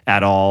it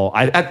at all.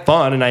 I had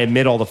fun, and I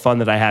admit all the fun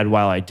that I had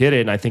while I did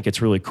it, and I think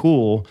it's really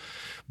cool.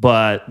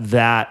 But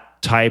that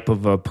type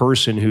of a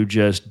person who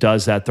just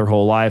does that their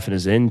whole life and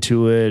is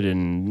into it,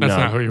 and that's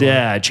not who you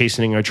are.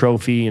 Chasing a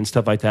trophy and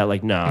stuff like that.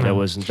 Like, no, that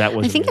wasn't.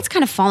 I think it's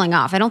kind of falling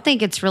off. I don't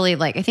think it's really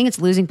like. I think it's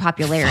losing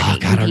popularity.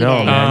 Fuck, I don't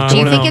know, man. Do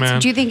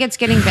you think it's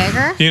getting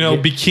bigger? You know,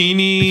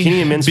 bikini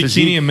and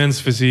men's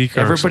physique.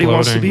 Everybody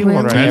wants to be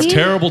one, right? That's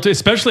terrible.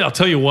 Especially, I'll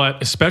tell you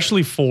what.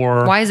 Especially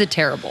for why is it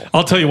terrible?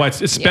 I'll tell you why.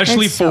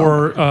 Especially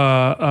for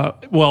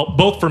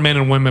both for men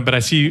and women, but I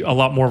see a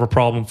lot more of a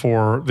problem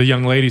for the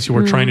young ladies who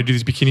are trying to do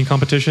these bikini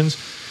competitions.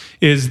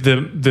 Is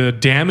the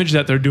damage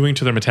that they're doing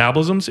to their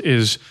metabolisms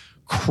is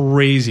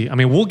crazy. I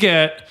mean, we'll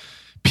get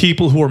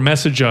people who are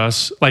message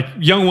us, like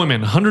young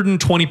women,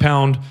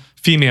 120-pound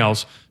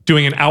females,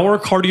 doing an hour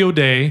cardio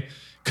day,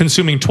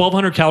 consuming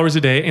 1,200 calories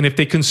a day, and if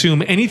they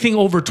consume anything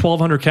over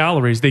 1,200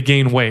 calories, they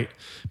gain weight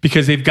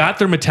because they've got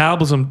their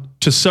metabolism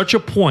to such a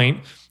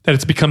point that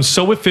it's become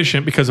so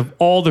efficient because of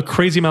all the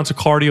crazy amounts of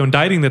cardio and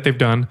dieting that they've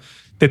done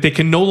that they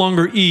can no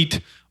longer eat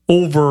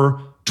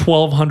over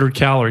 1,200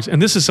 calories.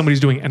 And this is somebody who's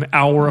doing an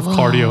hour of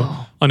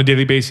cardio on a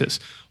daily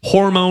basis.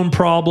 Hormone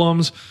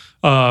problems,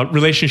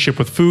 relationship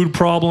with food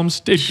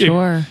problems.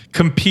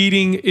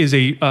 Competing is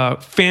a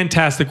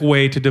fantastic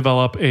way to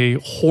develop a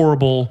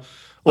horrible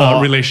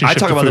relationship. I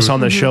talk to about food. this on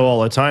the show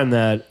all the time,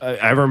 that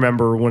I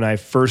remember when I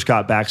first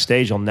got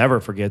backstage, I'll never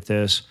forget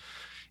this.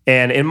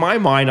 And in my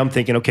mind, I'm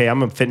thinking, okay,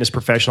 I'm a fitness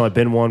professional. I've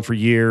been one for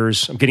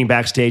years. I'm getting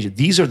backstage.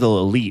 These are the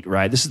elite,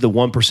 right? This is the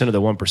 1% of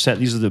the 1%.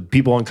 These are the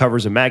people on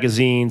covers of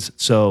magazines.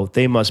 So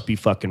they must be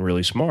fucking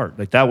really smart.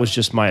 Like, that was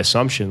just my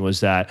assumption,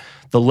 was that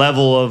the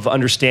level of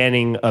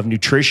understanding of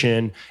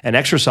nutrition and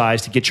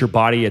exercise to get your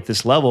body at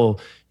this level,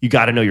 you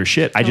got to know your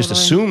shit. Totally. I just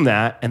assumed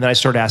that. And then I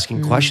started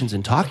asking questions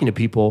and talking to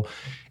people,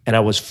 and I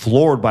was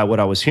floored by what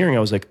I was hearing.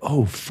 I was like,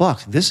 oh,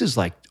 fuck, this is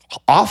like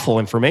awful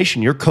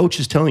information. Your coach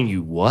is telling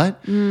you what?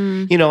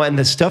 You know, and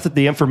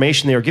the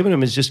information they were giving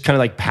them is just kind of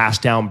like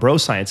passed down bro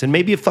science. And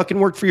maybe it fucking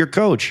worked for your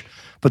coach,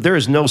 but there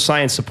is no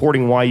science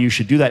supporting why you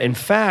should do that. In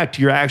fact,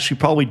 you're actually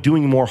probably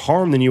doing more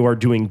harm than you are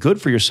doing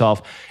good for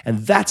yourself. And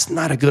that's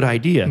not a good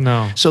idea.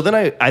 No. So then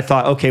I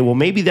thought, okay, well,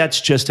 maybe that's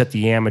just at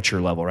the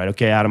amateur level, right?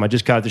 Okay, Adam, I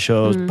just got the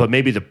shows, but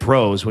maybe the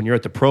pros, when you're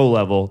at the pro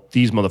level,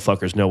 these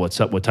motherfuckers know what's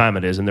up, what time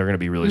it is, and they're going to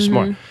be really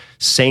smart.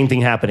 Same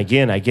thing happened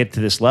again. I get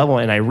to this level,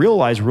 and I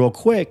realized real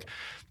quick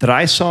that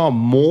I saw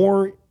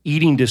more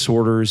eating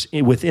disorders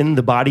within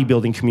the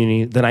bodybuilding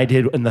community than I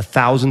did in the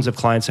thousands of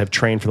clients I've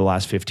trained for the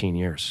last 15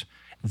 years.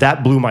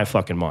 That blew my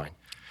fucking mind.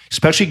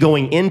 Especially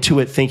going into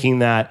it thinking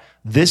that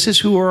this is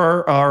who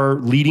are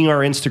leading our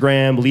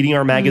Instagram, leading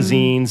our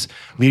magazines,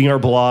 leading our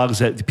blogs,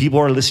 that people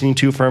are listening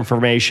to for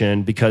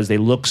information because they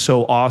look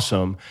so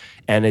awesome.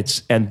 And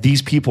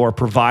these people are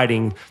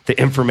providing the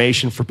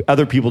information for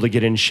other people to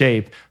get in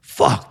shape.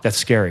 Fuck, that's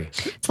scary.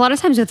 It's a lot of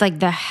times with like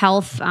the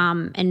health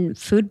and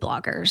food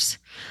bloggers.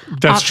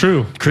 That's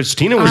true.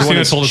 Christina was one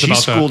that told us about that.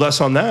 She schooled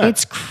us on that.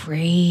 It's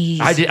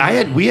crazy.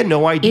 We had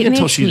no idea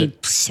until she did. It makes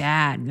me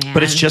sad, man.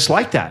 But it's just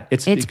like that.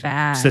 It's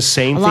bad. It's the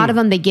same thing. A lot of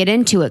them, they get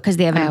into it because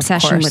they have an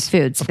obsession with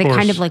food. So they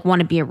kind of like want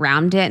to be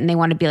around it and they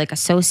want to be like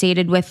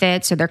associated with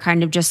it. So they're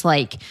kind of just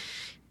like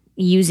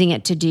using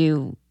it to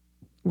do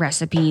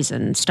recipes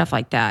and stuff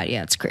like that.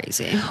 Yeah, it's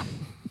crazy.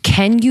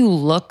 Can you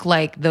look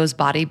like those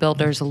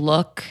bodybuilders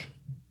look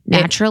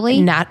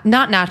naturally? Not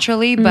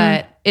naturally,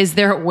 but is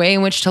there a way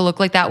in which to look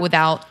like that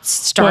without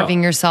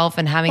starving yourself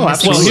and having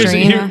this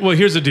extreme?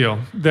 Here's the deal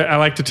that I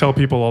like to tell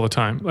people all the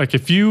time. Like,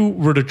 if you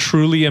were to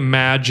truly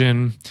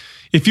imagine,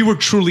 if you were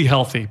truly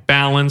healthy,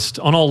 balanced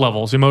on all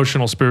levels,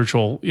 emotional,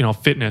 spiritual,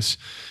 fitness,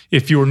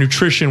 if your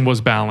nutrition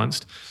was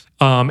balanced,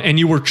 and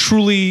you were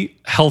truly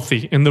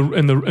healthy in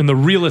the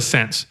realest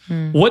sense,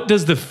 what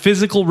does the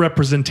physical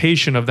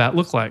representation of that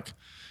look like?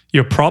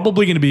 You're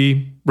probably going to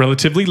be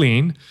relatively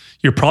lean.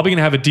 You're probably going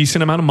to have a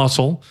decent amount of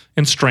muscle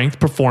and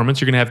strength,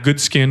 performance. You're going to have good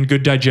skin,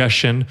 good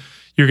digestion.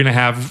 You're going to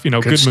have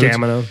good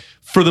stamina. Moods.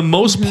 For the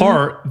most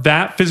part,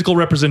 that physical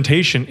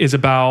representation is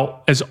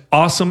about as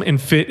awesome and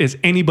fit as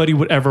anybody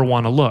would ever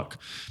want to look.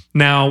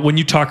 Now, when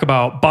you talk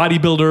about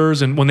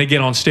bodybuilders and when they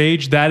get on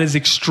stage, that is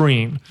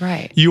extreme.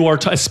 Right. You are,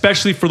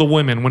 especially for the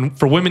women,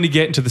 for women to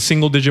get into the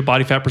single-digit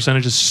body fat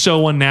percentage is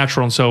so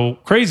unnatural and so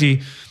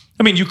crazy.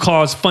 I mean, you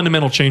cause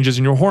fundamental changes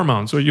in your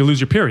hormones, or you lose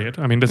your period.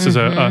 I mean, this is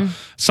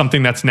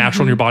something that's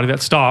natural in your body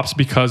that stops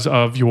because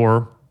of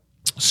your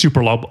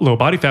super low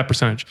body fat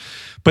percentage.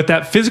 But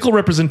that physical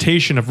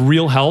representation of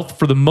real health,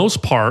 for the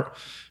most part,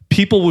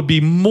 people would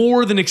be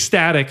more than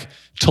ecstatic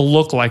to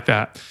look like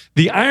that.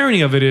 The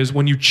irony of it is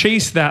when you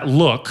chase that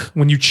look,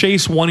 when you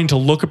chase wanting to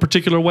look a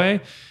particular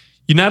way,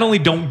 you not only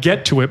don't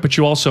get to it, but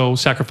you also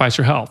sacrifice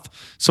your health.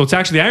 So it's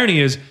actually, the irony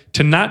is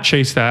to not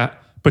chase that,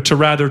 but to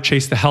rather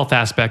chase the health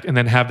aspect and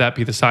then have that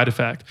be the side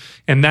effect.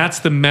 And that's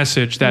the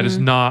message that is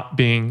not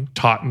being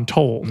taught and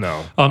told.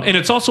 No. And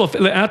it's also,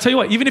 I'll tell you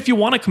what, even if you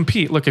want to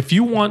compete, look, if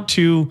you want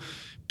to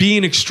be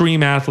an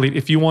extreme athlete,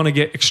 if you want to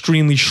get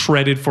extremely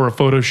shredded for a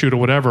photo shoot or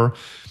whatever,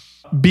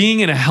 being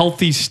in a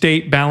healthy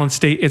state, balanced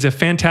state is a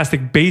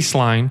fantastic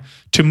baseline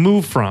to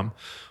move from.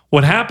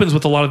 What happens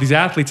with a lot of these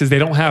athletes is they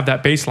don't have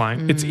that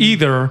baseline. It's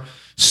either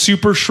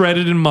super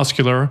shredded and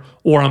muscular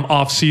or I'm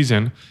off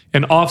season,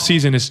 and off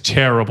season is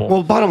terrible.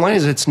 Well, bottom line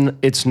is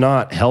it's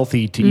not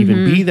healthy to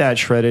even be that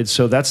shredded.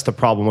 So that's the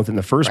problem with it in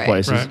the first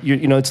place. Is Right.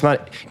 you know,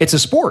 it's a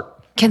sport.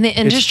 Can the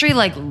industry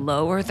like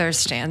lower their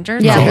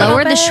standards? Yeah, a little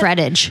lower the bit?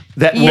 shreddage.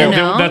 That You well,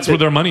 know? That's where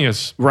their money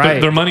is.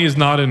 Right. Their money is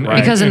not in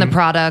Because in the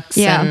products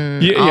Yeah.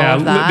 and Yeah, all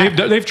of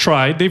that.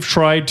 they've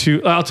tried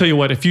to. I'll tell you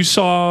what. If you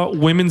saw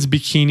women's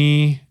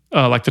bikini,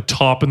 like the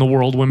top in the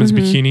world women's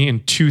bikini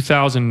in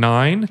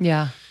 2009,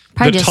 yeah.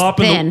 Probably the just top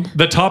thin.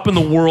 the top in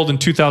the world in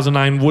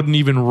 2009 wouldn't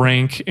even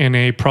rank in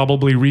a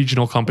probably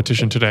regional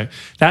competition today.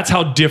 That's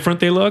how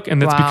different they look,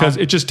 and that's Wow. because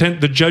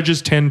the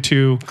judges tend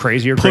to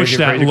Crazier, push crazier,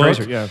 that crazier, look.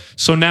 crazier, yeah.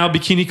 So now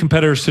bikini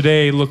competitors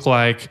today look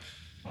like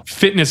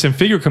fitness and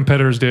figure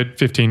competitors did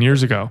 15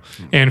 years ago,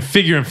 and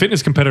figure and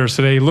fitness competitors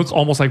today look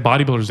almost like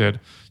bodybuilders did,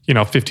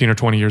 15 or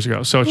 20 years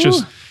ago. So it's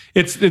just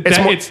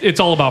it's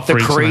all about the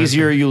freaks, man.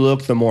 crazier you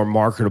look, the more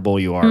marketable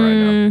you are right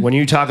now. When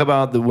you talk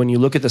about when you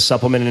look at the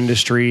supplement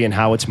industry and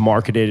how it's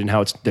marketed and how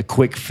it's the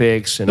quick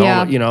fix and Yeah.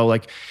 all,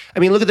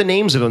 look at the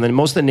names of them. And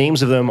most of the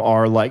names of them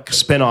are like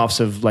spinoffs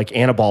of like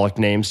anabolic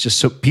names, just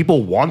so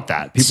people want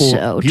that.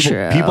 So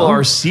true. People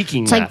are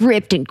seeking It's that. like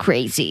ripped and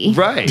crazy.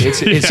 Right.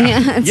 It's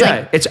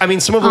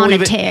like some of them on will a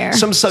even tear.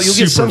 you'll Super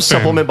get some thin.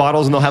 supplement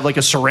bottles and they'll have like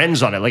a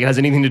syringe on it. Like it has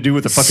anything to do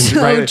with the fucking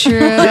So right? true.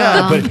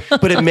 Yeah,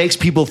 but it makes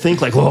people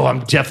think like, oh, I'm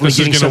definitely This is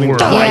getting gonna something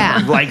work. like,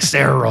 Yeah. like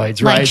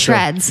steroids, Like right?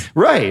 shreds.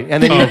 Right.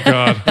 And then Oh,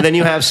 God. and then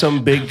you have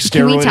some big steroid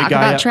Can we talk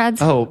guy. about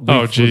shreds?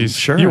 Oh, geez.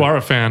 sure. You are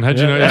a fan. How'd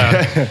you know?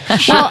 Yeah.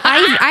 Well,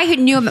 I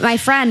knew my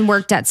friend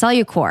worked at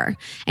Cellucor,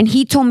 and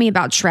he told me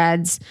about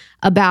shreds.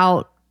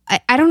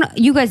 I don't know.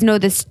 You guys know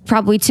this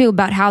probably too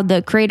about how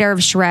the creator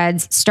of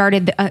Shreds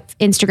started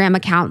Instagram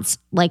accounts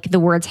like the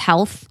words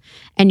health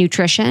and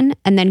nutrition,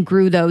 and then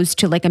grew those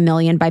to like 1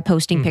 million by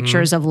posting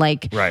pictures of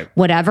like Right.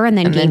 whatever, and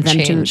then And gave then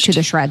them changed. to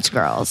the Shreds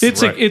girls.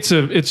 It's Right. it's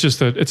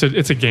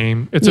a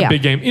game. It's Yeah. a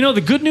big game.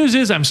 The good news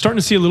is I'm starting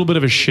to see a little bit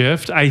of a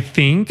shift. I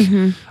think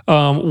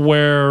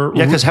where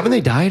Yeah, because haven't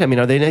they died? I mean,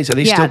 are they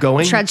still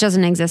going? Shreds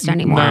doesn't exist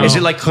anymore. No. Is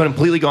it like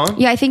completely gone?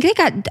 Yeah, I think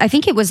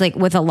it was like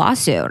with a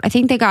lawsuit. I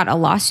think they got a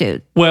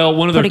lawsuit.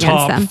 one of their put against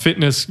top them.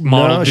 fitness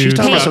model No, dudes. she's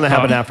talking about got something that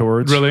happened caught.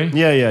 afterwards. Really?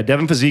 Yeah.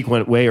 Devin Physique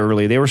went way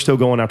early. They were still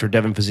going after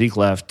Devin Physique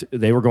left.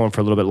 They were going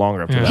for a little bit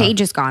longer after that.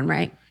 Paige is gone,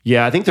 right?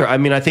 Yeah, I think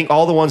I think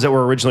all the ones that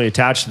were originally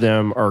attached to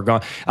them are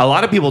gone. A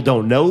lot of people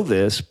don't know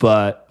this,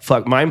 but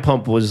Mind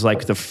Pump was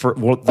like the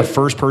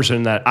first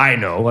person that I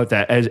know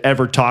that has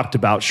ever talked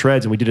about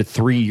shreds, and we did it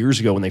 3 years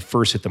ago when they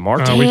first hit the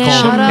market. We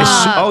called them.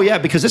 Oh yeah,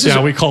 because this is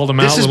we called them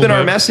out This a has little been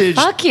our bit. message.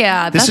 Fuck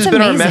yeah, This that's has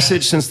been our amazing.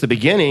 message since the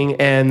beginning,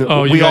 and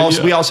Oh, we all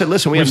said,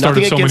 listen, we We've have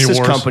nothing started so against many this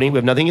wars. company. We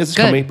have nothing against this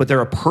Good. company, but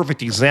they're a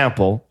perfect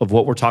example of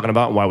what we're talking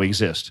about and why we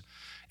exist.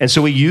 And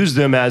so we use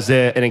them as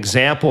an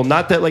example.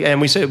 Not that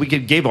and we said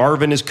gave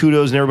Arvin his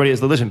kudos and everybody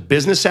is listen,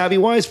 business savvy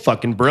wise,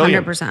 fucking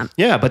brilliant. 100%.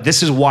 Yeah, but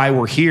this is why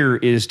we're here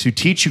is to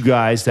teach you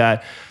guys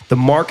that the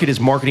market is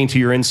marketing to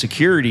your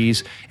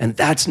insecurities, and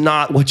that's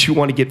not what you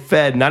want to get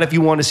fed. Not if you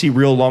want to see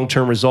real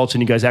long-term results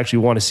and you guys actually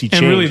want to see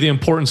change. And really, the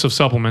importance of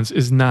supplements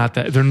is not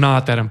that they're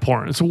not that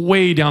important. It's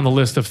way down the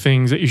list of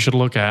things that you should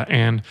look at,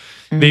 and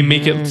they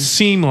make it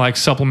seem like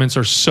supplements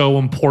are so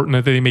important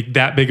that they make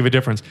that big of a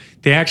difference.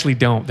 They actually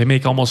don't. They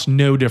make almost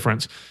no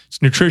difference.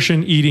 It's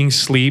nutrition, eating,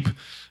 sleep,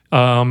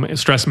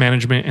 stress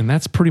management, and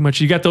that's pretty much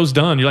you got those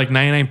done. You're like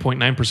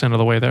 99.9% of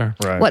the way there.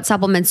 Right. What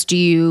supplements do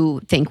you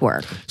think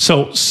work?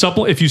 So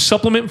if you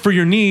supplement for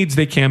your needs,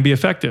 they can be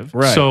effective.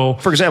 Right. So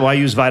for example, I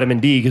use vitamin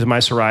D because of my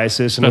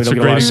psoriasis, and That's we a don't get a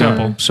lot great of sun.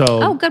 example.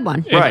 So Oh, good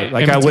one. Right.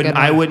 Like And-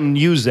 I wouldn't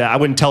use that. I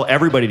wouldn't tell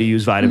everybody to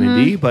use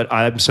vitamin D, but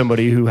I'm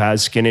somebody who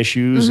has skin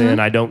issues and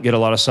I don't get a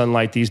lot of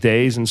sunlight these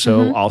days. And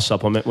so I'll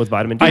supplement with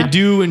vitamin D. I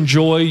do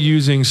enjoy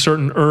using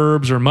certain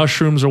herbs or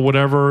mushrooms or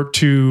whatever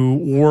to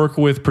work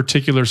with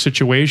particular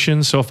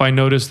situations. So if I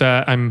notice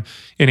that I'm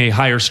in a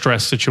higher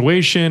stress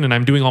situation and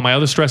I'm doing all my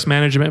other stress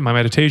management, my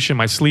meditation,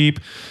 my sleep,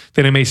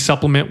 then I may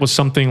supplement with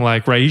something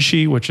like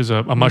reishi, which is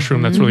a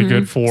mushroom that's really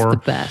good for, the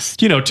best.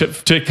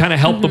 to kind of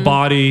help the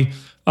body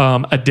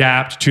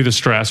adapt to the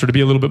stress or to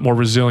be a little bit more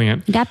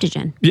resilient.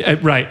 Adaptogen. Yeah,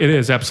 right. It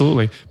is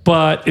absolutely,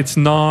 but it's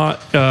not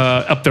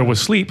up there with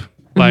sleep.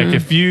 Like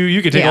if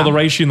you could take all the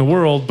reishi in the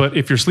world, but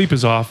if your sleep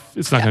is off,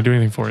 it's not going to do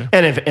anything for you.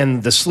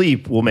 And the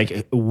sleep will make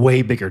a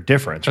way bigger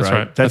difference, That's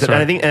right. That's That's and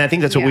right. I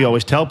think that's what we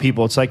always tell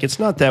people. It's like it's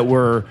not that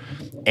we're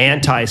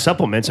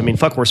anti-supplements. I mean,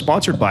 we're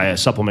sponsored by a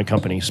supplement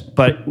companies,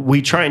 but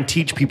we try and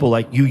teach people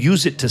like you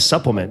use it to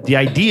supplement. The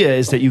idea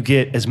is that you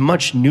get as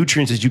much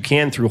nutrients as you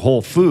can through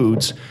whole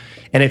foods.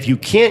 And if you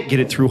can't get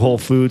it through whole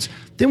foods,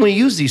 then we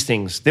use these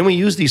things. Then we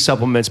use these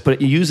supplements,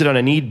 but you use it on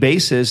a need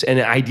basis.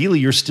 And ideally,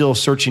 you're still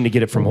searching to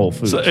get it from whole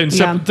foods. And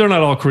Yeah. they're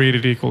not all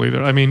created equal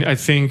either. I mean, I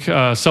think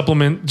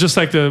supplement, just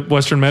like the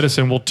Western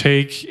medicine, will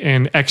take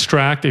and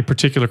extract a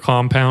particular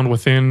compound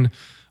within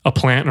a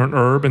plant or an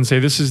herb and say,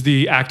 this is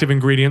the active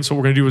ingredient. So what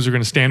we're going to do is we're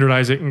going to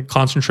standardize it and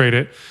concentrate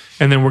it.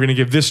 And then we're going to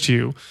give this to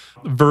you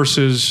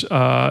versus,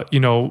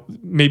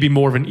 maybe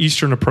more of an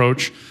Eastern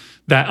approach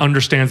that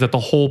understands that the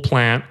whole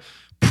plant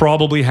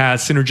probably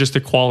has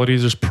synergistic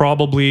qualities. There's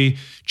probably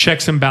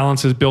checks and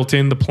balances built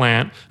in the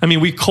plant. I mean,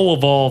 we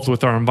co-evolved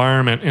with our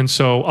environment. And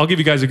so I'll give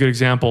you guys a good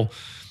example.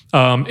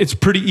 It's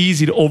pretty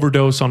easy to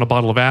overdose on a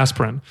bottle of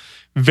aspirin.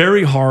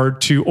 Very hard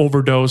to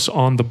overdose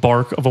on the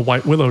bark of a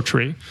white willow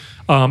tree.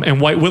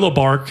 And white willow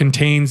bark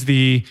contains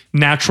the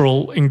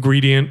natural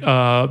ingredient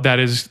that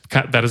is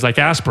like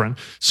aspirin.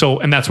 So,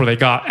 and that's where they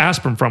got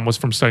aspirin from, was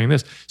from studying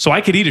this. So I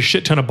could eat a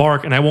shit ton of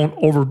bark and I won't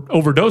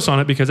overdose on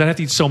it because I'd have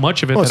to eat so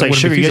much of it. Well, it's that like it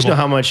sugar. be You guys feasible.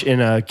 know how much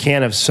in a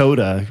can of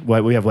soda,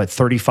 we have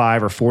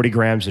 35 or 40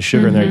 grams of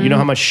sugar in there. You know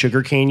how much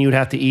sugar cane you'd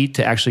have to eat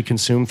to actually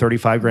consume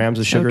 35 grams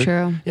of sugar?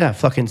 true. Yeah,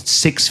 fucking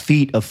 6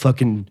 feet of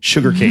fucking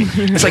sugar cane.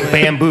 It's like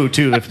bamboo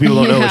too, if people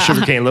don't know what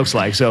sugar cane looks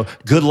like. So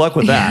good luck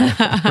with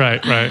that.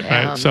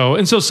 Right.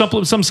 So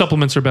some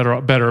supplements are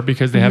better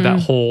because they have that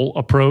whole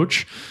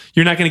approach.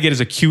 You're not going to get as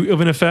acute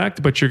of an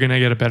effect, but you're going to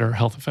get a better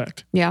health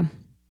effect. Yeah.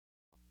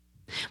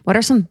 What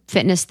are some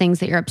fitness things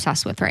that you're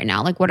obsessed with right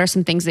now? Like, what are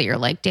some things that you're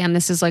like, damn,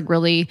 this is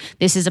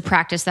a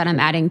practice that I'm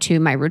adding to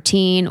my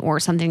routine, or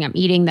something I'm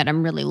eating that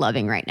I'm really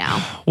loving right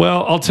now?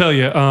 Well, I'll tell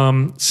you,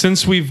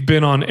 since we've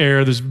been on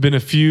air, there's been a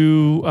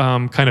few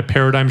kind of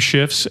paradigm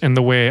shifts in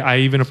the way I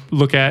even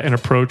look at and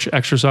approach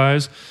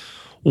exercise.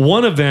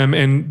 One of them,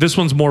 and this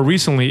one's more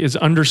recently, is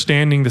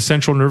understanding the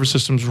central nervous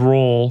system's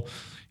role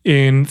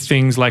in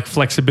things like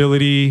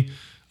flexibility,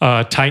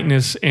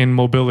 tightness, and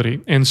mobility.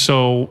 And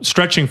so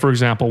stretching, for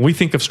example, we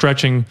tend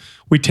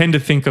to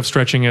think of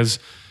stretching as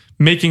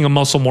making a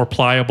muscle more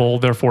pliable,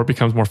 therefore it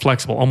becomes more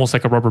flexible, almost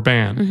like a rubber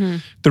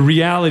band. The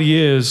reality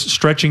is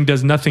stretching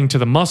does nothing to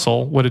the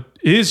muscle. What it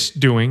is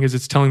doing is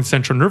it's telling the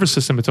central nervous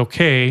system it's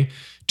okay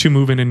to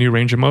move in a new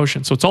range of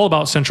motion. So it's all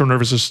about central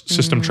nervous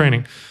system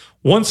training.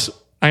 Once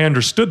I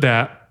understood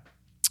that,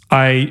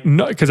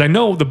 because I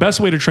know the best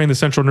way to train the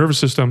central nervous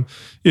system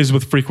is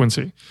with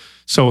frequency.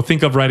 So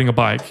think of riding a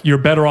bike. You're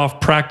better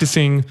off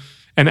practicing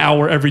an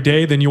hour every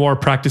day than you are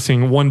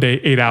practicing one day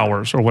 8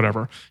 hours or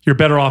whatever. You're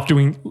better off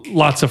doing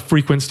lots of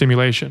frequent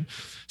stimulation.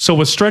 So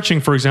with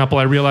stretching, for example,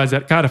 I realized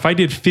that, God, if I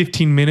did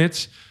 15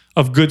 minutes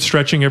of good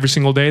stretching every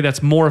single day,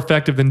 that's more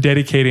effective than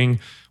dedicating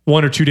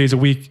 1 or 2 days a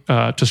week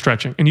to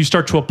stretching. And you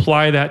start to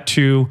apply that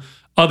to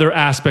other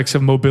aspects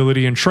of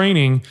mobility and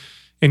training,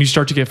 and you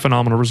start to get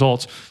phenomenal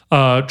results.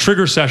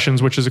 Trigger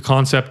sessions, which is a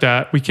concept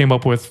that we came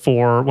up with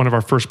for one of our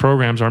first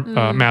programs, our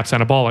MAPS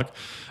Anabolic.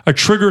 A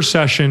trigger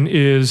session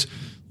is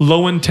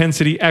low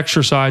intensity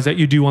exercise that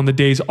you do on the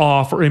days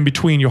off or in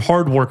between your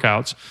hard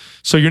workouts.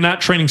 So you're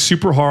not training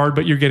super hard,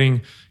 but you're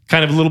getting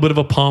kind of a little bit of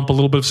a pump, a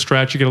little bit of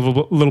stretch, you get a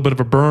little bit of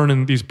a burn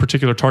in these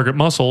particular target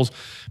muscles.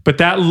 But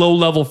that low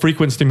level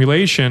frequent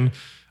stimulation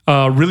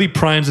really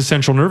primes the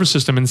central nervous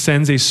system and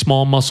sends a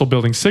small muscle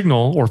building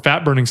signal or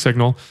fat burning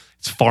signal.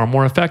 It's far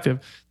more effective.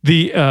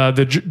 The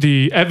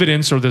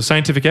evidence, or the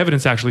scientific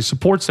evidence, actually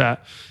supports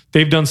that.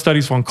 They've done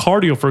studies on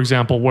cardio, for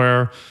example,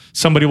 where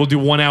somebody will do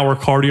 1 hour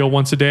cardio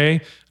once a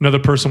day. Another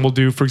person will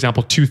do, for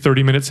example, 2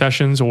 30-minute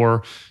sessions,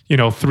 or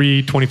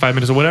 3 25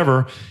 minutes or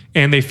whatever.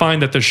 And they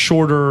find that the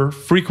shorter,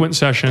 frequent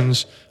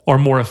sessions are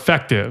more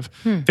effective.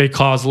 They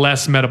cause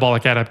less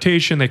metabolic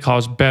adaptation. They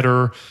cause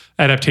better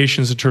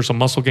adaptations in terms of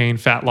muscle gain,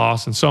 fat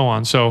loss, and so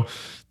on. So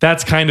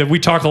that's we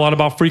talk a lot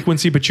about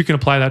frequency, but you can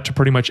apply that to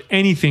pretty much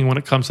anything when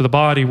it comes to the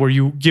body, where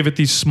you give it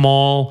these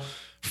small,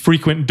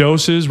 frequent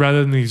doses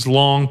rather than these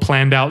long,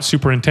 planned out,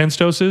 super intense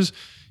doses.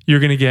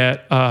 You're going to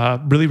get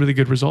really, really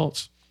good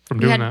results from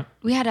doing that.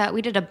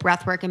 We did a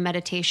breathwork and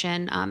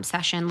meditation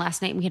session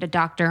last night. We had a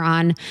doctor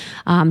on,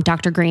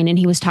 Dr. Green, and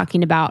he was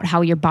talking about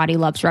how your body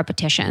loves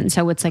repetition.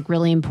 So it's like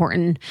really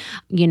important,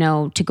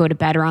 to go to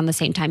bed around the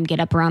same time,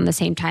 get up around the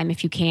same time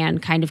if you can,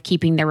 kind of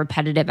keeping the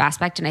repetitive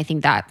aspect. And I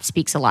think that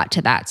speaks a lot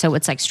to that. So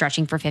it's like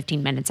stretching for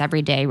 15 minutes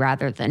every day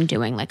rather than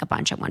doing like a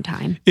bunch at one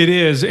time. It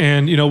is.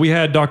 And, we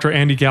had Dr.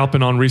 Andy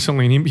Galpin on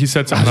recently, and he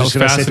said something that was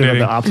fascinating.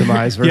 The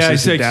optimize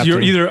versus adapting.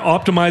 You're either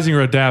optimizing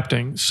or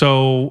adapting.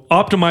 So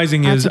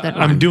optimizing is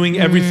I'm doing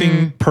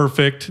everything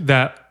perfect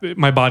that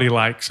my body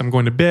likes. I'm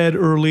going to bed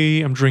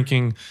early. I'm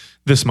drinking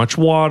this much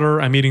water.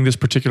 I'm eating this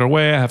particular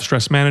way. I have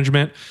stress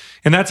management.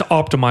 And that's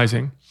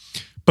optimizing.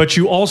 But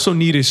you also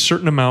need a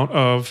certain amount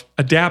of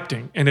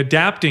adapting. And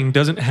adapting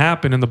doesn't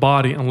happen in the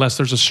body unless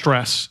there's a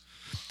stress.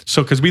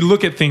 So, because we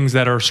look at things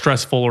that are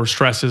stressful or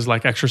stresses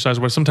like exercise,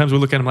 where sometimes we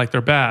look at them like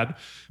they're bad.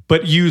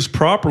 But used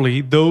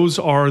properly, those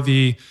are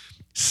the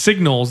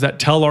signals that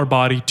tell our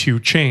body to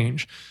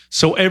change.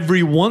 So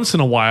every once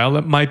in a while,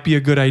 it might be a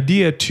good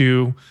idea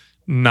to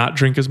not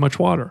drink as much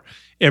water.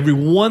 Every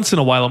once in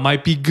a while, it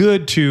might be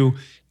good to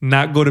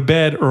not go to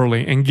bed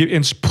early and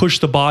push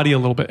the body a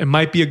little bit. It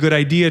might be a good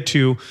idea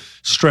to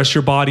stress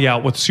your body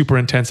out with super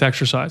intense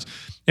exercise.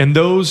 And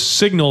those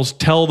signals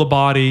tell the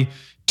body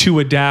to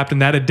adapt. And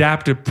that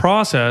adaptive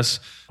process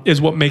is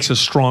what makes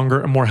us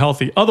stronger and more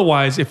healthy.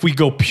 Otherwise, if we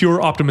go pure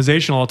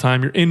optimization all the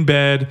time, you're in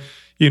bed,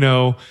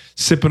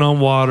 sipping on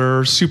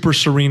water, super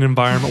serene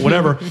environment,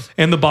 whatever.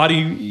 And the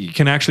body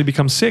can actually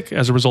become sick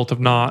as a result of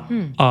not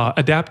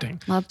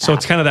adapting. Love So that.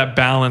 it's kind of that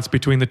balance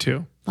between the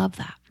two. Love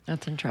that.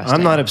 That's interesting.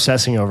 I'm not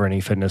obsessing over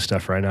any fitness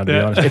stuff right now, to be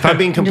honest. If I'm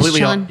being completely,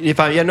 chilling.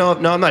 no,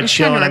 I'm not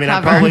chilling. trying I to mean,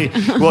 I'm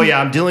recover. probably,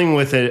 I'm dealing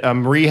with it.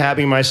 I'm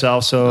rehabbing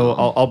myself, so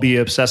I'll be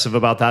obsessive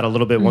about that a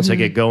little bit once I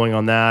get going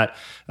on that.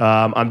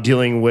 I'm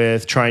dealing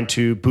with trying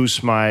to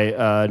boost my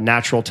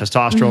natural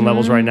testosterone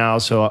levels right now.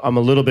 So I'm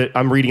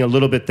reading a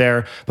little bit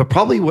there, but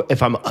probably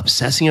if I'm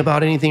obsessing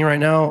about anything right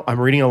now, I'm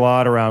reading a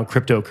lot around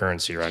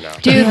cryptocurrency right now.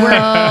 Dude,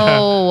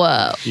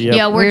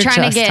 we're We're trying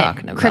to just get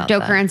talking about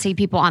cryptocurrency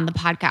people on the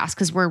podcast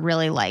because we're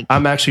really like,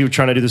 I'm actually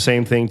trying to do the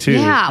same thing too.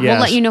 yeah, we'll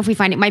Yes. let you know if we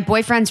find it. My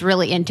boyfriend's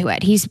really into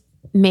it. He's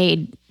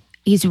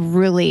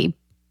really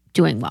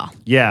doing well.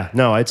 Yeah,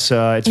 no, it's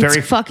It's very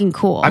fucking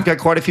cool. I've got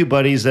quite a few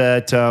buddies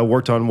that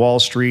worked on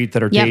Wall Street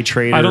that are Yep. day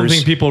traders. I don't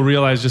think people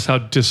realize just how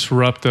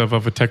disruptive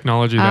of a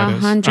technology that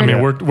is. I 100.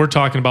 mean, we're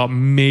talking about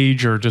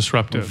major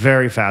disruptive.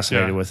 very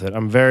fascinated Yeah. with it.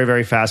 I'm very,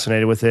 very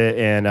fascinated with it.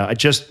 And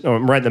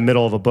I'm right in the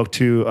middle of a book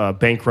too,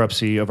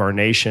 Bankruptcy of Our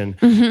Nation,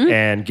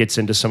 and gets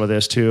into some of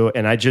this too.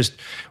 And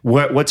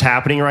what's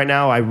happening right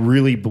now,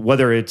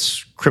 whether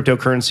it's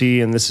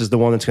cryptocurrency and this is the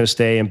one that's going to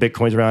stay and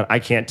Bitcoin's around, I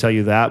can't tell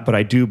you that, but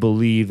I do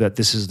believe that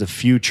this is the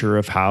future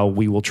of how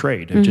we will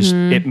trade.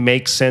 It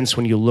makes sense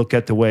when you look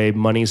at the way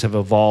monies have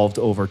evolved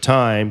over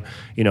time,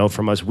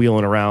 from us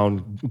wheeling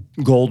around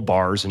gold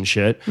bars and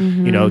shit,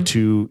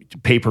 to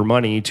paper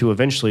money, to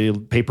eventually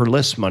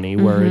paperless money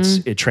where it's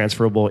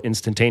transferable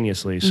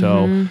instantaneously.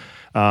 So,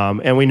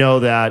 and we know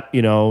that,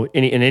 in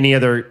any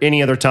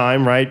other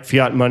time, right?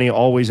 Fiat money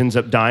always ends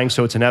up dying.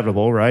 So it's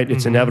inevitable, right?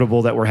 It's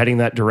inevitable that we're heading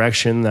that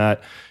direction,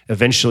 that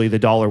eventually the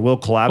dollar will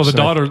collapse.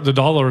 Well, the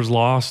dollar has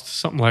lost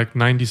something like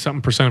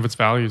 90-something% of its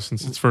value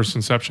since its first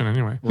inception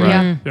anyway.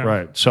 Yeah. Yeah.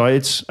 Right. So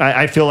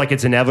I feel like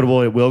it's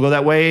inevitable. It will go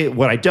that way.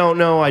 What I don't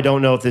know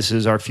if this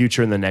is our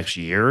future in the next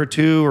year or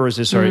two, or is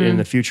this in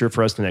the future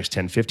for us the next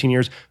 10, 15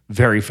 years?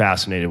 Very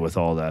fascinated with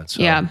all that.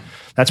 So Yeah.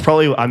 that's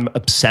probably, I'm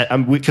upset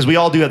because we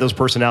all do have those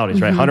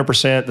personalities, right?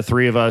 100%, the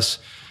three of us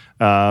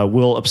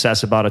will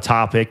obsess about a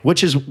topic,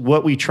 which is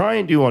what we try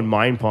and do on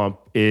Mind Pump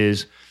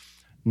is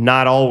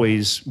not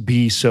always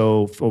be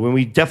so, when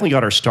we definitely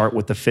got our start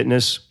with the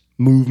fitness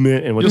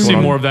movement and what's You'll see going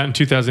on. more of that in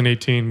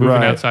 2018, moving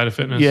Right. outside of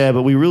fitness. Yeah,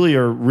 but we really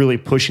are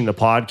pushing the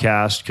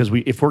podcast because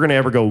if we're going to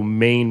ever go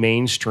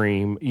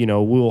mainstream,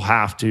 we'll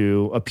have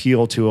to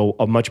appeal to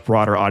a much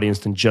broader audience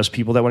than just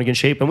people that want to get in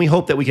shape. And we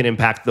hope that we can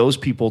impact those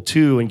people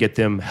too and get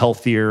them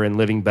healthier and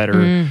living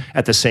better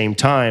at the same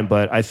time.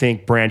 But I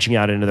think branching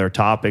out into their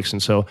topics.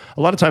 And so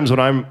a lot of times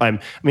when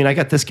I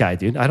got this guy,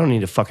 dude, I don't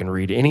need to fucking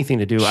read anything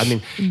to do. I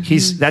mean,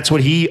 that's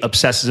what he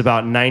obsesses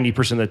about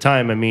 90% of the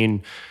time. I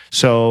mean,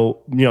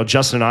 so,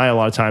 Justin and I, a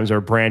lot of times are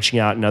branching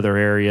out in other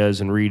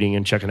areas and reading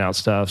and checking out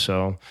stuff.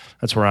 So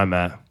that's where I'm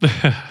at.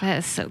 That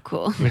is so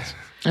cool.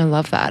 I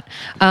love that.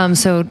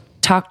 So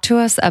talk to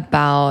us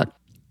about,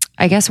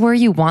 I guess, where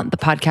you want the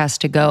podcast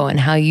to go and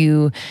how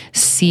you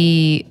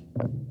see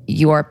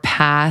your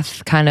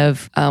path kind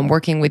of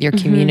working with your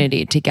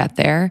community to get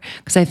there.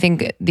 Because I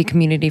think the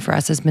community for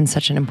us has been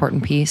such an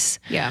important piece.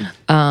 Yeah.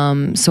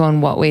 So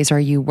in what ways are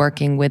you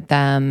working with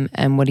them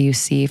and what do you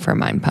see for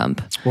Mind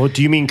Pump? Well,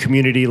 do you mean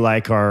community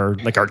like our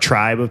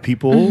tribe of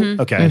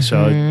people? Okay.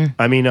 So,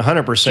 I mean,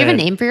 100%. Do you have a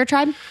name for your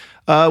tribe?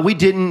 We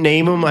didn't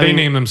name them. They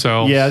name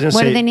themselves. Yeah, I was gonna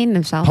What say do they name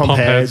themselves? Pump Pump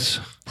heads.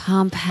 heads.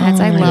 Pump heads.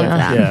 I love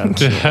that.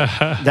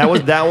 Yeah. That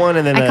was that one.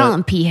 And then I call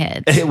them pea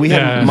heads. we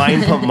had Yeah.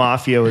 Mind Pump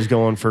Mafia was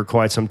going for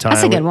quite some time.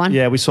 That's a good one.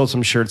 Yeah, we sold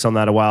some shirts on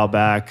that a while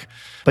back.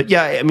 But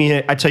yeah, I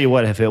mean, I tell you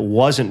what, if it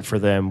wasn't for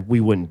them, we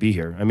wouldn't be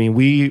here. I mean,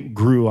 we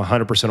grew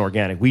 100%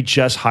 organic. We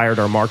just hired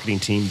our marketing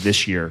team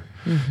this year.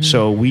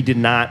 So we did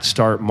not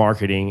start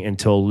marketing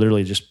until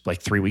literally just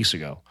like 3 weeks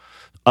ago.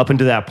 Up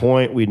until that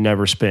point, we'd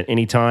never spent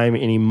any time,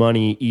 any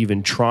money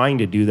even trying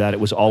to do that.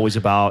 It was always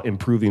about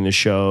improving the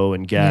show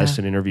and guests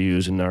and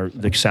interviews and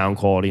the sound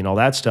quality and all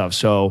that stuff.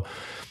 So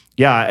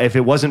yeah, if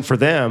it wasn't for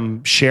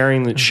them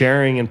sharing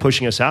and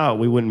pushing us out,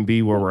 we wouldn't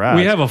be where we're at.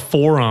 We have a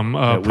forum,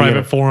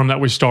 private forum that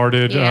we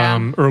started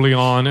early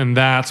on, and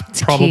that's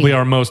probably key.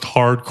 our most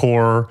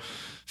hardcore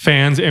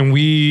fans. And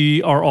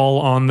we are all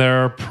on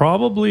there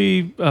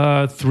probably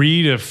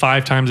 3 to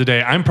 5 times a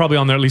day. I'm probably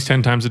on there at least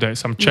 10 times a day.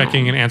 So I'm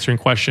checking and answering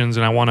questions,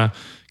 and I want to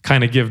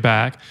kind of give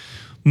back.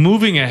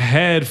 Moving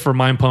ahead for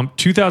Mind Pump,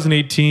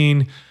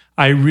 2018,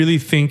 I really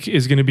think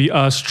is going to be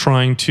us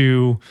trying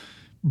to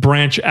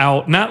branch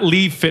out, not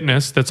leave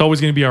fitness. That's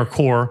always going to be our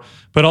core,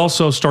 but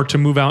also start to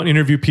move out and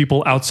interview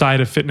people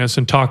outside of fitness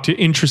and talk to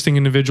interesting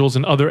individuals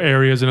in other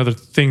areas and other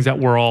things that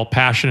we're all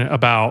passionate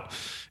about.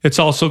 It's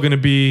also going to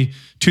be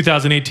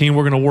 2018.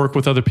 We're going to work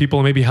with other people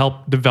and maybe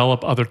help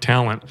develop other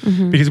talent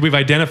because we've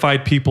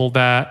identified people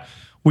that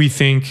we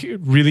think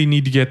really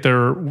need to get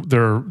their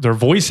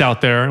voice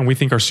out there and we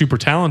think are super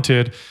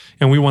talented,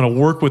 and we want to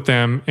work with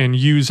them and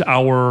use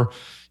our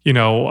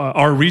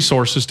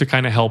resources to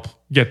kind of help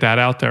get that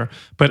out there.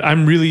 But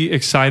I'm really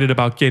excited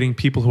about getting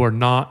people who are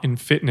not in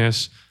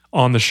fitness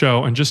on the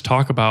show and just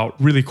talk about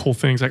really cool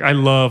things. Like I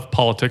love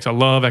politics. I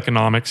love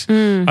economics.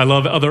 I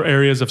love other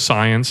areas of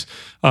science.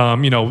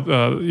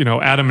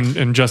 Adam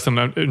and Justin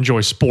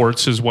enjoy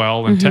sports as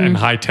well and, and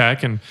high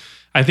tech. And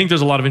I think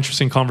there's a lot of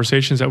interesting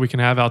conversations that we can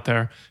have out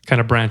there, kind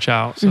of branch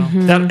out. So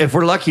that, if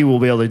we're lucky, we'll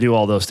be able to do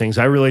all those things.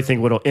 I really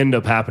think what'll end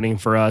up happening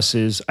for us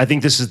is I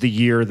think this is the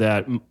year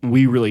that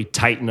we really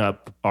tighten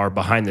up our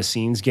behind the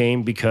scenes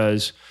game,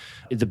 because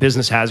the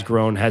business has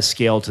grown, has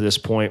scaled to this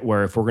point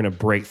where if we're going to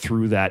break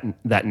through that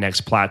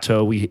next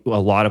plateau, a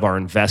lot of our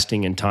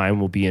investing in time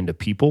will be into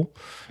people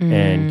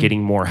and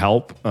getting more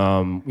help.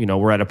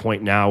 We're at a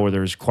point now where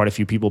there's quite a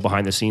few people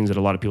behind the scenes that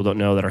a lot of people don't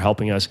know that are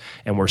helping us,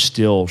 and we're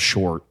still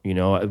short.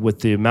 With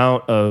the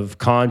amount of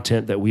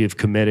content that we have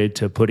committed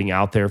to putting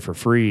out there for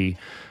free.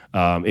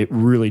 It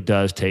really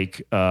does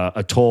take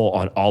a toll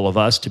on all of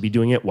us to be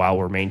doing it while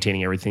we're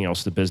maintaining everything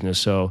else in the business.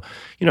 So,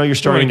 you're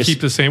starting to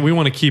keep the same. We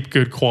want to keep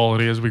good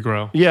quality as we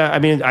grow. Yeah. I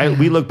mean,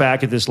 we look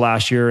back at this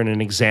last year and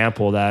an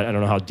example that I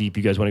don't know how deep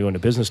you guys want to go into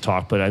business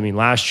talk, but I mean,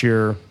 last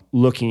year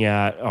looking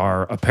at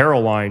our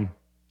apparel line,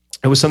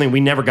 it was something we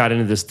never got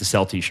into this to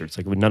sell t-shirts.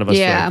 Like none of us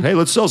were like, hey,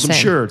 let's sell some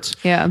shirts.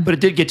 Yeah. But it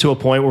did get to a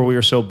point where we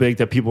were so big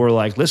that people were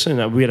like,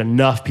 listen, we had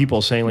enough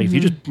people saying like, if you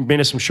just made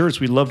us some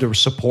shirts, we'd love to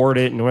support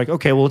it. And we're like,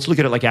 okay, well, let's look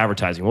at it like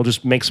advertising. We'll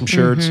just make some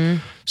shirts,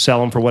 sell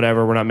them for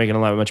whatever. We're not making a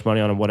lot much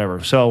money on them,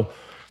 whatever. So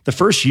the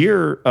first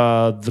year,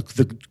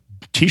 the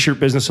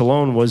t-shirt business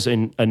alone was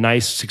a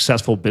nice,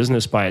 successful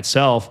business by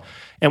itself.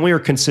 And we were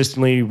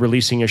consistently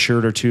releasing a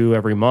shirt or two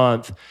every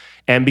month.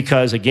 And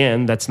because,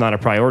 again, that's not a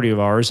priority of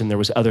ours, and there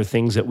was other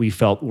things that we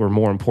felt were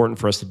more important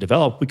for us to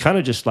develop, we kind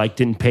of just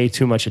didn't pay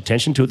too much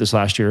attention to it this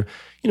last year.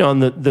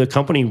 And the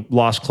company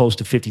lost close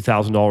to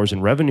 $50,000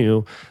 in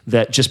revenue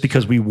that just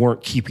because we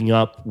weren't keeping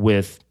up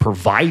with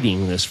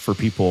providing this for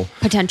people.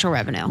 Potential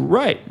revenue.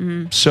 Right.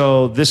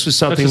 So this was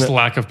something that's just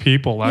lack of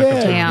people.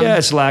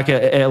 It's lack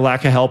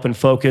of help and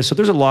focus. So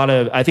there's a lot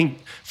of, I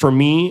think for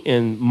me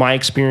in my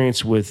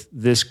experience with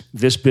this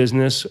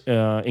business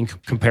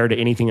compared to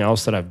anything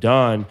else that I've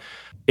done,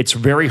 it's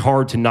very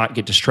hard to not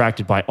get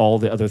distracted by all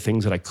the other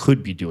things that I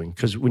could be doing.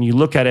 Because when you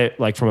look at it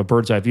like from a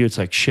bird's eye view, it's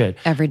like, shit.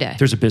 Every day.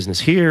 There's a business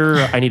here.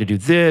 I need to do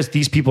this.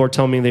 These people are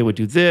telling me they would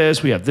do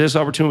this. We have this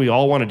opportunity. We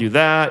all want to do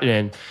that.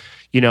 And,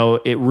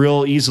 it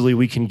real easily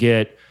we can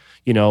get,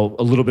 a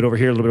little bit over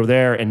here, a little bit over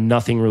there, and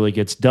nothing really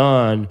gets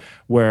done.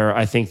 Where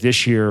I think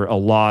this year, a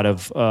lot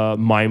of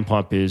Mind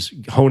Pump is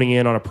honing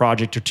in on a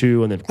project or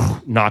two and then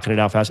knocking it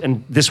out fast.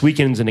 And this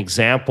weekend's an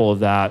example of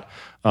that.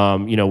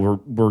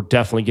 We're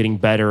definitely getting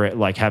better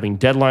at having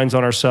deadlines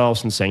on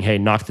ourselves and saying, hey,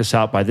 knock this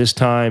out by this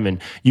time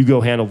and you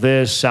go handle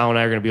this. Sal and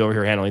I are going to be over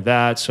here handling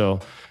that. So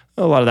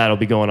a lot of that will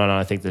be going on,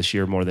 I think, this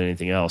year more than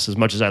anything else. As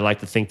much as I like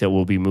to think that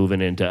we'll be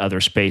moving into other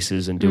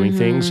spaces and doing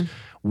things,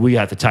 we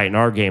have to tighten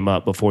our game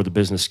up before the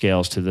business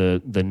scales to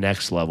the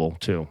next level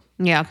too.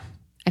 Yeah,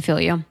 I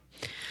feel you.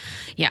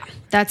 Yeah,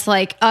 that's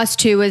us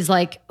too, is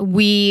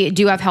we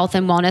do have health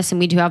and wellness, and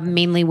we do have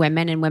mainly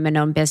women and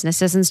women-owned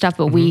businesses and stuff,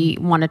 but we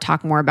want to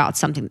talk more about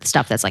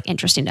stuff that's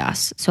interesting to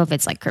us. So if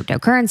it's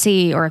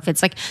cryptocurrency or if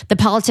it's the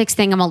politics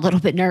thing, I'm a little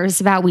bit nervous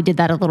about. We did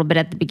that a little bit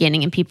at the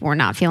beginning and people were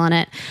not feeling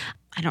it.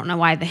 I don't know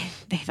why they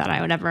thought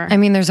I would ever. I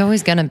mean, there's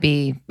always going to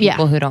be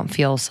people who don't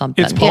feel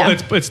something.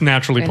 It's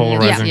naturally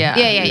polarizing. Yeah.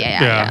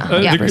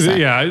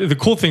 The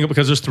cool thing,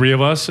 because there's three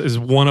of us, is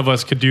one of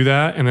us could do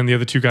that, and then the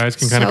other two guys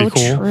can kind of be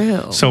cool.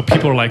 True. So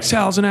people are like,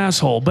 Sal's an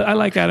asshole, but I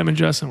like Adam and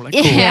Justin. We're like,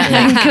 cool. Cool.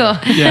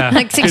 Yeah.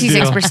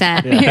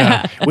 66%.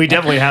 Yeah. We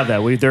definitely have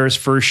that. There's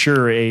for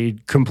sure a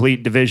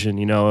complete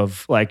division,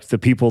 of the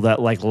people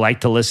that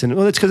like to listen.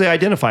 Well, it's because they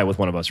identify with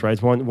one of us, right?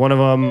 It's one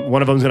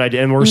of them's an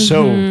idea, and we're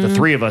the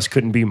three of us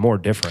couldn't be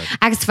more different.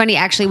 It's funny,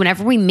 actually,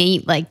 whenever we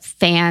meet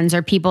fans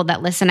or people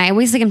that listen, I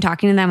always I'm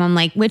talking to them. I'm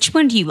like, which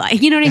one do you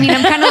like? You know what I mean?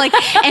 I'm kind of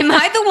am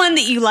I the one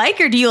that you like,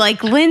 or do you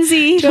like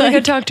Lindsay? Do I go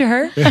talk to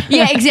her?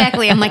 Yeah,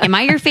 exactly. I'm like, am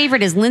I your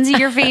favorite? Is Lindsay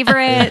your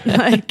favorite?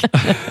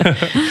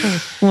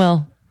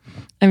 Well,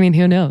 I mean,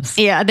 who knows?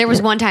 Yeah, there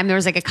was one time there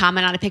was a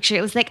comment on a picture.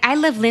 It was I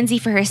love Lindsay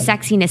for her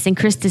sexiness and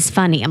Krista's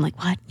funny. I'm like,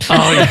 what?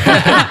 Oh,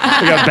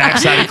 yeah. We got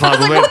backside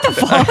compliment. What the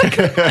fuck?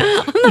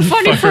 I'm the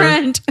funny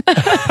friend.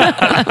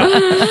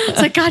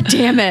 It's God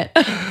damn it.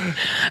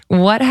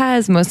 What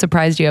has most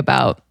surprised you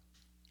about,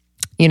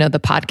 the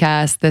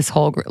podcast, this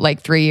whole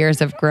 3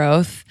 years of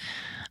growth,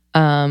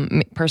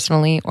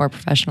 personally or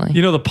professionally?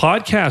 The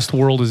podcast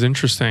world is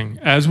interesting.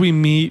 As we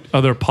meet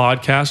other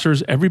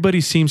podcasters,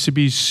 everybody seems to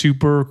be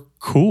super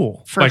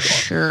cool. For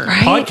sure.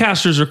 Right?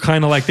 Podcasters are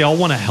kind of they all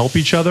want to help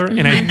each other.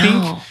 And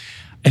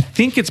I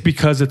think it's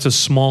because it's a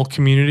small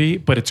community,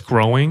 but it's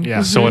growing.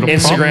 Yeah. So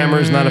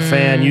Instagrammer's not a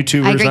fan.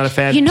 YouTuber's not a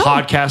fan.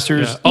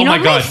 Podcasters. Yeah. Oh you know my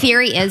what God. my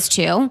theory is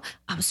too?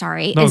 I'm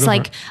sorry. No, is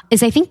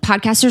I think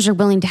podcasters are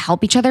willing to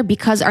help each other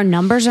because our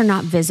numbers are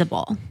not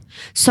visible.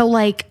 So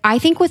I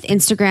think with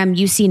Instagram,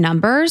 you see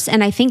numbers,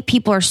 and I think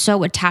people are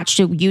so attached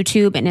to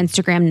YouTube and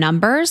Instagram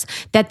numbers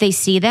that they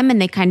see them and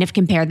they kind of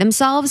compare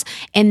themselves,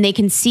 and they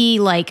can see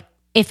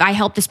if I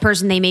help this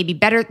person, they may be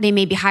better, they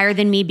may be higher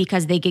than me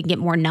because they can get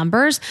more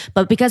numbers.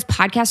 But because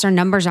podcasts, our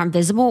numbers aren't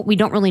visible, we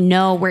don't really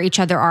know where each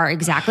other are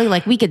exactly.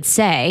 Like we could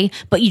say,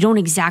 but you don't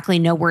exactly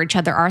know where each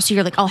other are. So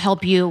you're like, I'll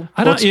help you.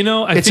 I don't,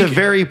 It's a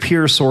very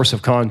pure source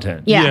of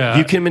content. Yeah.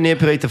 You can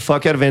manipulate the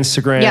fuck out of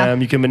Instagram. Yeah.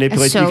 You can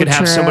manipulate, It's so you can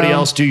have somebody true.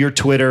 else do your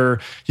Twitter.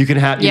 You can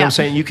have, you know what I'm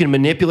saying? You can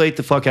manipulate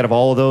the fuck out of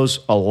all of those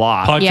a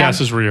lot.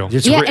 podcast is real. And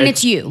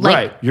it's you. Like,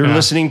 right. You're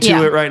listening to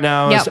Yeah. it right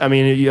now. Yep. I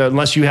mean,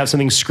 unless you have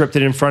something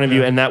scripted in front of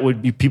you, and that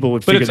would be, people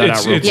would figure that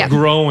out real it's quick.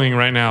 growing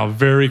right now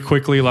very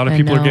quickly. A lot of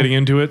people are getting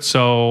into it.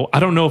 So I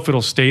don't know if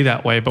it'll stay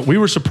that way, but we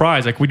were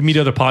surprised. Like we'd meet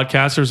other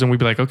podcasters and we'd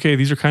be like, okay,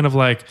 these are kind of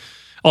like,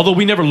 although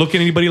we never look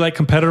at anybody like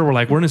competitor, we're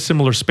like, we're in a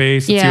similar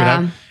space. Let's see what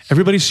happens.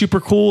 Everybody's super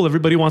cool.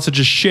 Everybody wants to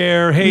just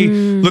share. Hey,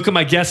 look at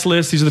my guest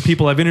list. These are the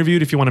people I've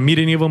interviewed. If you want to meet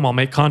any of them, I'll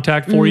make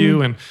contact for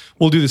you, and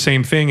we'll do the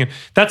same thing. And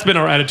that's been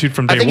our attitude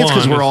from day I think one. it's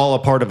because we're all a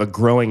part of a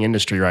growing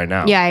industry right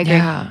now. Yeah, I agree.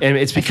 Yeah. And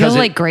it's I feel because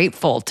like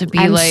grateful to be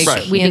I'm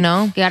like, we you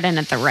know, got in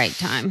at the right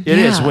time. It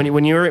is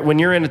when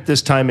you're in at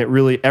this time. It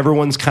really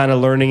everyone's kind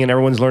of learning and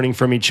everyone's learning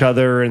from each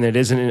other, and it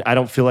isn't. I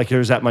don't feel like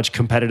there's that much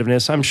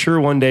competitiveness. I'm sure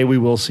one day we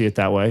will see it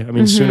that way. I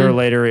mean, sooner or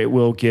later it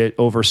will get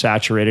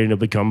oversaturated and it'll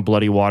become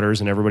bloody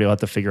waters, and everybody will have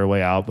to figure a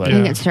way out. But I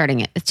think it's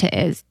starting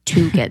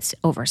to get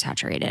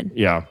oversaturated.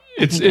 yeah,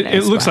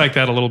 it looks like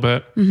that a little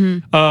bit.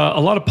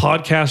 A lot of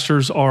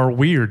podcasters are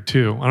weird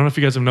too. I don't know if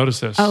you guys have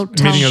noticed this.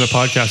 Meeting other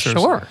podcasters.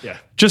 Sure. yeah.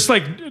 Just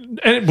like,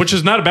 which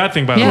is not a bad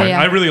thing, by the way.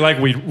 yeah. I really like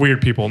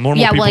weird people.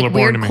 Normal people like are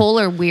boring weird to me. cool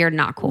or weird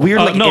not cool. Weird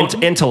like no.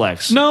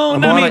 intellects. No, a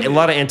no, lot, I mean, a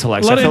lot of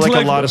intellects. a lot I feel of like a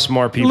intellect, lot of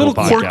smart people. A little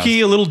podcast.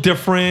 quirky, a little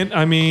different.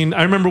 I mean,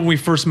 I remember when we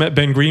first met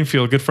Ben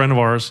Greenfield, a good friend of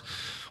ours.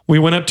 We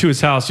went up to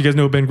his house. You guys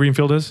know who Ben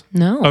Greenfield is?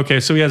 No. Okay,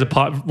 so he has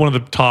one of the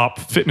top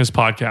fitness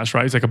podcasts,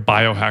 right? He's like a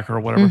biohacker or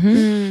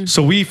whatever.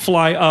 So we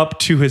fly up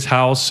to his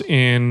house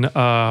in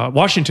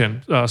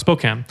Washington,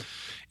 Spokane,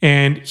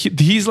 and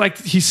he's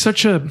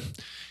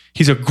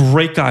a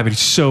great guy, but he's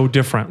so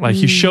different. Like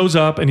he shows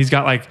up and he's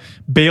got like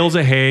bales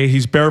of hay.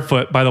 He's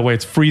barefoot. By the way,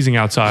 it's freezing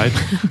outside.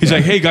 He's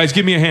like, hey guys,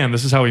 give me a hand.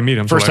 This is how we meet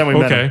him. First So time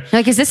we're we met him.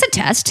 Like, is this a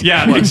test?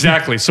 Yeah,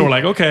 exactly. So we're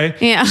like, okay.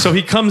 Yeah. So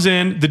he comes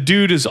in. The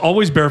dude is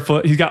always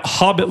barefoot. He's got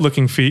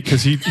hobbit-looking feet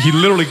because he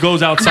literally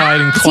goes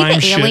outside and Is he climbs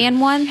the shit. alien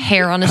one?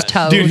 hair on his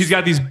toes. Dude, he's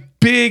got these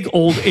big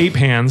old ape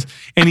hands,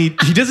 and he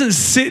doesn't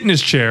sit in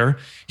his chair.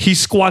 He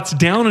squats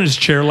down in his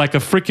chair like a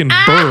freaking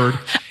bird,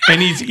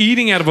 and he's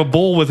eating out of a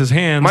bowl with his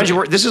hands. Mind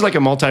you, this is like a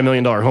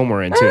multi-million-dollar home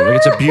we're in too. Like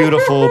it's a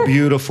beautiful,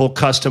 beautiful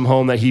custom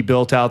home that he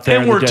built out there.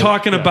 And we're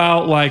talking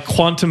about like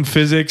quantum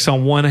physics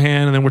on one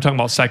hand, and then we're talking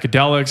about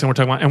psychedelics,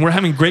 and we're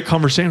having great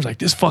conversations. Like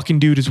this fucking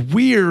dude is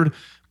weird,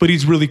 but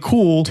he's really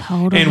cool.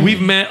 Totally. And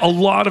we've met a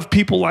lot of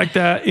people like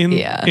that in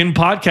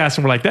podcasts,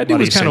 and we're like, that dude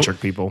was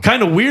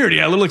kind of weird.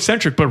 Yeah, a little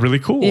eccentric, but really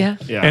cool. Yeah.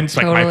 Yeah. And it's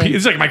like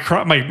it's like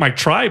my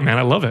tribe, man.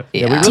 I love it.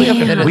 Yeah, we really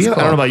haven't. It is I don't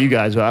cool. know about you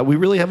guys, but we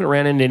really haven't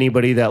ran into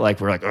anybody that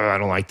like we're like, oh, I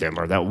don't like them,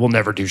 or that we'll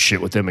never do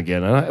shit with them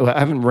again. I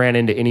haven't ran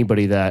into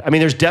anybody that. I mean,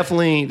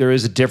 there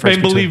is a difference.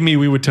 And believe me,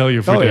 we would tell you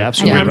if we did. yeah,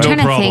 absolutely. I'm No trying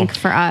to problem. think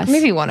for us.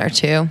 Maybe one or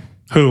two.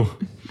 Who?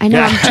 I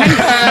know. I'm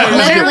trying to,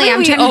 literally, I'm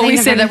we trying to always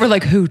think say of that. We're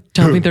like, who?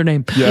 Tell me their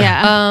name.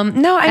 Yeah.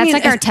 No, I That's mean,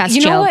 like our it's- test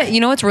You know joke. what? You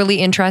know what's really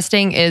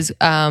interesting is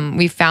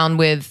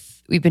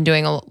we've been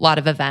doing a lot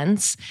of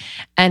events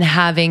and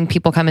having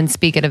people come and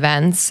speak at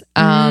events.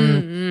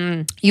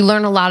 You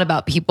learn a lot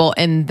about people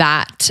in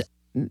that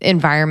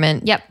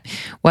environment. Yep.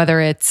 Whether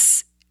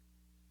it's,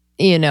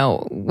 you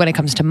know, when it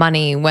comes to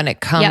money, when it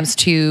comes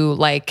to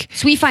like,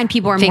 So we find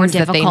people are more things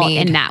that they difficult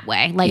need. in that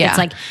way. Like Yeah. it's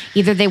like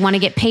either they want to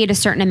get paid a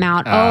certain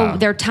amount.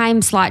 Their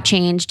time slot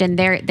changed and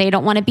they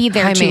don't want to be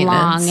there High too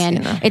long. maintenance, And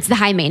you know. it's the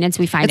high maintenance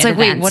we find. it's at like,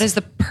 wait, events. what is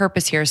the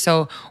purpose here?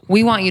 So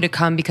we want you to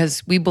come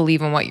because we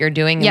believe in what you're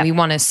doing and Yep. we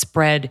want to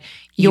spread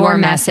Your your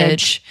message.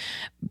 message.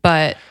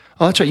 But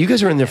Oh, that's right. You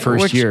guys are in the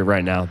first year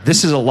right now.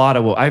 This is a lot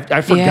of. I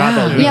forgot Yeah.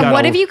 that. We Yeah. got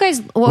What a- have you guys?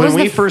 What when was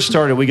we the first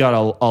started, we got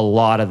a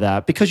lot of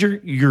that because you're I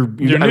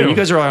mean, new. you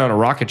guys are on a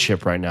rocket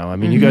ship right now. I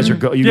mean, you guys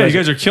are You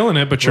guys are killing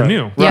it, but you're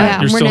new. Yeah,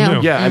 You're we're still new.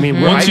 new. Yeah, I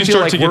mean, Once I you feel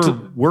start like to get to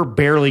we're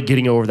barely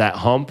getting over that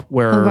hump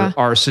where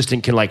our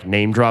assistant can like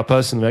name drop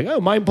us and be like,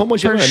 oh, my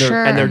much For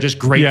sure. and they're just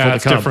grateful Yeah, to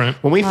it's come. different.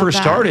 When we Love first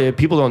that. started,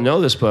 people don't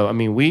know this, but I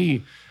mean,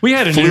 we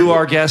had a flew new-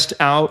 our guests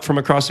out from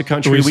across the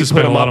country. We used to put spend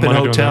a them lot up of in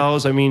money doing that.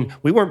 hotels. I mean,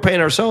 we weren't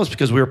paying ourselves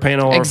because we were paying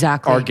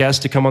Exactly. our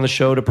guests to come on the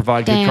show to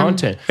provide good Damn.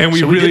 content. And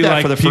we So really did that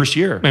like for the first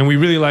year. And we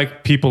really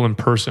like people in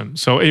person.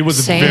 So it was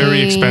Same.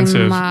 very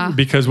expensive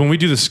because when we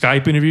do the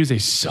Skype interviews, they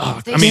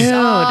suck. I mean, you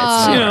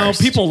know,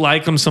 people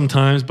like them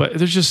sometimes, but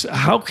there's just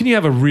how can you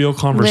have a real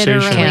conversation?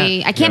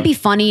 Literally, I can't be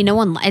funny. No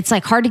one. It's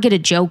like hard to get a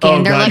joke in.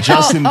 Oh, They're God,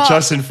 like,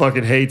 Justin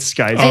fucking hates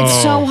Skype.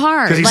 It's so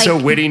hard Because he's like, so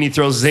witty and he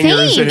throws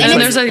zingers. Same. And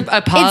And it's there's like,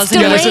 a pause. It's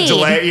delayed. there's a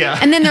delay, yeah.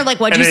 And then they're like,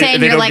 "What'd And you they- say?"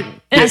 And they you're don't like,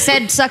 get- I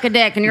said suck a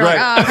dick, and you're Right.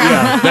 like, oh, okay.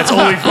 Yeah, that's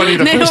only funny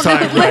the first time.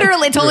 Right.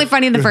 Literally, it's only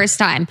funny the first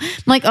time. I'm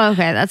like, oh,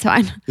 okay, that's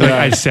fine. Like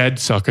I said,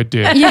 suck a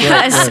dick.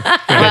 Yes. Well,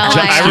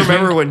 I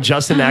remember when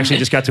Justin actually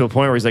just got to a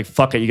point where he's like,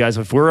 fuck it, you guys,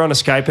 if we're on a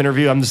Skype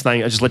interview, I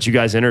just let you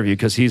guys interview,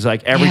 because he's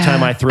like, every Yeah,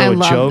 time I throw I a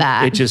love joke,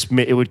 that.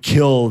 it would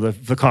kill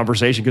the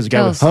conversation, because the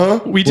guy Kills. would, huh?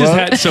 We just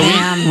What?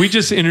 had we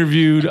just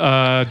interviewed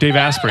Dave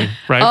Asprey,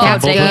 right? Oh, From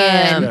dig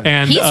Boulder. him.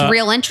 And he's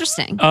real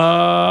interesting.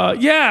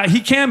 yeah, he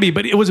can be,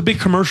 but it was a big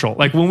commercial.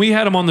 Like when we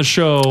had him on the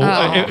show,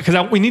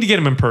 because we need to get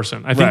him in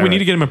person. I think Right, we need right.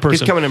 to get him in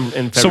person. He's coming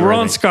in So we're February,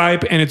 on I think.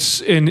 Skype,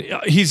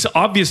 and he's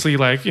obviously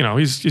like,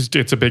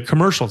 it's a big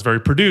commercial. It's very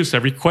produced.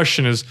 Every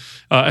question is,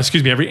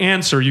 every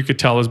answer you could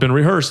tell has been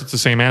rehearsed. It's the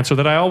same answer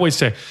that I always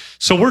say.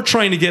 So we're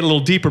trying to get a little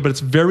deeper, but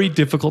it's very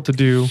difficult to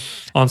do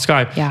on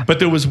Skype. Yeah. But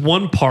there was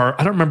one part,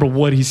 I don't remember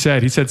what he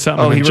said. He said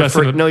something. Oh, and he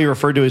Justin-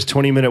 referred to his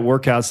 20-minute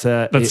workouts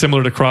that's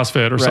similar to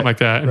CrossFit or something like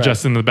that. And right.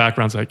 Justin in the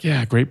background's like,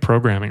 yeah, great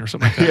programming or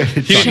something like that.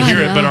 He didn't hear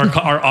it, but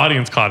our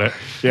audience caught it.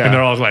 Yeah. And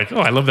they're all like, oh,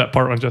 I love that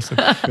part on Justin.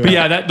 But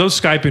yeah, those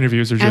Skype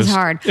interviews are That's just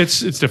hard. It's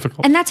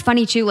difficult. And that's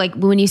funny too. Like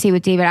when you say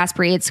with David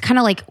Asprey, it's kind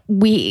of like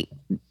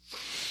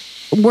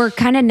we're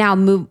kind of now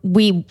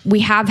we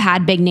have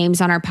had big names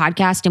on our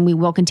podcast, and we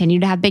will continue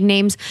to have big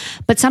names.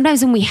 But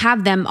sometimes when we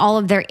have them, all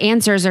of their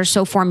answers are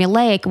so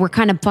formulaic, we're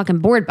kind of fucking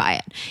bored by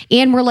it.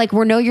 And we're like,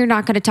 no, you're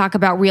not going to talk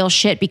about real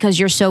shit because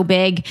you're so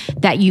big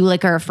that you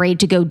like are afraid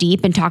to go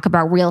deep and talk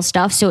about real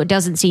stuff. So it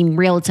doesn't seem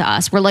real to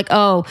us. We're like,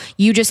 oh,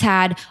 you just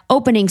had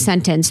opening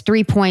sentence,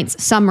 3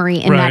 points, summary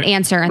in Right, that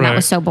answer, and that right.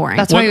 was so boring.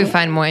 That's why we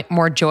find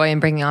more joy in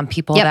bringing on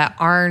people Yep. that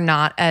are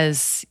not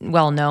as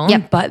well known,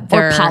 Yep. but Or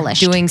they're polished.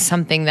 doing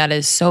something that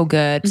is so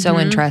good, so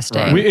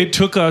interesting. It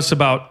took us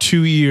about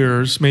 2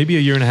 years, maybe a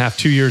year and a half,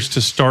 2 years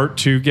to start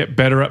to get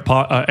better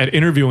at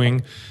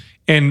interviewing.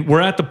 And we're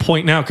at the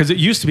point now, because it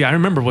used to be, I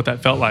remember what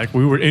that felt like.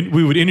 We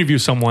would interview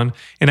someone,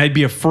 and I'd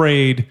be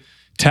afraid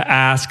to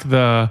ask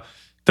the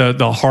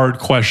hard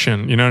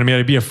question. You know what I mean?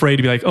 I'd be afraid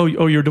to be like, oh,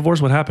 you're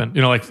divorced. What happened?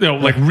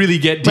 Like really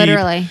get deep.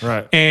 Literally.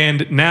 Right.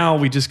 And now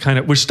we just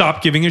we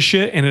stop giving a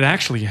shit, and it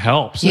actually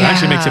helps. It Yeah.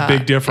 actually makes a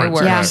big difference.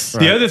 It works. Yeah.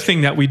 The other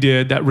thing that we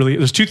did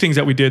there's two things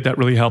that we did that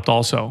really helped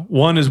also.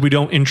 One is we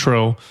don't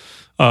intro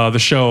the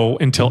show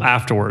until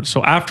afterwards.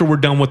 So after we're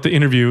done with the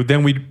interview,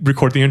 then we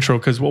record the intro,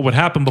 because what would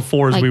happen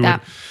before is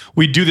Like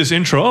we'd do this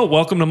intro. Oh,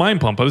 welcome to Mind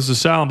Pump. Oh, this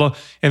is Sal. Blah.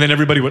 And then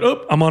everybody would,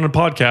 oh, I'm on a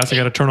podcast. I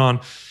got to turn on.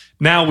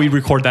 Now we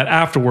record that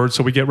afterwards,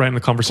 so we get right in the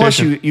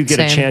conversation. Plus, you get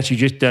a Same. chance. You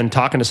just done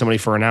talking to somebody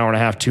for an hour and a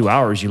half, 2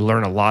 hours. You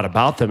learn a lot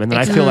about them, and then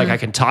I feel like I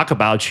can talk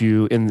about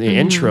you in the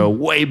intro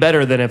way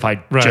better than if I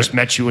Right. just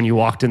met you when you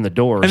walked in the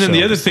door. And then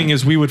the other thing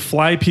is we would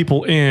fly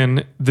people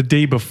in the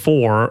day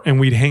before, and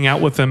we'd hang out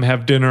with them,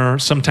 have dinner.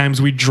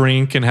 Sometimes we'd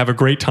drink and have a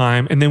great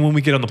time. And then when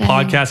we get on the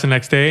podcast the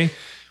next day,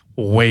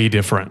 way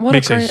different. What a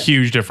Makes a great-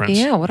 huge difference.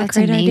 Yeah, what That's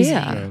a great amazing.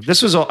 idea.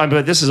 This was all.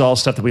 But this is all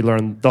stuff that we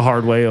learned the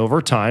hard way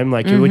over time.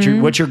 Like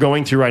what you're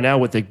going through right now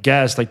with the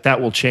guest, like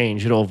that will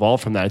change. It'll evolve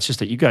from that. It's just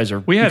that you guys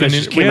We had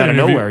just we came had out of an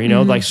interview. nowhere. You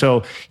know, like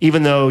so.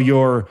 Even though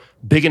you're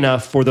big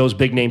enough for those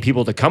big name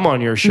people to come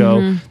on your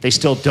show, they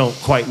still don't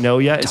quite know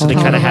yet. So they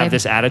kind of Totally. have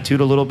this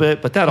attitude a little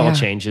bit. But that all Yeah.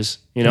 changes.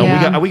 You know,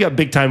 Yeah. we got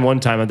big time one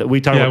time that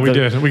we talked Yeah, about. we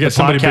did. We got the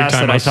somebody big podcast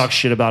time that I us. talk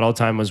shit about all the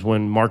time was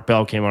when Mark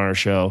Bell came on our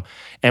show,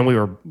 and we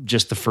were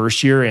just the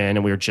first year in,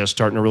 and we were just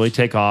starting to really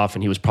take off,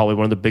 and he was probably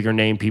one of the bigger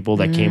name people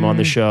that came on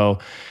the show.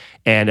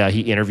 And he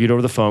interviewed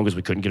over the phone because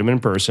we couldn't get him in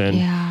person.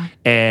 Yeah.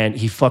 And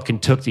he fucking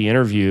took the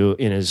interview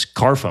in his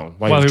car phone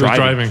while While he was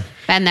driving.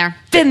 Been there.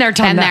 Been there,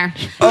 done Been that.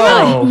 there.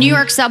 Oh. New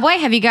York subway.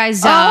 Have you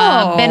guys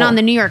Oh. been on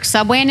the New York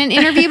subway in an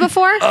interview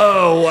before?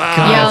 Oh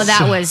wow! Yo,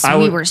 that was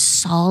we were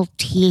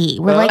salty.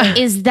 We're like,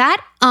 is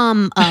that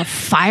a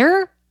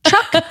fire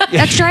truck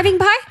that's driving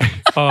by?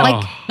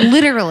 Like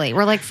literally,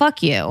 we're like,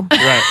 fuck you.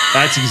 Right.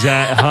 That's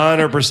exact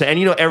 100%. And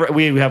you know,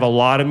 we have a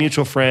lot of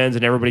mutual friends,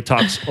 and everybody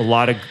talks a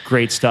lot of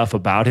great stuff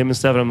about him and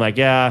stuff. And I'm like,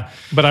 yeah,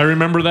 But I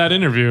remember that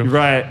interview.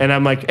 right. And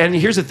I'm like, and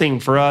here's the thing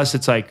for us,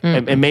 it's like,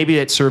 and maybe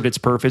it served its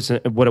purpose.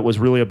 And what it was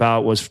really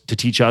about was to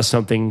teach us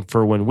something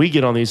for when we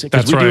get on these.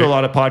 Because That's we do right. a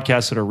lot of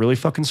podcasts that are really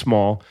fucking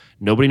small.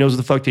 Nobody knows what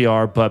the fuck they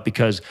are, but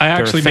because I they're a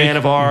actually fan made-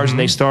 of ours and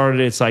they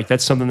started, it's like,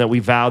 that's something that we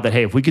vowed that,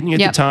 hey, if we can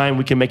get Yep. the time,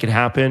 we can make it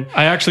happen.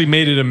 I actually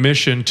made it a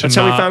mission to That's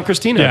not. how we found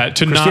Christina. Yeah,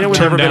 to Christina not would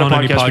turn never been a down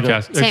any podcast we did.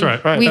 podcast. That's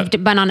Same. right. We've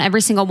been on every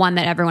single one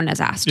that everyone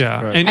has asked.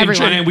 Yeah, Right. and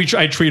Everyone.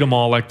 I treat them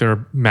all like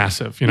they're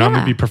massive. You know, I'm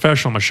gonna Yeah. be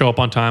professional. I'm gonna show up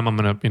on time. I'm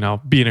gonna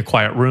be in a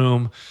quiet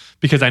room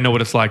because I know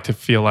what it's like to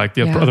feel like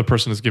the Yeah. other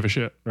person doesn't give a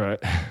shit. Right.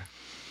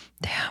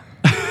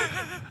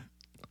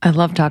 I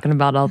love talking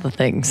about all the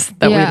things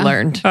that Yeah. we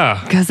learned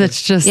Ah. because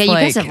it's just Yeah, you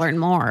like, guys have learned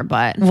more,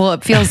 but well,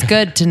 it feels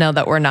good to know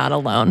that we're not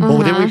alone. Well,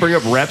 didn't we bring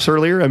up reps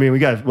earlier? I mean, we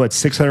got,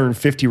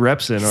 650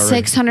 reps in already.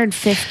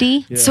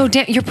 650. So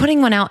you're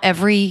putting one out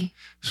every.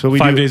 So we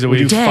 5 do, days a we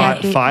do week.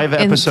 five In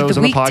episodes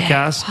the on the weekday.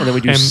 podcast, and then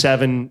we do And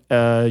 7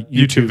 YouTube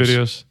YouTube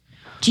videos.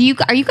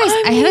 Are you guys?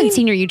 I haven't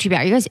seen your YouTube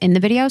yet. Are you guys in the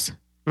videos?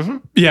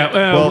 Yeah,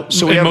 Well,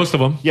 so we in have, most of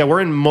them. Yeah,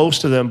 we're in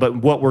most of them, but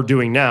what we're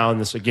doing now, and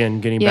this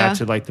again, getting Yeah. back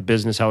to like the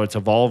business, how it's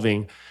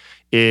evolving,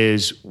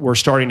 is we're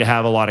starting to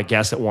have a lot of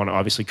guests that want to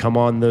obviously come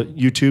on the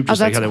YouTube,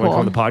 just like how they want to come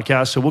on the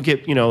podcast. So we'll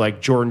get,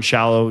 like Jordan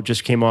Shallow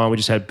just came on. We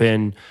just had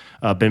Ben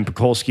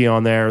Pekulski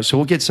on there. So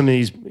we'll get some of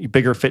these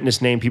bigger fitness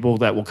name people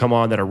that will come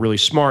on that are really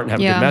smart and have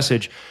a good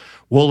message.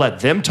 We'll let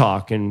them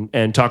talk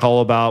and talk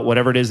all about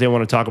whatever it is they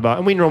want to talk about.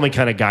 And we normally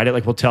kind of guide it.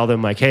 Like we'll tell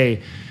them like,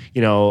 hey,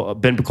 Ben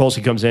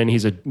Pekulski comes in.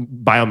 He's a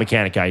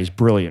biomechanic guy. He's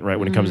brilliant, right,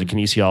 when it comes to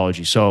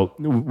kinesiology. So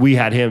we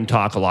had him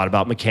talk a lot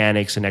about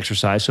mechanics and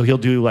exercise. So he'll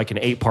do like an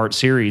 8-part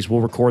series.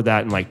 We'll record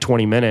that in like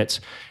 20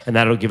 minutes, and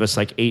that'll give us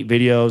like 8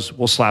 videos.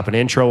 We'll slap an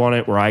intro on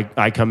it where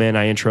I come in,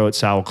 I intro it,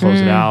 Sal will close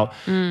it out.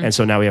 And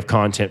so now we have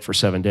content for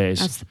 7 days.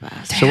 That's the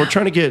best. So we're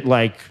trying to get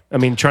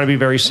trying to be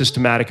very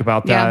systematic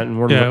about that. And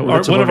one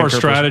of our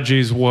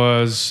strategies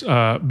was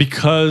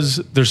because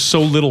there's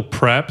so little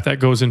prep that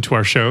goes into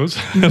our shows,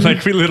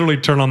 like we literally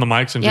turn on the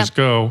mics and just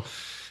go,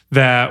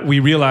 that we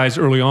realized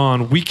early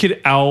on we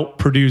could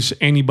outproduce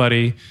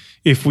anybody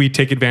if we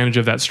take advantage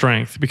of that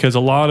strength, because a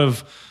lot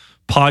of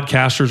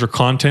podcasters or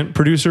content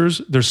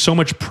producers, there's so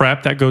much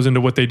prep that goes into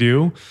what they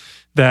do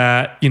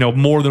that,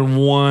 more than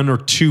 1 or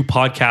 2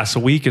 podcasts a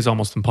week is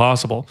almost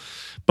impossible.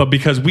 But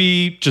because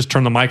we just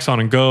turn the mics on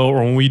and go,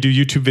 or when we do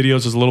YouTube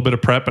videos, there's a little bit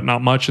of prep, but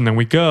not much. And then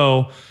we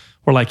go,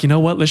 we're like, you know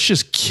what? Let's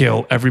just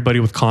kill everybody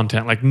with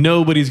content. Like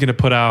nobody's going to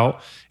put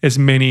out as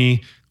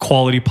many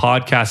quality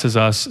podcasts as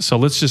us. So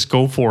let's just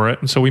go for it.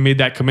 And so we made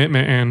that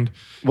commitment. And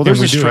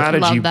there's a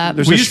strategy. Love that.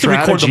 We used to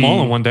record them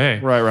all in one day.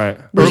 Right.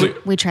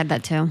 We tried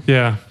that too.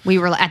 Yeah. We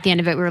were at the end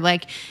of it. We were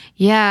like,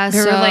 there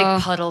were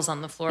like puddles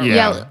on the floor.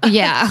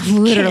 Yeah,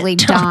 literally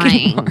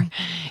dying.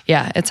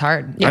 Yeah, it's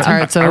hard. It's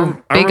hard.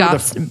 So big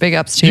ups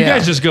to you. You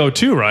guys just go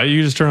too, right?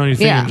 You just turn on your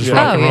thing and just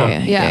rock and roll.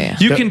 Yeah.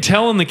 You can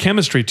tell in the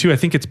chemistry too. I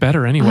think it's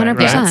better anyway. 100%.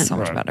 Right? It's so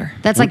much better.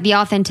 That's like the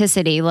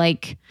authenticity.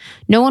 Like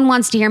no one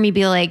wants to hear me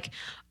be like,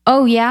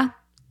 oh yeah.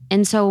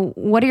 And so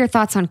what are your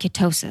thoughts on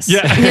ketosis?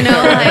 Yeah.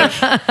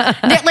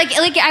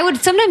 Like I would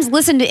sometimes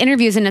listen to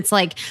interviews and it's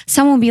like,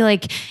 someone will be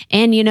like,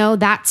 and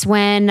that's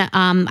when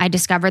I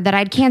discovered that I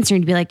had cancer,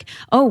 and you'd be like,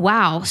 oh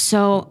wow.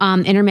 So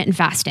intermittent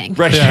fasting.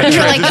 Right. Yeah.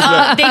 You're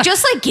like, they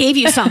just like gave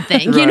you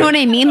something. Right. You know what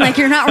I mean? Like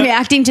you're not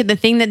reacting to the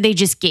thing that they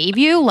just gave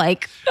you.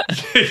 Like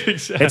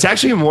Exactly. It's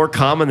actually more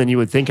common than you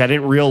would think. I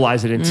didn't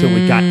realize it until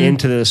we got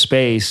into the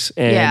space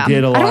and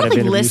did a lot of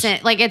interviews. Listen.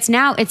 Like it's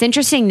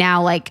interesting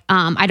now. Like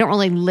I don't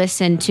really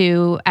listen to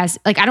I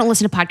don't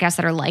listen to podcasts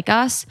that are like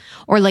us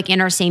or like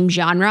in our same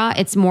genre.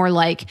 It's more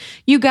like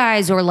you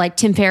guys or like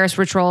Tim Ferriss,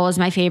 Rich Roll is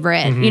my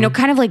favorite,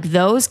 kind of like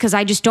those. Cause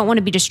I just don't want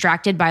to be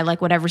distracted by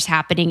like whatever's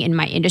happening in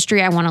my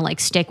industry. I want to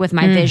like stick with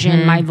my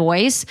vision, my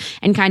voice,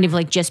 and kind of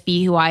like just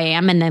be who I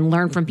am and then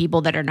learn from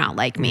people that are not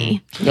like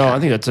me. No,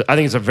 I think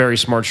it's a very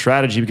smart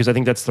strategy, because I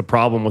think that's the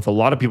problem with a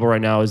lot of people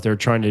right now is they're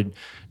trying to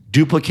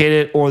duplicate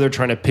it, or they're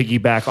trying to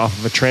piggyback off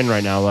of a trend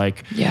right now.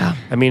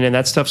 And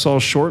that stuff's all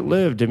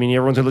short-lived.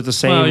 Everyone's gonna look the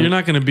same. Well, you're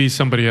not going to be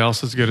somebody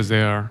else as good as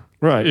they are.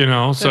 Right.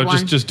 So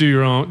just do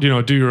your own,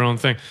 do your own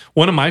thing.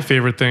 One of my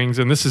favorite things,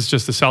 and this is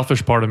just the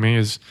selfish part of me,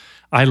 is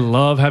I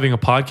love having a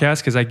podcast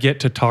because I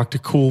get to talk to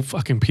cool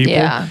fucking people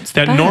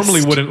that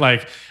normally wouldn't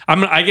like.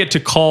 I get to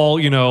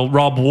call,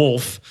 Rob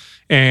Wolf.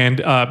 And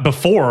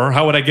before,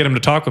 how would I get him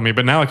to talk with me?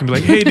 But now I can be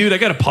like, hey, dude, I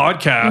got a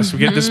podcast. We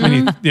get this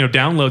many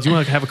downloads. You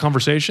want to have a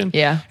conversation?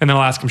 Yeah. And then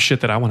I'll ask him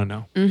shit that I want to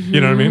know. You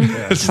know what I mean?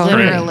 Yeah. It's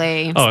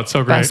literally. Great. Oh, it's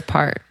so great. Best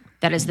part.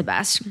 That is the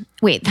best.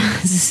 Wait,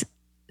 this is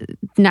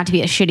not to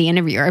be a shitty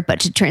interviewer,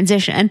 but to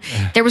transition.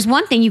 There was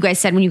one thing you guys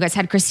said when you guys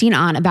had Christina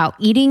on about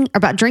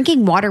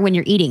drinking water when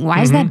you're eating.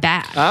 Why is that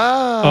bad?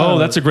 Oh,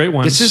 that's a great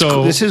one. This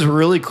is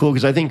really cool,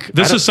 because I think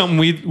this is something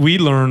we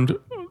learned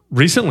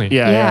recently.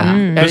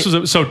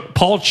 So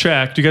Paul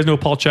Chek, do you guys know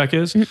who Paul Chek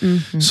is?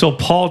 Mm-mm. So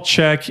Paul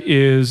Chek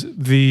is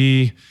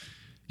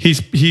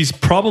he's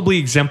probably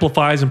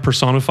exemplifies and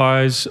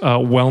personifies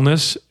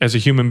wellness as a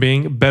human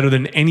being better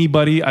than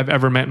anybody I've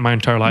ever met in my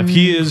entire life.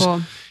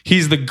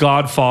 He's the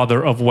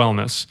godfather of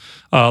wellness.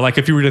 Like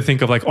if you were to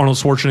think of like Arnold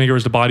Schwarzenegger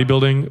as the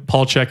bodybuilding,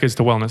 Paul Chek is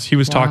the wellness. He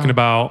was talking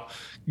about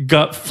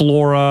gut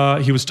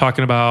flora. He was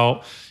talking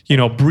about,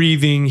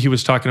 breathing. He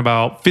was talking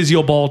about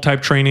physio ball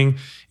type training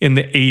in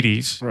the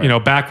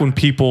 80s, back when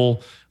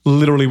people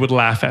literally would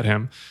laugh at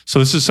him. So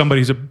this is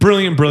somebody who's a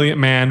brilliant, brilliant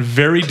man,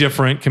 very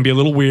different, can be a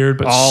little weird,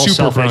 but all super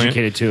self-educated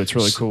brilliant. too. It's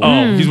really cool.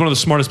 Oh, he's one of the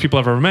smartest people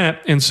I've ever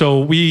met. And so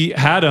we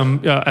had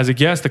him as a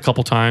guest a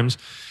couple times,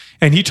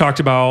 and he talked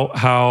about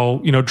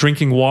how,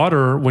 drinking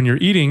water when you're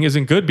eating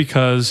isn't good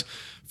because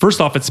first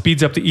off, it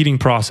speeds up the eating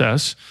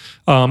process.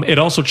 It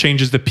also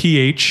changes the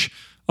pH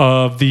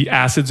of the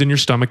acids in your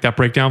stomach that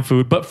break down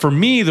food. But for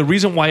me, the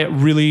reason why it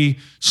really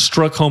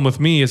struck home with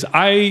me is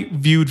I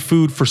viewed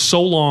food for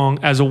so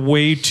long as a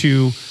way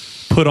to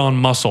put on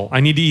muscle. I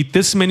need to eat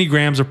this many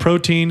grams of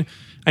protein.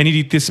 I need to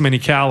eat this many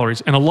calories.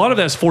 And a lot of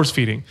that's force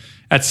feeding.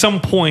 At some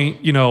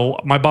point,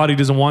 my body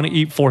doesn't want to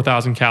eat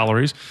 4,000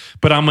 calories,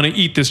 but I'm going to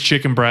eat this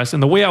chicken breast.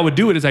 And the way I would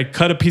do it is I'd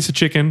cut a piece of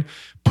chicken,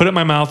 put it in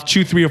my mouth,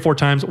 chew 3 or 4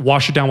 times,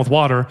 wash it down with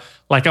water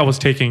like I was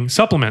taking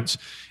supplements.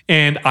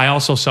 And I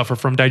also suffer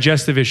from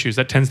digestive issues.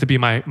 That tends to be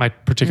my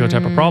particular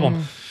type of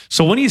problem.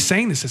 So when he's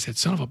saying this, I said,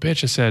 son of a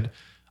bitch, I said,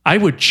 I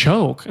would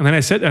choke. And then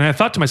I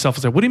thought to myself,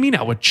 I said, what do you mean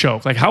I would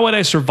choke? Like, how would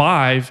I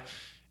survive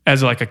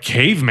as like a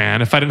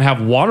caveman if I didn't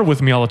have water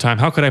with me all the time?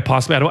 How could I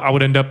possibly, I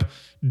would end up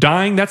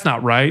dying. That's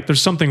not right.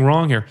 There's something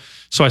wrong here.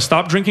 So I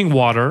stopped drinking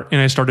water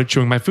and I started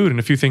chewing my food, and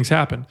a few things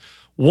happened.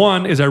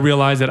 One is I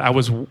realized that I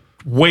was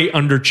way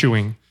under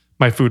chewing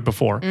my food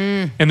before.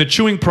 And the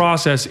chewing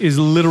process is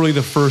literally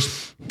the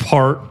first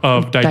part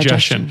of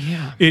digestion.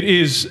 Yeah. It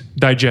is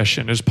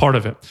digestion is part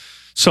of it.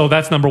 So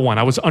that's number one.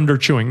 I was under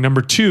chewing.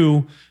 Number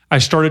two, I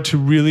started to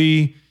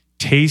really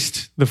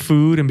taste the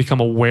food and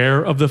become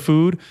aware of the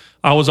food.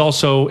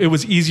 It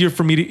was easier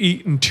for me to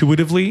eat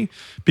intuitively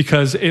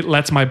because it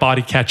lets my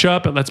body catch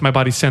up. It lets my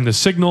body send the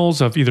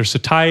signals of either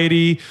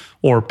satiety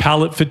or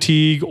palate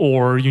fatigue,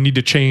 or you need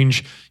to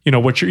change,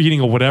 what you're eating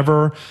or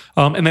whatever.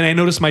 And then I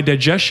noticed my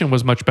digestion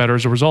was much better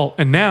as a result.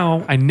 And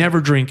now I never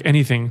drink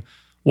anything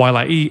while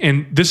I eat.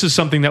 And this is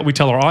something that we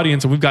tell our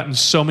audience, and we've gotten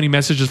so many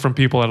messages from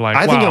people that are like,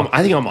 I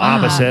think I'm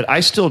opposite. Uh-huh.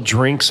 I still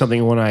drink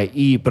something when I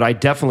eat, but I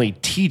definitely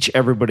teach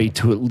everybody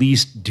to at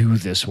least do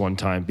this one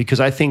time, because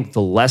I think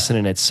the lesson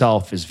in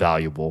itself is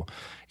valuable.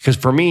 Because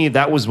for me,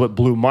 that was what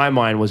blew my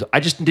mind. Was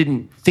I just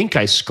didn't think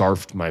I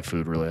scarfed my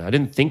food, really. I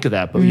didn't think of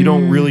that, but you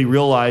don't really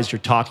realize you're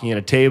talking at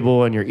a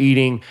table and you're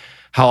eating.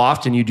 How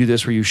often you do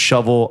this where you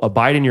shovel a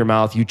bite in your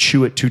mouth, you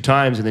chew it 2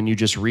 times, and then you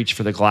just reach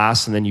for the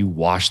glass and then you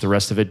wash the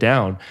rest of it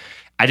down.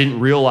 I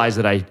didn't realize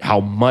how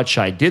much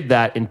I did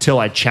that until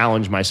I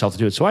challenged myself to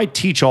do it. So I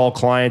teach all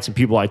clients and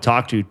people I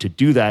talk to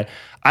do that.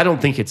 I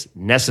don't think it's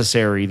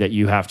necessary that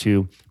you have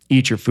to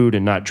eat your food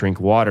and not drink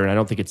water. And I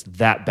don't think it's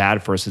that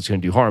bad for us. It's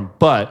going to do harm.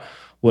 But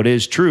what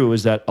is true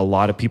is that a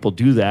lot of people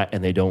do that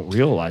and they don't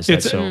realize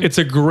that. It's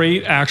a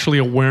great actually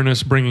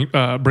awareness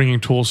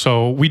bringing tool.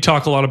 So we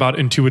talk a lot about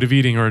intuitive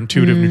eating or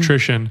intuitive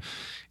nutrition.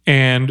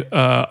 And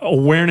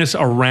awareness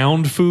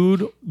around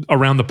food,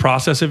 around the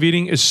process of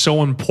eating is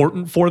so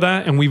important for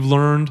that. And we've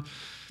learned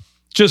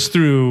just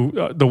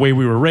through the way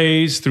we were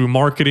raised, through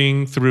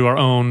marketing, through our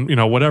own,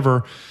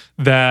 whatever,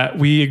 that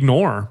we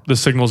ignore the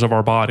signals of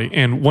our body.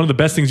 And one of the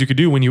best things you could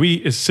do when you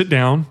eat is sit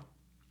down,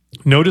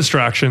 no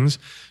distractions,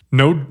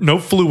 no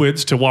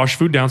fluids to wash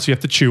food down, so you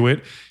have to chew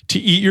it. To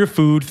eat your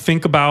food,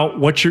 think about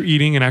what you're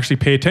eating and actually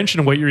pay attention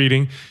to what you're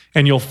eating,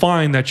 and you'll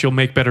find that you'll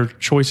make better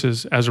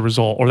choices as a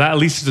result. Or that at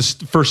least is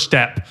the first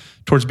step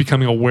towards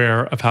becoming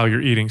aware of how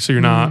you're eating. So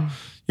you're not,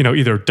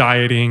 either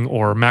dieting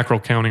or macro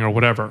counting or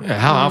whatever. Yeah,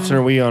 how often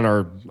are we on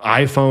our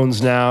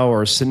iPhones now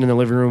or sitting in the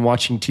living room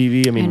watching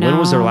TV? I mean, when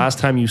was the last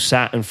time you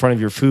sat in front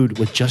of your food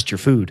with just your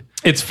food?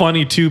 It's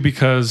funny too,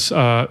 because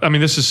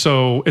it's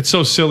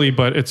so silly,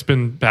 but it's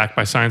been backed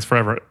by science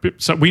forever.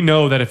 So we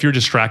know that if you're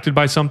distracted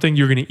by something,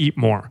 you're going to eat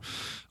more.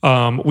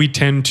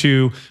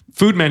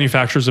 Food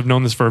manufacturers have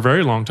known this for a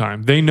very long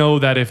time. They know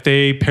that if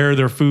they pair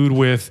their food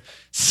with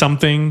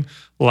something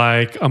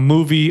like a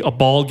movie, a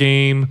ball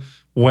game,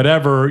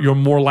 whatever, you're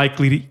more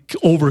likely to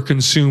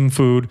overconsume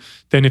food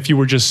than if you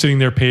were just sitting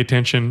there, pay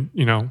attention,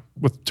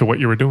 to what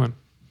you were doing.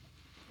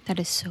 That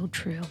is so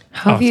true.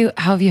 How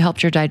have you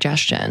helped your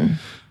digestion?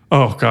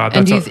 Oh God.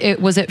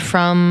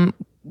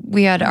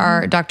 We had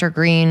our Dr.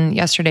 Green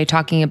yesterday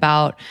talking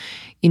about,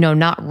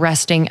 not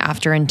resting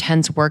after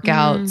intense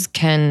workouts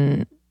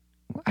can,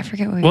 I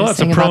forget what he was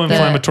saying about it's a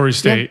pro-inflammatory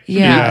state.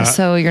 Yeah.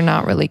 So you're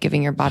not really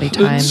giving your body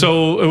time.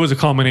 So it was a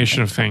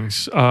combination of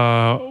things.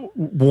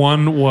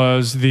 One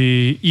was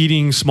the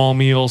eating small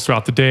meals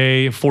throughout the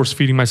day, force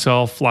feeding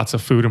myself lots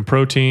of food and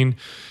protein.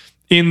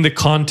 In the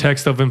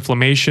context of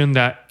inflammation,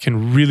 that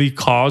can really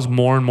cause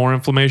more and more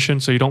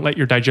inflammation. So you don't let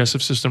your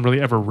digestive system really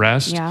ever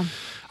rest. Yeah.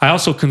 I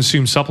also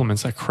consume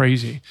supplements like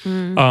crazy.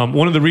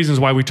 One of the reasons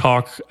why we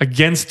talk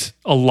against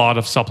a lot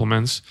of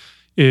supplements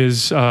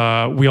is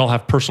we all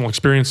have personal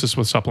experiences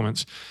with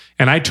supplements.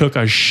 And I took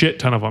a shit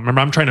ton of them.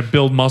 Remember, I'm trying to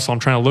build muscle. I'm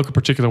trying to look a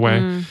particular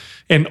way.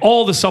 And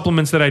all the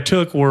supplements that I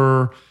took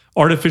were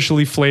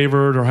artificially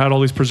flavored or had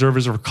all these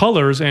preservatives or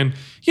colors. And,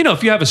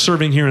 if you have a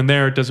serving here and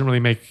there, it doesn't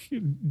really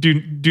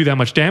do that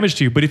much damage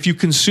to you. But if you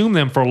consume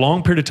them for a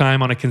long period of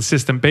time on a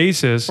consistent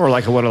basis. Or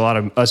like what a lot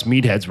of us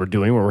meatheads were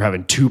doing, where we're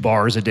having 2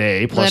 bars a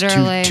day plus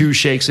two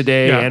shakes a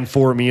day and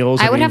 4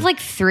 meals. I would have like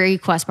 3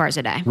 Quest bars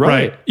a day.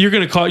 Right. You're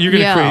going to create,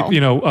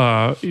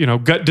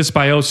 gut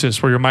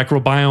dysbiosis, where your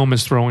microbiome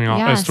is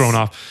thrown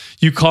off.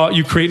 You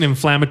create an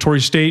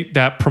inflammatory state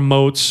that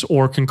promotes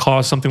or can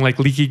cause something like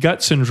leaky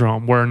gut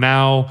syndrome, where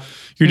now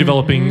you're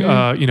developing,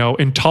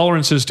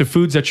 intolerances to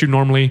foods that you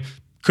normally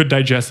could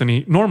digest and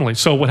eat normally.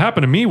 So what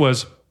happened to me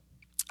was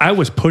I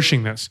was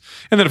pushing this.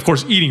 And then, of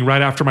course, eating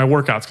right after my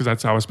workouts, because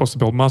that's how I was supposed to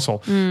build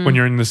muscle when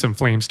you're in this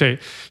inflamed state.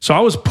 So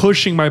I was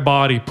pushing my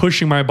body,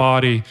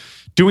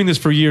 doing this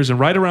for years. And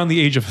right around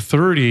the age of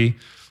 30,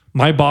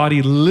 my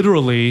body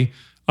literally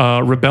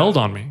rebelled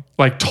on me,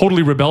 like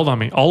totally rebelled on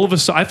me. All of a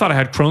sudden, I thought I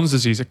had Crohn's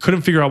disease. I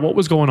couldn't figure out what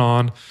was going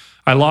on.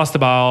 I lost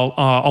about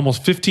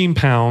almost 15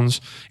 pounds.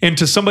 And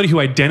to somebody who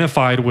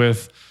identified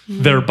with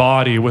their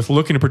body, with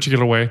looking a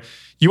particular way,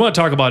 you want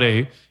to talk about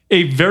a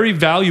a very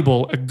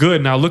valuable, a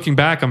good. Now looking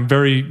back, I'm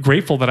very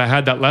grateful that I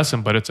had that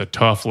lesson, but it's a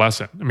tough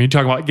lesson. I mean, you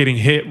talk about getting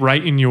hit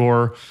right in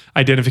your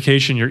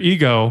identification, your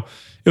ego.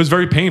 It was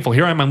very painful.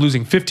 Here I am, I'm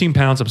losing 15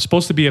 pounds. I'm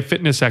supposed to be a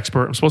fitness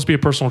expert. I'm supposed to be a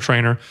personal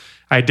trainer.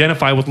 I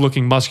identify with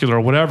looking muscular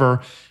or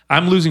whatever.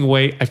 I'm losing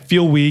weight. I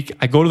feel weak.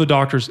 I go to the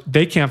doctors.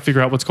 They can't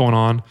figure out what's going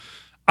on.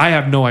 I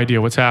have no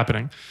idea what's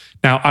happening.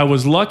 Now, I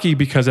was lucky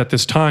because at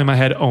this time I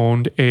had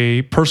owned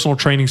a personal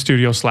training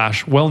studio /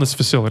 wellness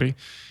facility.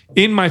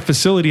 In my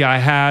facility, I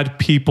had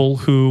people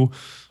who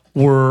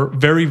were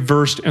very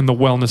versed in the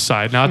wellness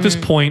side. Now, at this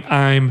point,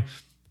 I'm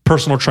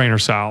personal trainer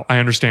Sal. I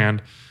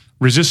understand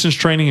resistance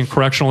training and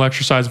correctional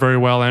exercise very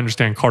well. I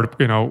understand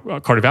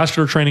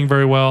cardiovascular training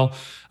very well.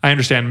 I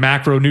understand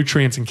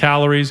macronutrients and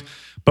calories,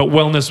 but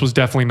wellness was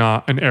definitely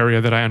not an area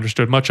that I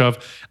understood much of.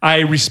 I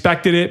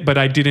respected it, but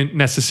I didn't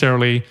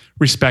necessarily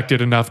respect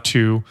it enough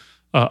to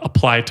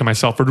apply it to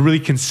myself or to really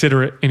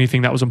consider it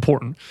anything that was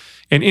important.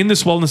 And in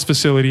this wellness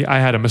facility, I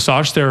had a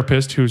massage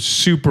therapist who's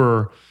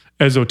super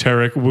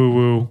esoteric,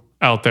 woo-woo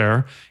out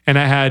there. And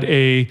I had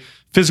a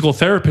physical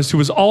therapist who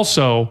was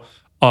also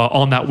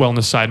on that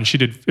wellness side. And she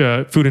did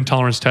food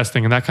intolerance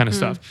testing and that kind of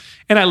stuff.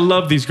 And I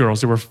loved these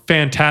girls. They were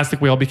fantastic.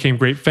 We all became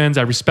great friends.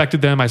 I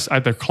respected them.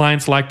 Their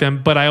clients liked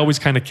them, but I always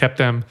kind of kept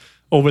them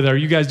over there.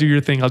 You guys do your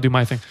thing. I'll do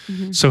my thing.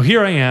 So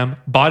here I am,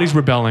 body's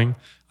rebelling.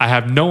 I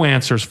have no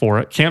answers for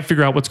it. Can't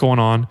figure out what's going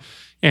on.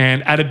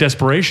 And out of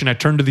desperation, I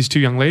turned to these two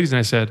young ladies and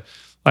I said,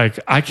 like,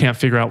 I can't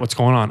figure out what's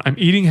going on. I'm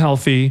eating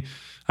healthy.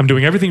 I'm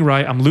doing everything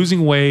right. I'm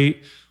losing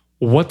weight.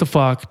 What the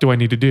fuck do I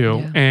need to do?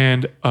 Yeah.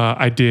 And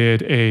I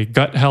did a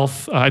gut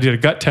health. I did a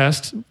gut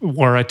test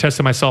where I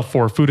tested myself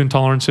for food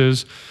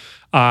intolerances.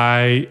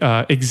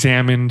 I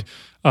examined,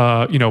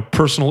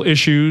 personal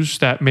issues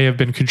that may have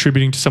been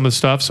contributing to some of the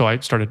stuff. So I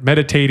started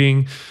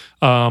meditating.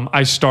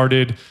 I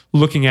started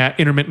looking at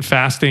intermittent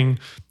fasting,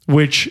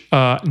 which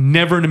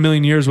never in a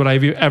million years would I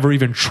have ever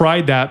even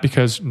tried that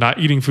because not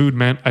eating food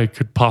meant I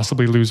could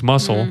possibly lose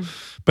muscle.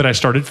 But I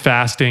started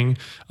fasting.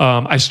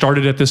 I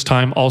started at this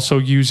time also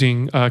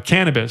using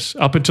cannabis.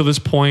 Up until this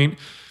point,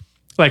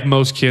 like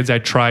most kids, I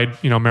tried,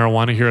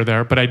 marijuana here or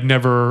there, but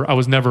I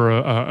was never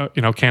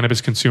a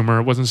cannabis consumer.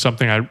 It wasn't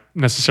something I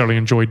necessarily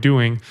enjoyed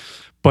doing.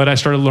 But I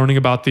started learning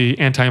about the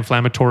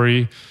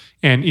anti-inflammatory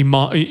and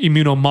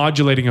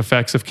immunomodulating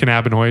effects of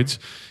cannabinoids,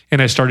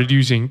 and I started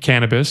using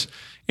cannabis.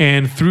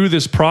 And through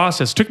this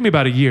process, it took me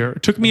about a year.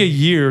 It took me a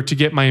year to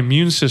get my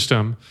immune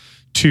system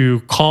to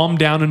calm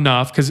down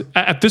enough. Because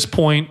at this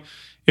point,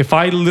 if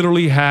I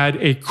literally had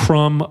a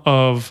crumb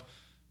of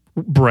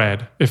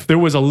bread, if there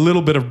was a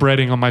little bit of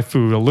breading on my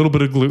food, a little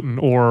bit of gluten,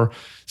 or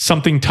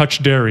something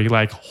touched dairy,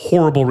 like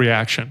horrible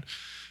reaction.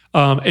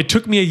 It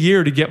took me a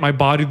year to get my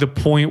body to the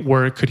point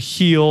where it could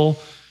heal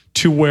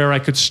to where I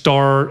could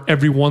start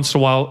every once in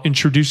a while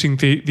introducing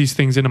these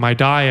things into my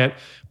diet.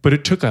 But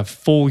it took a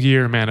full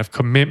year, man, of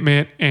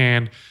commitment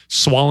and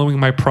swallowing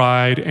my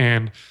pride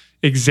and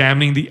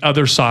examining the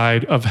other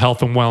side of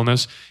health and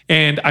wellness.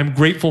 And I'm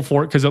grateful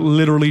for it because it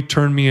literally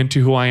turned me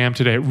into who I am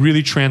today. It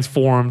really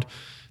transformed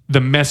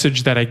the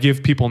message that I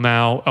give people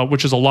now,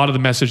 which is a lot of the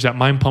message that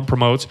Mind Pump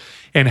promotes.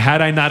 And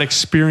had I not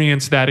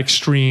experienced that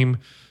extreme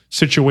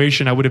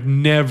situation, I would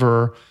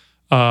never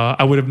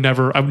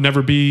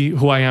be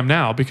who I am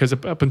now, because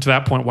up until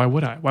that point, why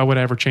would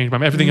I ever change?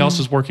 Everything else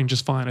is working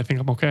just fine. I think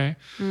I'm okay.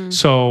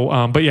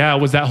 So, but yeah,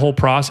 it was that whole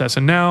process.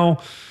 And now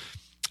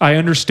I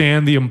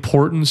understand the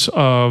importance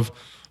of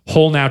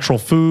whole natural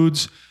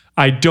foods.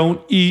 I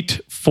don't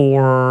eat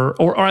for,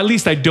 or at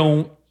least I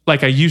don't,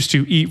 like I used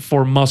to eat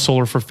for muscle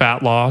or for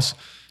fat loss.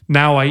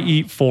 Now I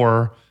eat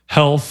for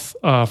health,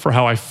 for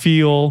how I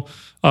feel.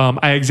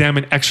 I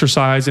examine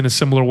exercise in a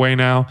similar way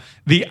now.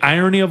 The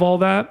irony of all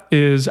that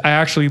is I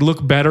actually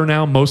look better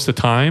now most of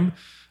the time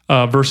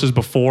versus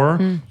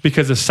before,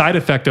 because the side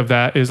effect of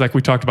that is, like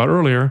we talked about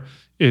earlier,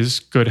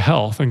 is good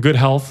health. And good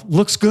health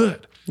looks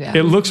good. Yeah.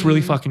 It looks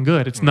really fucking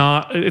good. It's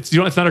not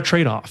a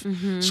trade-off.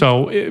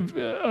 So,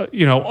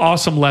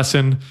 awesome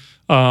lesson.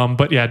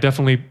 But yeah,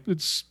 definitely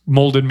it's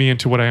molded me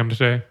into what I am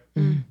today.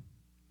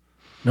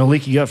 No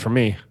leaky gut for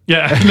me.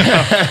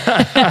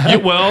 Yeah.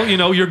 Well,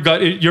 your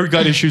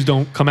gut issues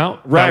don't come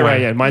out.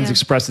 Right. Yeah. Mine's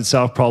expressed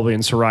itself probably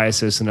in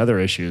psoriasis and other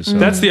issues. So.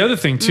 That's the other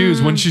thing too,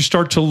 is once you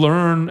start to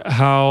learn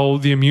how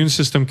the immune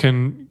system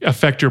can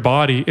affect your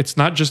body, it's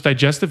not just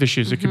digestive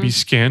issues. It could be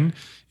skin.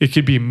 It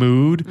could be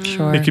mood.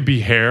 Sure. It could be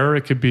hair.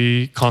 It could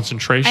be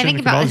concentration. I think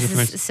about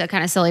this is so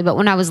kind of silly, but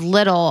when I was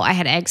little, I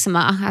had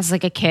eczema as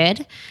like a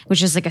kid,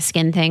 which is like a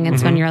skin thing.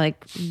 It's when you're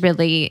like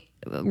really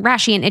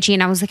rashy and itchy.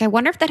 And I was like, I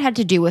wonder if that had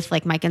to do with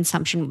like my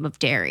consumption of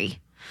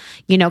dairy,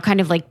 kind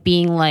of like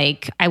being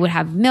like, I would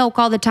have milk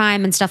all the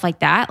time and stuff like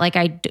that. Like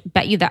I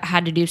bet you that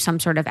had to do some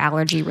sort of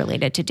allergy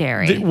related to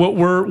dairy.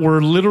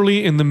 We're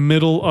literally in the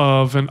middle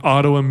of an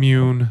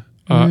autoimmune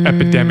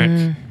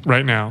epidemic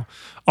right now.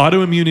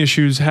 Autoimmune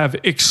issues have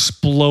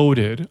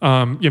exploded.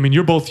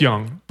 You're both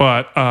young,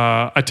 but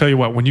I tell you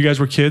what, when you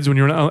guys were kids, when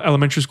you were in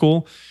elementary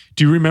school,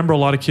 do you remember a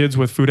lot of kids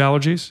with food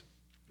allergies?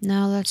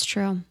 No, that's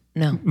true.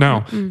 No.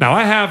 Now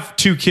I have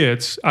two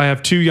kids. I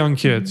have two young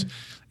kids.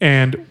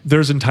 and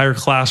there's entire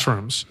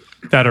classrooms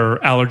that are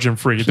allergen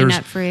free.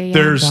 Peanut-free, yeah.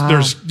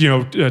 There's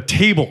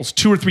tables,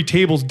 2 or 3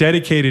 tables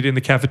dedicated in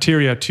the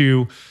cafeteria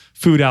to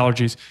food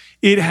allergies.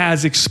 It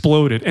has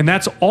exploded, and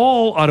that's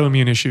all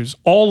autoimmune issues,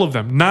 all of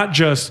them, not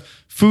just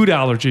food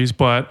allergies,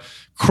 but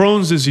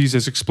Crohn's disease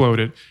has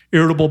exploded.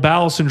 Irritable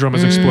bowel syndrome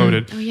has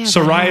exploded.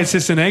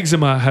 Psoriasis and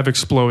eczema have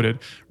exploded.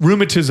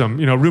 Rheumatism,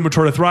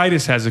 rheumatoid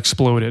arthritis has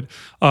exploded.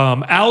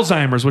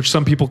 Alzheimer's, which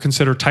some people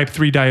consider type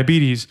 3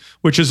 diabetes,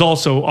 which is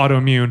also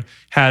autoimmune,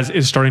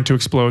 is starting to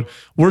explode.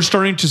 We're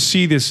starting to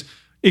see this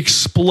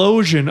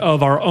explosion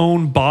of our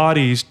own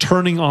bodies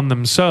turning on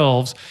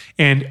themselves.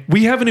 And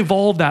we haven't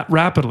evolved that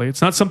rapidly.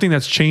 It's not something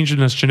that's changed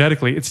in us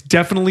genetically. It's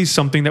definitely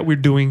something that we're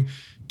doing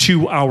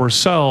to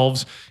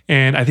ourselves.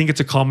 And I think it's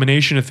a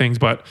combination of things,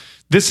 but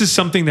this is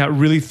something that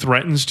really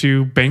threatens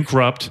to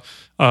bankrupt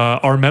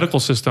our medical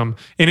system.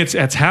 And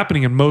it's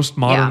happening in most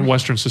modern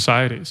Western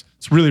societies.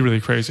 It's really, really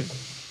crazy.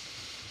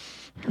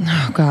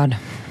 Oh God.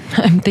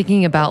 I'm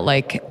thinking about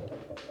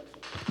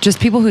just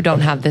people who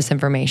don't have this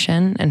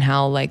information and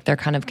how they're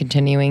kind of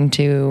continuing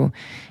to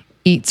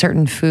eat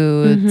certain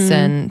foods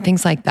and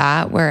things like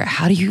that, where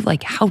how do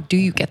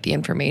you get the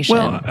information?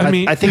 Well, I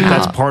mean, I think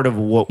that's part of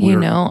what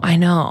I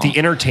know. The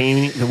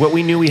entertaining, what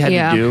we knew we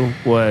had to do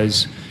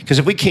was, because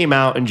if we came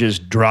out and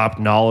just dropped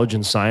knowledge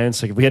and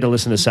science, if we had to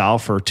listen to Sal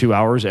for 2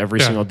 hours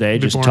every single day,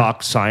 just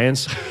talk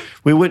science,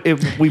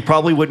 we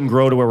probably wouldn't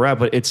grow to where we're at.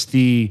 But it's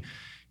the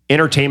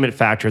entertainment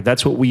factor.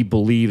 That's what we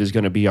believe is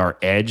going to be our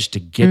edge to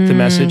get the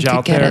message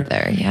out there. It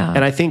there, yeah.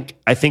 And I think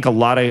a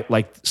lot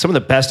of some of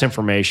the best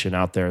information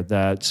out there,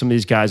 that some of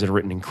these guys that have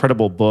written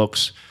incredible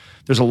books,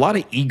 there's a lot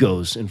of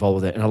egos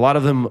involved with it. And a lot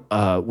of them,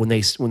 when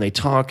they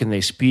talk and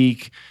they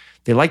speak,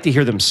 they like to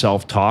hear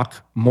themselves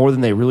talk more than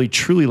they really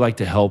truly like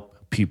to help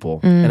people.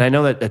 And I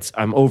know that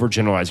I'm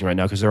overgeneralizing right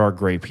now because there are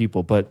great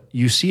people, but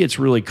you see it's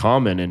really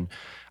common. And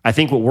I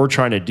think what we're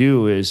trying to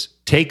do is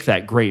take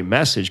that great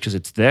message, because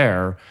it's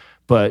there,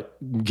 but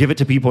give it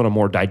to people in a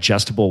more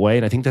digestible way.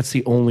 And I think that's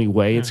the only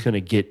way it's going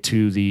to get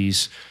to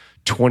these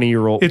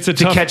 20-year-old. It's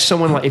tough, catch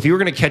someone if you were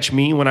going to catch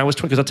me when I was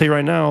 20, because I'll tell you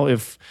right now,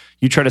 if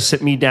you try to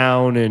sit me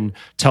down and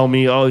tell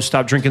me,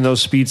 stop drinking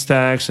those speed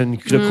stacks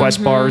and the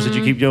Quest bars that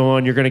you keep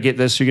doing, you're going to get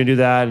this, you're going to do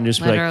that, and just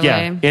Literally. be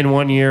like, in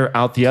one ear,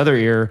 out the other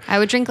ear. I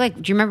would drink do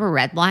you remember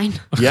Red Line?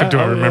 Yeah. Do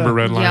I remember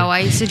Red Line? Yo, I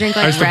used to drink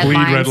I used to Red bleed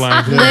Lines. Red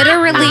Line.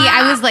 Literally,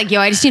 I was like,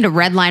 I just need a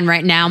Red Line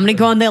right now. I'm going to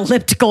go on the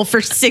elliptical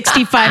for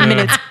 65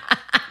 minutes.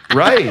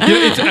 Right.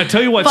 I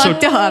tell you what,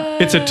 Fucked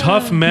up. It's a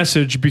tough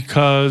message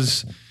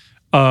because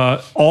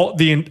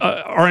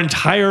our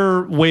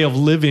entire way of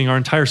living, our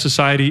entire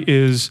society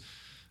is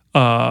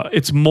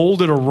it's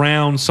molded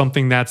around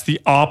something that's the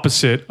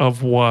opposite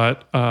of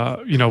what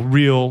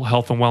real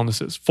health and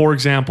wellness is. For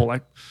example,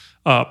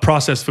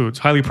 processed foods,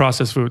 highly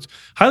processed foods.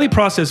 Highly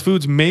processed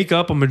foods make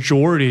up a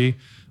majority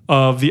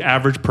of the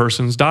average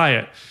person's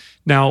diet.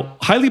 Now,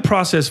 highly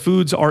processed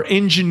foods are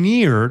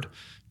engineered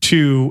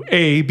to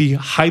be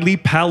highly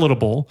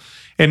palatable,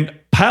 and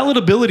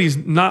palatability is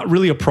not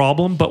really a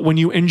problem, but when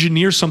you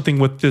engineer something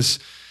with this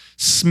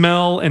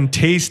smell and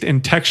taste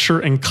and texture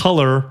and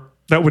color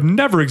that would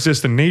never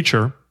exist in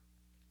nature,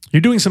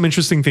 you're doing some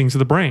interesting things to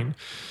the brain.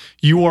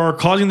 You are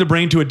causing the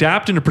brain to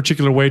adapt in a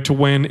particular way to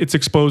when it's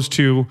exposed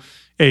to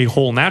a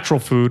whole natural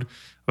food.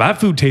 That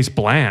food tastes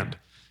bland.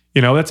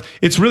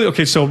 It's really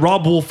okay. So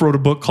Rob Wolf wrote a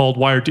book called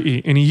Wired to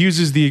Eat, and he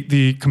uses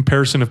the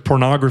comparison of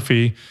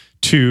pornography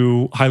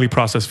to highly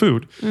processed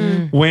food.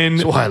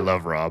 That's why I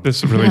love Rob.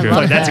 This is really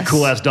good. That's a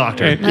cool ass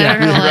doctor.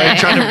 Right?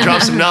 Trying to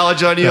drop some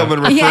knowledge on you. I'm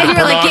going to refer to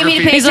you're like, get me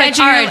to pay He's like,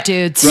 attention. all right,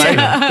 dudes. Right?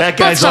 That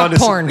guy's on this.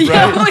 porn. Right? He's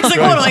like,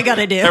 what do I got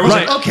to do? Everyone's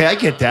like, okay, I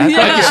get that. I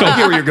get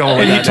where you're going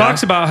with And that he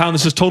talks about how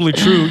this is totally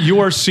true.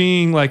 You are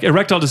seeing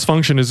erectile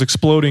dysfunction is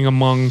exploding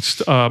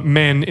amongst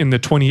men in the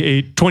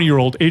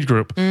 20-year-old age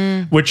group,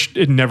 which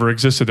it never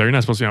existed there. You're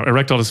not supposed to,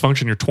 erectile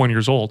dysfunction, you're 20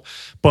 years old.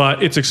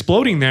 But it's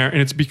exploding there,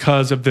 and it's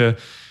because of the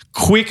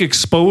quick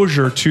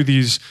exposure to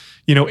these,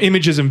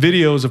 images and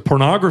videos of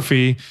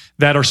pornography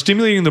that are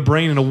stimulating the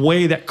brain in a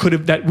way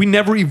that we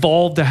never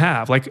evolved to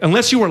have.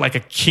 Unless you were a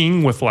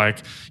king with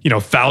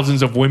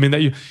thousands of women,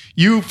 that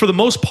you for the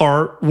most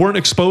part weren't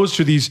exposed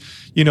to these,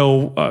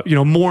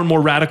 more and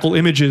more radical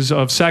images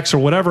of sex or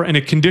whatever, and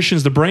it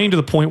conditions the brain to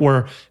the point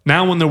where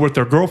now when they're with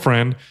their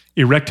girlfriend,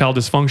 erectile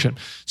dysfunction.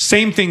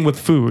 Same thing with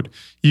food.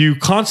 You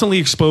constantly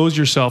expose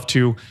yourself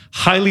to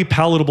highly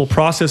palatable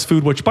processed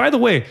food, which, by the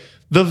way,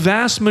 the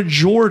vast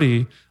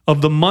majority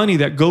of the money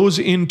that goes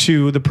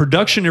into the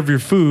production of your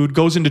food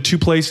goes into 2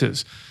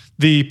 places.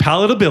 The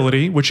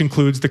palatability, which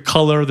includes the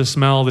color, the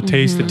smell, the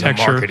taste, the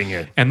texture,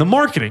 and the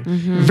marketing.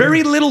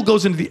 Very little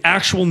goes into the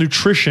actual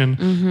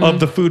nutrition of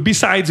the food,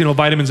 besides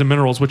vitamins and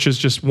minerals, which is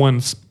just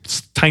one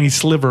tiny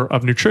sliver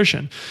of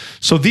nutrition.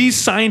 So these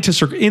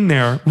scientists are in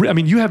there. I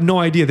mean, you have no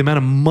idea the amount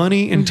of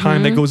money and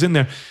time that goes in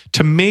there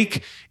to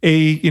make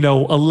a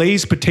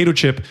Lay's potato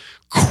chip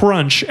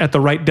crunch at the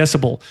right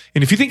decibel.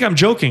 And if you think I'm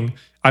joking,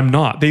 I'm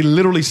not. They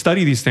literally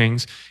study these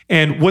things.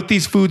 And what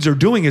these foods are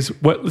doing is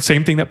the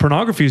same thing that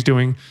pornography is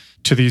doing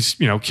to these,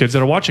 kids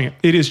that are watching it.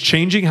 It is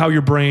changing how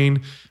your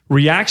brain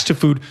reacts to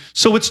food.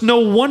 So it's no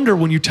wonder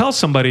when you tell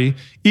somebody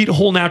eat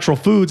whole natural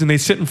foods and they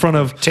sit in front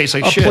of Tastes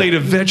like a shit. plate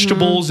of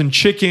vegetables and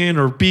chicken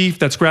or beef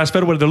that's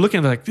grass-fed or whatever, they're looking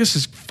at it like, this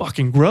is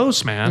fucking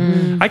gross,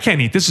 man. I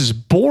can't eat. This is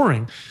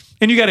boring.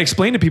 And you got to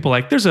explain to people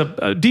like there's a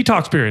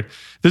detox period.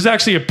 There's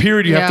actually a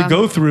period you have to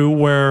go through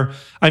where,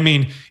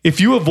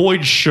 if you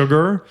avoid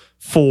sugar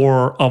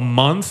for a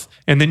month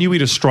and then you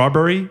eat a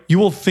strawberry, you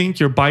will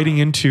think you're biting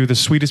into the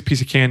sweetest piece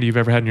of candy you've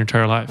ever had in your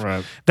entire life.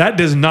 Right. That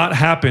does not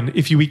happen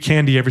if you eat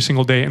candy every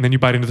single day and then you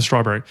bite into the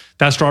strawberry.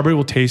 That strawberry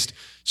will taste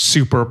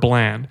super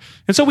bland.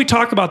 And so we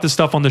talk about this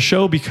stuff on the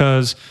show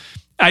because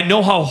I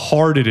know how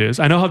hard it is.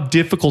 I know how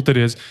difficult it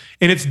is.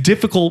 And it's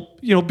difficult,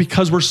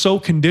 because we're so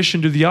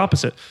conditioned to the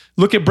opposite.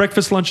 Look at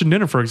breakfast, lunch, and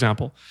dinner, for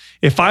example.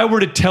 If I were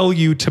to tell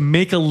you to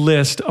make a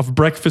list of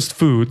breakfast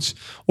foods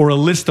or a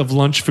list of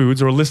lunch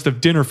foods or a list of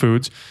dinner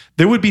foods,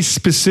 there would be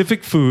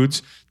specific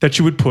foods that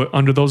you would put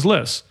under those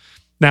lists.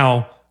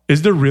 Now,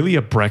 is there really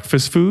a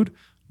breakfast food?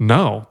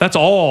 No, that's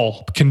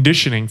all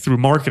conditioning through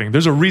marketing.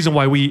 There's a reason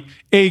why we eat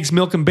eggs,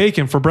 milk, and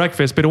bacon for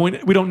breakfast, but we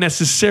don't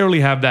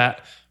necessarily have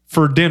that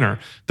for dinner.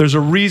 There's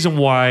a reason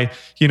why,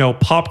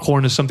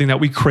 popcorn is something that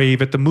we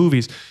crave at the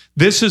movies.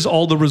 This is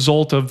all the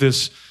result of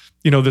this,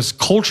 this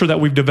culture that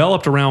we've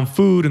developed around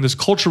food and this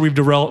culture we've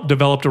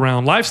developed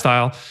around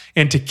lifestyle.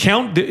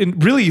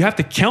 And really you have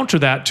to counter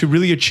that to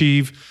really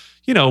achieve,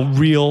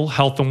 real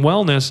health and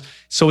wellness.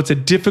 So it's a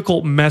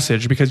difficult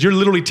message because you're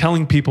literally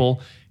telling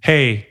people,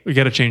 hey, we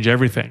got to change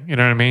everything. You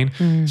know what I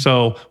mean?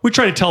 So we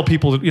try to tell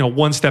people,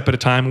 one step at a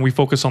time, and we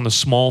focus on the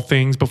small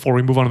things before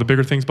we move on to the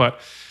bigger things. But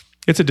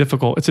it's a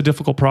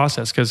difficult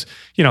process because,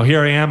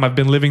 here I am. I've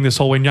been living this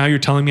whole way. Now you're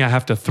telling me I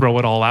have to throw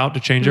it all out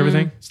to change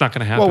everything. It's not going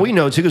to happen. Well, we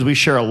know too because we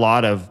share a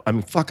lot of. I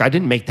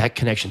didn't make that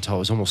connection until I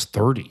was almost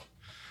 30.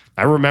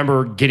 I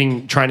remember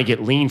trying to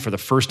get lean for the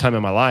first time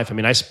in my life.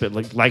 I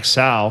spent like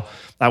Sal.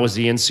 I was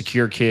the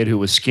insecure kid who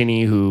was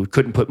skinny, who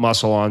couldn't put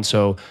muscle on.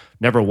 So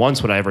never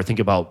once would I ever think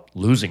about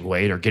losing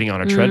weight or getting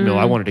on a treadmill.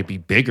 I wanted to be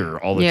bigger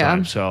all the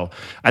time. So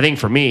I think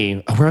for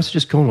me, where was I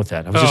just going with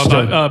that? I was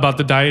about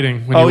the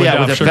dieting. With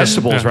the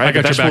vegetables, right? I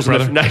got your back,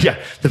 brother.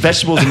 The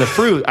vegetables and the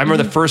fruit. I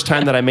remember the first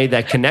time that I made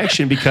that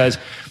connection because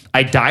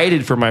I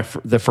dieted for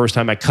the first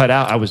time. I cut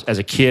out. As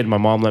a kid, my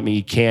mom let me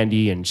eat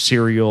candy and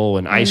cereal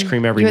and ice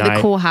cream every night.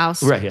 The cool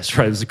house, right? Yes,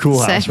 right. It was the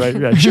cool house, right?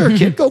 Yeah, sure,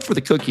 kid, go for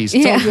the cookies.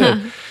 It's all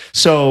good.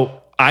 So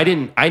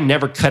I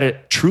never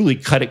truly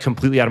cut it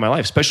completely out of my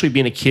life, especially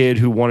being a kid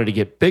who wanted to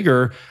get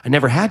bigger. I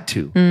never had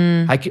to.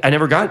 I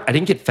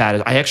didn't get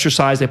fat. I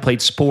exercised, I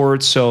played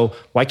sports. So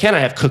why can't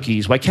I have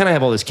cookies? Why can't I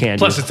have all this candy?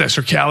 Plus it's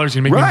extra calories.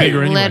 You make me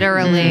bigger anyway.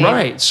 Literally.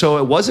 Right. So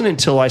it wasn't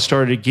until I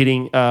started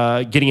getting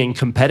in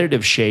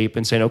competitive shape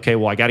and saying, okay,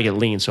 well, I got to get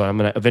lean. So I'm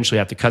going to eventually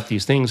have to cut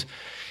these things.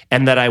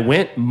 And that I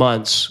went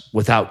months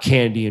without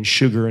candy and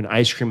sugar and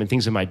ice cream and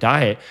things in my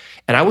diet.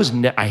 And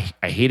I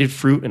hated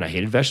fruit and I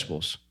hated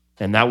vegetables.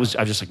 And I was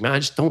just like, man, I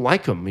just don't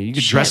like them. You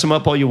can dress them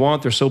up all you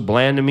want. They're so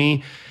bland to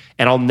me.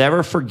 And I'll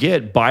never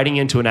forget biting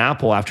into an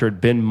apple after it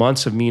had been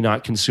months of me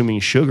not consuming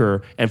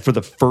sugar. And for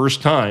the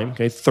first time,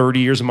 30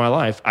 years of my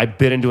life, I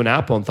bit into an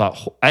apple and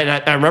thought, and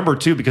I remember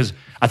too, because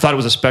I thought it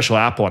was a special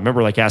apple. I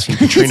remember asking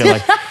Katrina,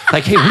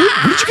 like, hey,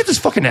 where did you get this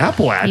fucking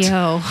apple at?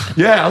 Yo.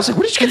 Yeah, I was like,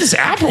 where did you get this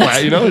apple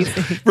at?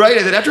 Right.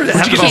 And then after that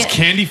happened, you get those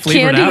candy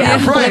flavored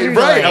apples?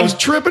 Right. I was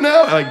tripping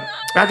out.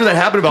 After that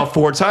happened about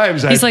 4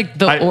 times. He's like,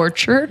 the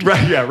orchard?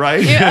 Right, yeah,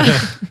 right? Yeah.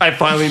 I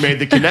finally made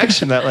the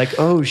connection that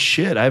oh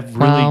shit, I've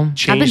really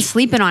changed. I've been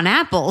sleeping on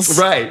apples.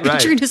 Right.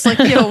 You're just like,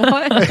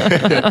 what?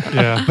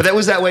 Yeah. But that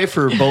was that way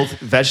for both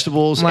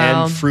vegetables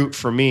and fruit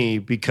for me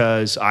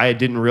because I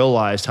didn't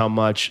realize how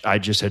much I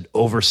just had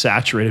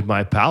oversaturated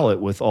my palate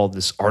with all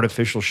this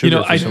artificial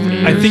sugar for so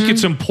many years. I think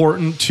it's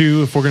important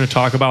too, if we're going to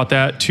talk about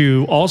that,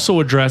 to also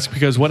address,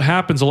 because what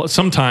happens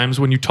sometimes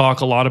when you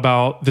talk a lot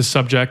about this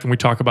subject and we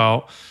talk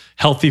about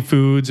healthy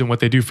foods and what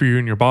they do for you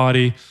in your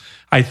body,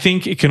 I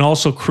think it can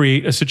also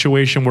create a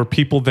situation where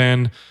people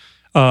then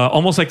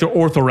almost like they're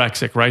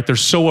orthorexic, right? They're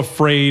so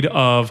afraid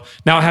of,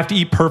 now I have to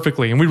eat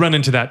perfectly. And we run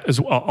into that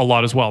a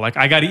lot as well. Like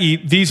I got to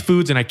eat these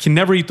foods and I can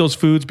never eat those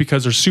foods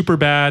because they're super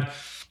bad,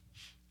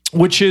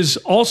 which is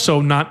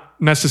also not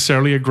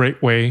necessarily a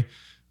great way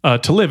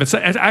to live.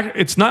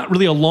 It's not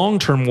really a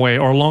long-term way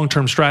or a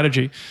long-term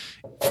strategy.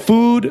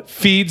 Food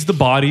feeds the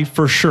body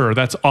for sure.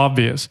 That's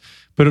obvious.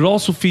 But it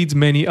also feeds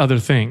many other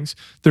things.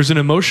 There's an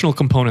emotional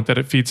component that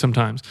it feeds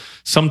sometimes.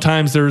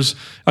 Sometimes there's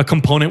a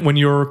component when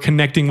you're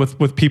connecting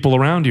with people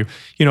around you.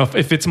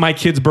 If it's my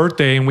kid's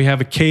birthday and we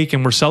have a cake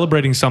and we're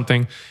celebrating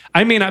something,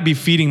 I may not be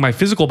feeding my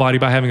physical body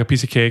by having a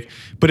piece of cake,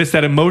 but it's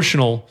that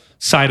emotional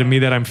side of me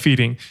that I'm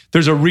feeding.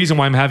 There's a reason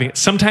why I'm having it.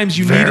 Sometimes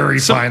you need very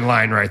fine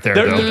line right there.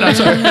 That's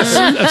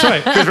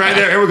right. Because right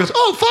there, everyone goes,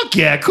 "Oh fuck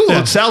yeah, cool!"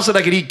 Yeah. Sal said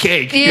I could eat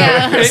cake.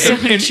 Yeah,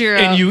 that's true.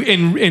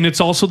 And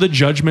it's also the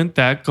judgment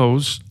that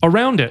goes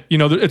around it.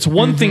 It's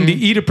one thing to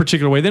eat a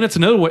particular way, then it's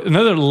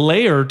another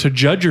layer to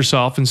judge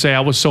yourself and say, "I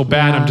was so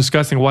bad, I'm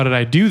disgusting. Why did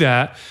I do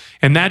that?"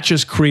 And that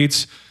just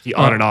creates the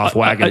on and off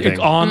wagon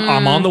thing.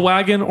 I'm on the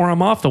wagon or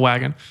I'm off the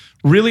wagon,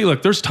 really,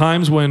 look, there's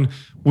times when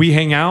we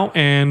hang out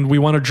and we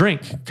want to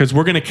drink because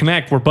we're going to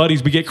connect. We're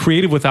buddies. We get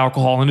creative with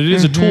alcohol, and it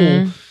is a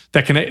tool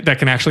that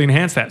can actually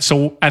enhance that.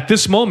 So at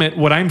this moment,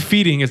 what I'm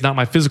feeding is not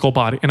my physical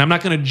body, and I'm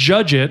not going to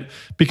judge it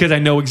because I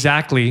know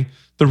exactly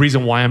the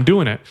reason why I'm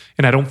doing it,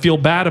 and I don't feel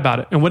bad about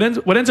it. And what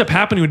ends up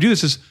happening when you do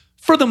this is,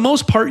 for the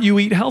most part, you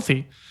eat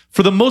healthy.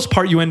 For the most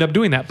part, you end up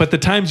doing that. But the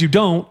times you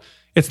don't,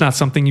 it's not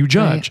something you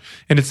judge.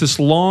 Right. And it's this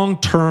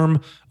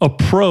long-term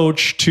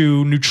approach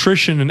to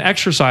nutrition and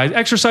exercise.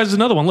 Exercise is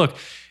another one. Look,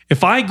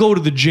 if I go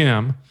to the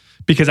gym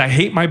because I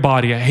hate my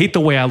body, I hate the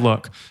way I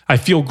look, I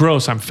feel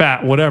gross, I'm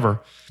fat,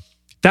 whatever,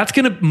 that's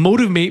going to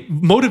motivate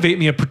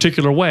me a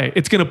particular way.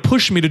 It's going to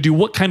push me to do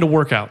what kind of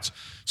workouts?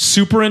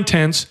 Super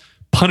intense,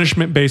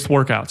 punishment-based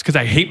workouts because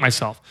I hate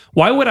myself.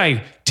 Why would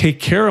I take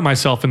care of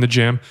myself in the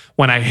gym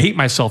when I hate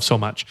myself so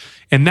much?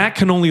 And that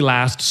can only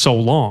last so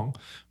long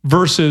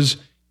versus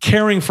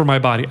caring for my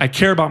body. I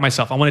care about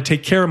myself. I want to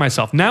take care of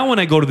myself. Now when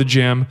I go to the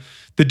gym,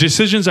 the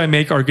decisions I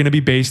make are going to be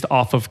based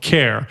off of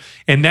care.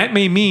 And that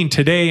may mean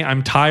today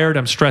I'm tired,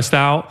 I'm stressed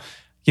out.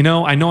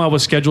 I know I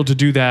was scheduled to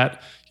do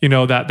that,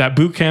 that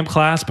boot camp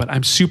class, but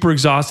I'm super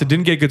exhausted,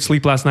 didn't get good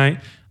sleep last night.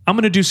 I'm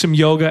going to do some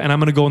yoga and I'm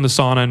going to go in the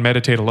sauna and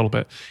meditate a little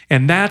bit.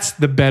 And that's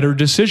the better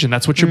decision.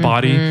 That's what your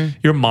body,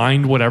 your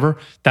mind, whatever,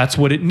 that's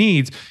what it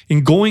needs.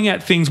 In going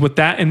at things with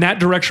that, in that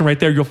direction right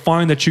there, you'll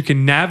find that you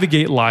can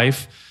navigate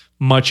life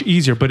much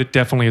easier, but it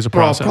definitely is a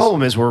process. Well, the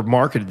problem is we're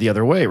marketed the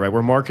other way, right?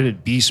 We're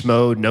marketed beast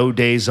mode, no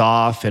days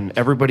off, and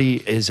everybody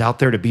is out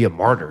there to be a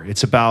martyr.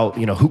 It's about,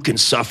 who can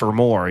suffer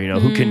more,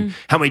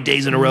 how many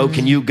days in a row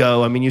can you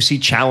go? I mean, you see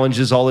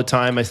challenges all the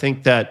time. I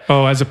think that...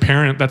 Oh, as a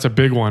parent, that's a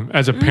big one.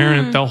 As a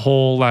parent, the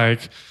whole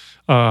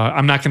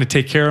I'm not going to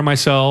take care of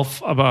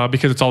myself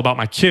because it's all about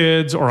my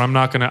kids, or I'm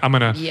going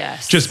to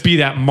just be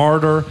that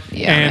martyr.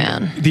 Yeah,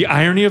 and man. the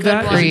irony of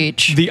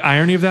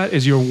that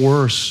is you're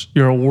worse.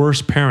 You're a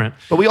worse parent.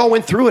 But we all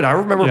went through it. I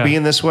remember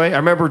being this way. I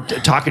remember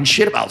talking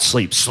shit about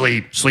sleep.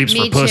 Sleep's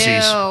Me for pussies.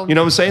 too. You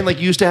know what I'm saying? Like,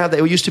 you used to have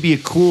that. It used to be a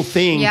cool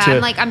thing. Yeah,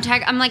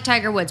 to, I'm like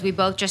Tiger Woods. We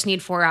both just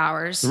need 4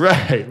 hours.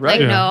 Right.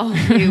 No,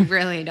 you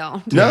really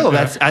don't. No,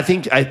 I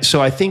think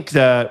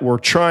that we're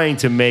trying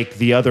to make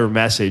the other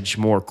message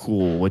more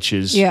cool, which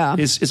is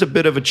a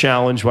bit of a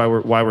challenge why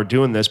we're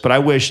doing this. But I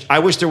wish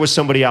there was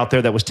somebody out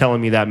there that was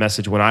telling me that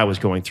message when I was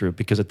going through,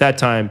 because at that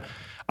time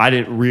I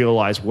didn't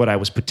realize what I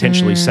was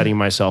potentially setting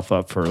myself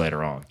up for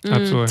later on.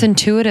 Absolutely. It's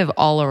intuitive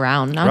all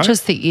around, not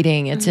just the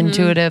eating. It's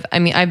intuitive. I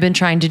mean, I've been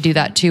trying to do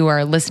that too,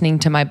 or listening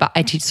to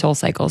I teach Soul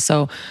Cycle,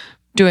 so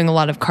doing a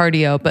lot of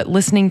cardio, but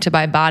listening to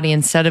my body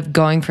instead of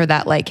going for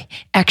that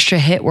extra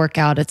hit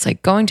workout. It's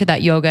like going to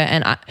that yoga,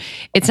 and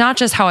it's not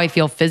just how I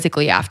feel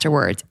physically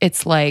afterwards.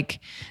 It's like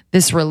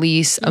this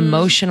release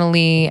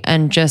emotionally,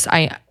 and just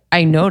I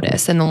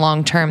notice in the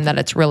long term that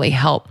it's really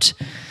helped.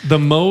 The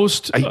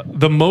most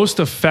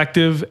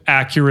effective,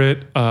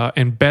 accurate,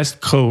 and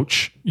best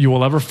coach you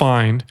will ever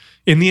find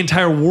in the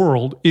entire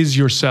world is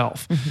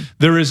yourself.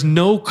 There is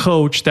no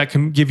coach that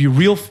can give you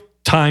real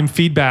time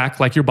feedback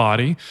like your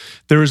body.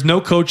 There is no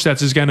coach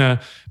that's going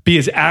to be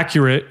as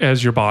accurate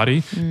as your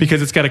body,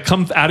 because it's got to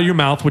come out of your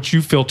mouth, which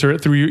you filter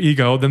it through your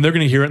ego. Then they're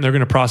going to hear it and they're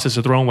going to process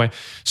it their own way.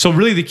 So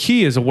really the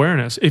key is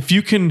awareness. If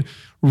you can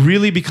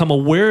really become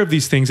aware of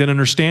these things and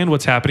understand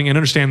what's happening and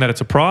understand that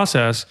it's a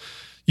process,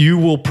 you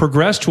will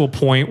progress to a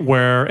point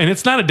where, and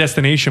it's not a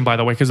destination, by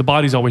the way, because the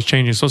body's always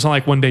changing. So it's not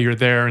like one day you're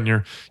there and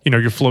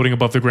you're floating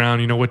above the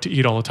ground, you know what to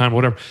eat all the time,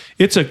 whatever.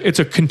 It's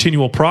a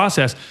continual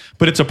process,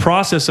 but it's a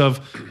process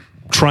of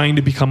trying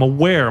to become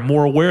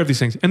more aware of these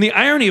things. And the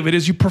irony of it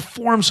is you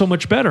perform so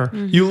much better.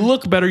 You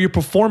look better, you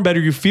perform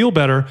better, you feel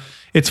better.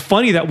 It's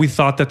funny that we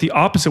thought that the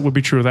opposite would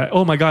be true, that,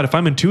 oh my God, if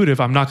I'm intuitive,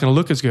 I'm not going to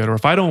look as good. Or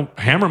if I don't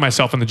hammer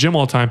myself in the gym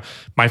all the time,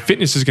 my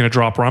fitness is going to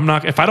drop. Or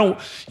if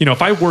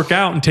I work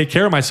out and take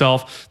care of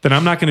myself, then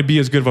I'm not going to be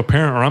as good of a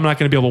parent, or I'm not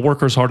going to be able to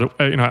work as hard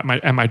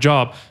at my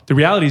job. The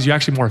reality is you're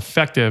actually more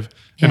effective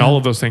in all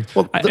of those things.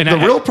 Well, the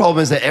real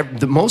problem is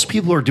that most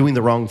people are doing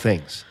the wrong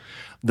things.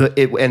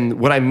 And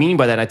what I mean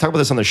by that, and I talk about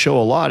this on the show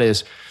a lot,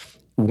 is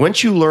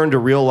once you learn to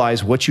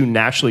realize what you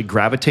naturally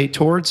gravitate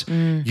towards,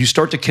 you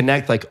start to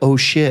connect like, oh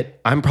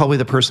shit, I'm probably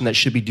the person that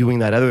should be doing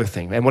that other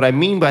thing. And what I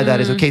mean by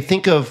that is, okay,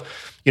 think of,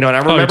 and I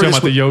remember you're talking this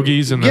about the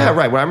yogis and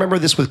right. Well, I remember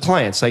this with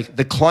clients. Like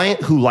the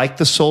client who liked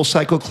the Soul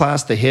Cycle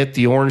class, the HIIT,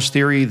 the Orange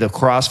Theory, the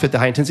CrossFit, the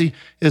high intensity,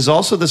 is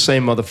also the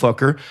same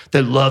motherfucker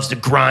that loves to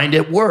grind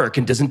at work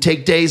and doesn't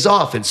take days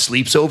off and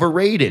sleep's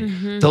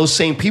overrated. Those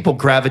same people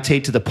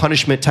gravitate to the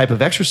punishment type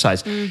of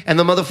exercise. And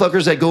the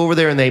motherfuckers that go over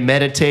there and they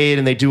meditate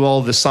and they do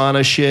all the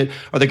sauna shit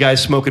are the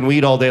guys smoking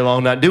weed all day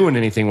long, not doing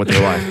anything with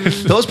their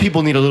life. Those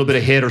people need a little bit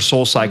of HIIT or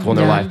Soul Cycle in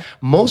their life.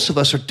 Most of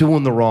us are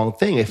doing the wrong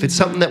thing. If it's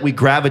something that we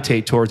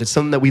gravitate towards, it's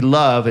something that we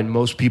love and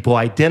most people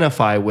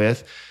identify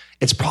with,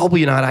 it's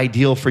probably not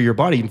ideal for your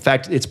body. In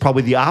fact, it's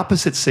probably the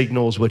opposite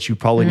signals what you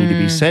probably need to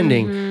be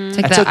sending. It's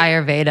like the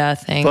Ayurveda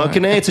thing.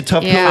 Fucking A, it's a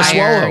tough pill to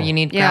Fire, swallow. you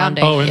need Yeah.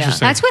 grounding. Oh,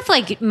 interesting. That's with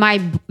like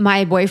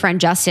my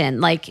boyfriend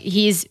Justin. Like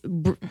he's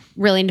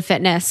really into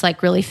fitness,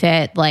 like really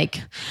fit,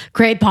 like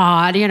great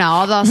pod,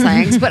 all those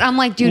things. But I'm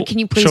like, dude, can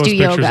you please show us do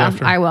pictures yoga?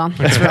 after. I will.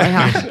 It's really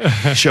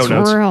hot. Show It's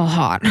notes. real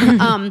hot.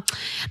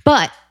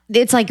 But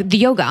it's like the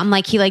yoga. I'm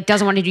like, he like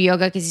doesn't want to do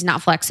yoga because he's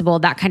not flexible,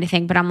 that kind of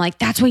thing. But I'm like,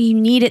 that's where you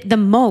need it the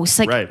most.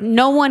 Like Right.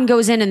 no one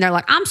goes in and they're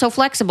like, I'm so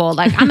flexible.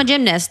 Like I'm a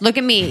gymnast. Look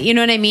at me. You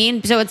know what I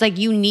mean? So it's like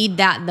you need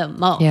that the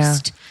most. Yeah.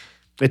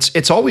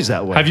 It's always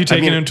that way. Have you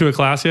taken I mean, him to a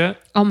class yet?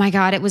 Oh my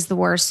God, it was the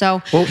worst.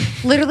 So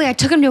literally I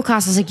took him to a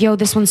class. I was like, yo,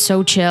 this one's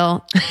so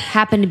chill.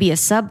 Happened to be a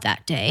sub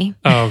that day.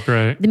 Oh,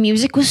 great. The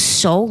music was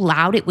so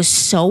loud. It was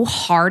so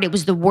hard. It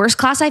was the worst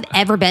class I've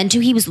ever been to.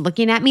 He was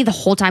looking at me the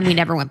whole time. We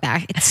never went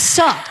back. It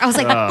sucked. I was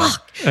like,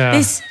 fuck,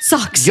 this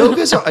sucks.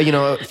 Yoga's,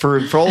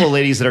 for all the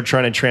ladies that are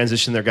trying to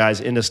transition their guys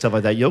into stuff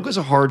like that, yoga's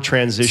a hard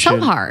transition. So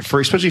hard.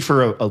 Especially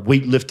for a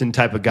weightlifting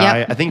type of guy.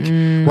 Yep. I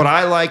think what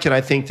I like, and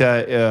I think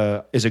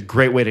that is a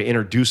great way to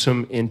introduce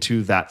them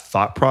into that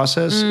thought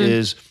process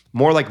is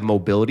more like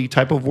mobility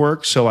type of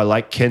work. So I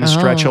like Ken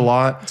Stretch a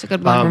lot. That's a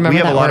good one. Remember we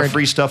have a that lot word. of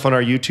free stuff on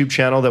our YouTube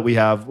channel that we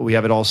have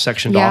it all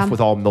sectioned Yeah. off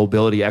with all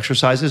mobility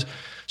exercises.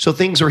 So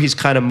things where he's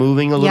kind of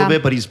moving a little Yeah.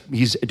 bit, but he's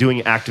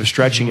doing active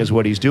stretching is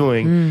what he's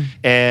doing.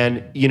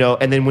 And,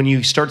 and then when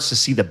you starts to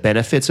see the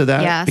benefits of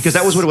that, Yes. because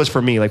that was what it was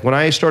for me. Like when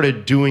I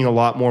started doing a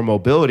lot more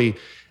mobility,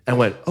 I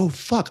went, oh,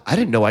 fuck, I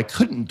didn't know I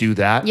couldn't do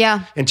that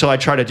Yeah. until I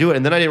tried to do it.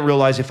 And then I didn't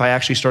realize if I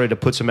actually started to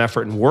put some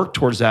effort and work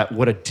towards that,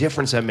 what a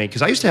difference that made.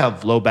 Because I used to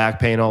have low back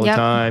pain all the Yep.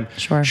 time,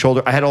 Sure.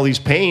 shoulder. I had all these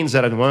pains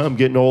that I'm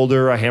getting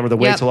older. I hammer the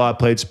weights Yep. a lot,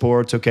 played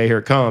sports. Okay, here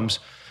it comes.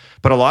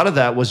 But a lot of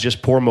that was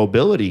just poor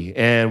mobility.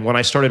 And when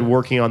I started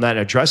working on that and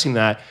addressing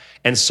that,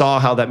 and saw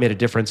how that made a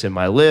difference in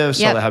my lift,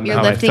 saw Yep. that Your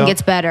how I lifting felt.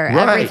 gets better.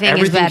 Right. Everything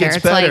is better. gets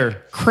It's better.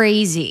 like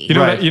crazy. You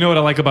know, Right. you know what I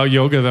like about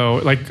yoga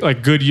though,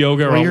 like good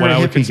yoga, Well, or you're what a I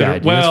would hippie consider. guy,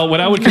 dude. Well,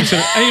 what I would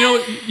consider, and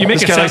you make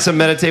This it guy sound. likes to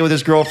meditate with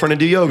his girlfriend and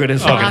do yoga in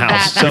his fucking love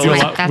house. that. That's we do a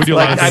my- lot. that's We do a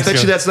lot my- of I things bet you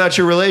together. that's not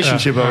your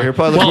relationship over here.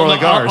 Probably looks more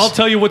like ours. I'll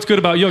tell you what's good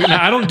about yoga.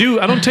 Now, I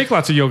don't take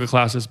lots of yoga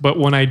classes, but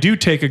when I do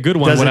take a good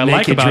one, Doesn't what I make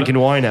like you about drinking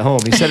wine at home.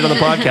 He said it on the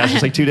podcast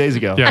just like 2 days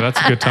ago. yeah,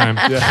 that's a good time.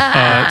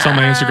 It's on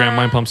my Instagram,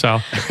 Mind Pump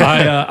Sal.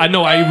 I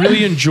know I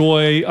really enjoy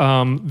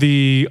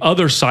the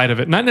other side of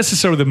it. Not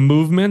necessarily the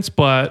movements,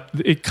 but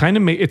it kind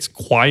of it's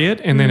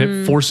quiet, and then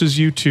it forces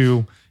you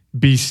to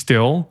be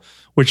still,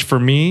 which for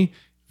me,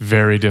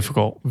 very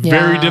difficult.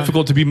 Very Yeah.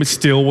 difficult to be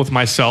still with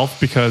myself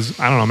because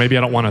I don't know, maybe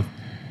I don't want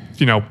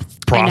to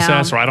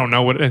process, or I don't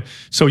know what.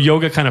 So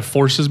yoga kind of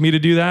forces me to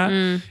do that,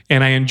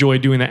 and I enjoy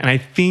doing that. And I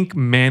think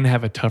men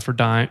have a tougher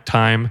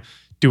time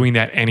doing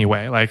that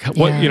anyway. Like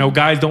what Yeah.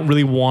 guys don't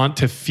really want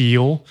to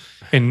feel,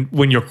 and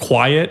when you're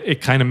quiet,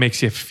 it kind of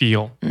makes you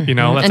feel. That's And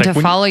like to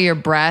when- follow your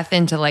breath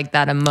into like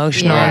that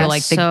emotional, Yeah,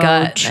 like the so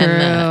gut. true.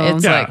 And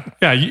it's like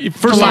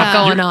First a of lot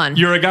all, going you're, on.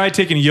 You're a guy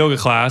taking a yoga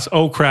class.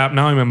 Oh crap!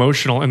 Now I'm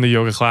emotional in the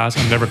yoga class.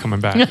 I'm never coming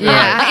back.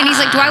 Yeah. And he's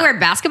like, do I wear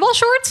basketball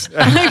shorts?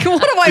 I'm like,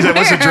 what do I He's wear? like,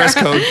 what's the dress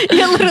code?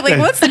 Yeah, literally,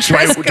 what's the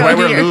dress code do I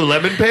wear here?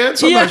 Lululemon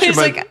pants? I'm Yeah, not sure. he's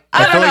but like,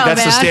 I I feel don't like know,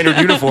 that's the man. standard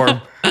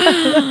uniform.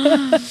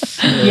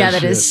 Yeah,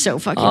 that is so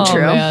fucking oh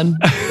true. man,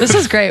 this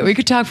is great. We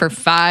could talk for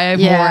 5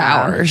 more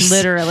hours.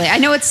 Literally. I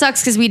know it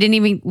sucks because we didn't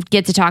even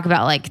get to talk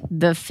about like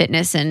the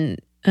fitness and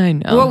I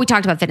know. well, we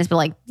talked about fitness,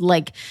 but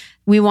like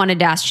we wanted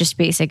to ask just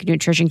basic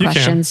nutrition You can.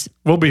 questions.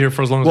 We'll be here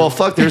for as long as. Well,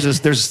 fuck, there's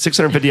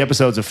 650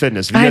 episodes of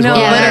fitness. If you I guys know,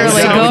 want-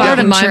 literally. Yeah, Go over to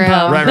fucking Mind true.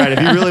 Pump. Right.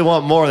 If you really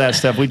want more of that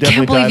stuff, we definitely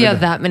Can't believe dive you have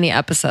into- that many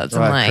episodes.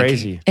 I'm Right, like,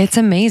 crazy. It's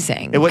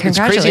amazing. It's crazy how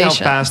Congratulations.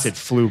 fast it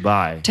flew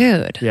by.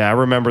 Dude. Yeah, I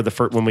remember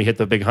when we hit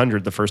the big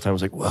 100 the first time. I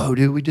was like, whoa,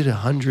 dude, we did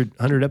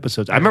 100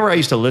 episodes. I remember I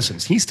used to listen.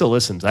 He still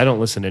listens. I don't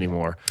listen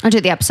anymore. Or do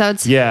the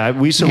episodes? Yeah,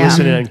 we used to Yeah.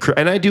 listen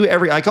and I do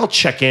I'll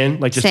check in,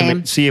 like just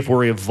Same. to see if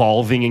we're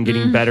evolving and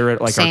getting better at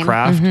like our Same.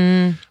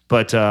 craft.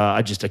 But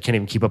I can't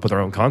even keep up with our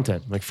own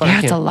content. I'm like, fuck, I Yeah,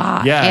 it's can't- a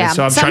lot. Yeah,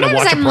 so I'm trying to sometimes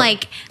watch. I'm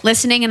like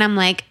listening and I'm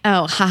like,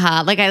 oh,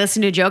 haha. Like I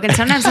listen to a joke and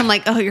sometimes I'm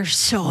like, oh, you're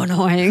so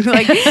annoying.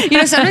 Like,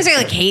 sometimes I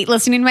like hate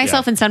listening to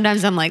myself and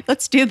sometimes I'm like,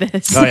 let's do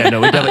this. Oh yeah,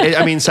 no, we definitely.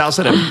 I mean, Sal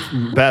said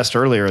it best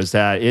earlier. Is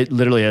that it?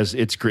 Literally has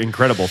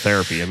incredible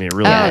therapy. I mean, it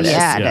really. Oh, is.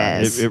 yeah,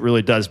 it is. It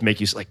really does make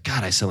you like,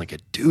 God, I sound like a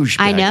douchebag.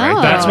 I know.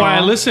 Right? That's why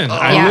I listen.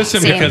 I Yeah, listen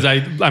same. because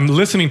I'm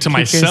listening to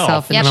myself,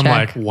 yourself in and I'm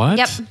check. like, what?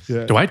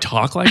 Yep. Do I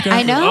talk like that?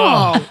 I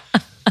know. Oh.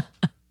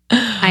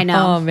 I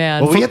know. Oh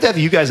man. Well, we have to have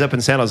you guys up in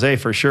San Jose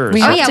for sure.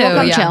 We So- have yeah, to, we'll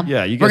come yeah. chill.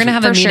 Yeah, you guys We're gonna are-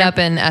 have a For sure. meetup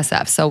in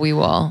SF, so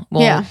we'll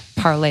Yeah.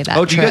 parlay that.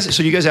 Oh, do you trip. guys?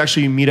 So you guys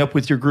actually meet up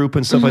with your group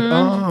and stuff like?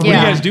 Oh, What do you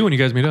guys do when you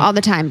guys meet up? All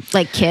the time,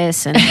 like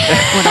kiss and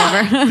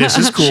whatever. this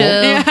is cool.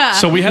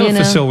 So we have a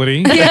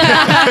facility.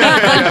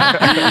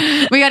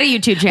 We got a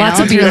YouTube channel. Lots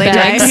of It's beer really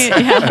bags.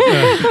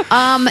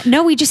 nice.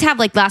 No, we just have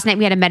like last night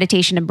we had a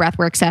meditation and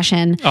breathwork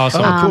session.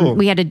 Awesome. Oh, cool.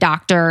 We had a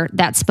doctor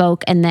that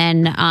spoke, and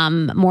then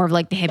more of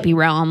like the hippie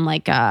realm,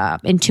 like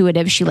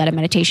intuitive. She led a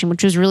meditation,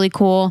 which was really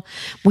cool.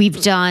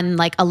 We've done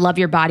like a Love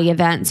Your Body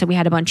event, so we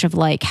had a bunch of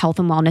like health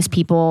and wellness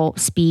people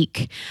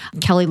speak.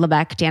 Kelly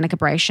LeBeck, Danica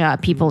Brescia,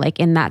 people like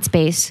in that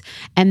space,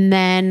 and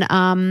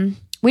then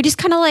we just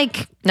kind of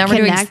like Now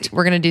connect.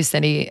 we're going to do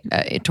city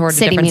tour to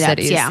City different meetups,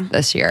 cities yeah.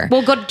 this year.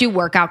 We'll go do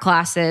workout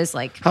classes.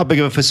 Like How big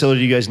of a facility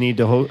do you guys need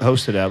to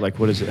host it at? Like,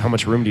 what is it? How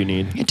much room do you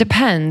need? It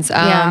depends.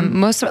 Yeah.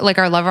 Most of, like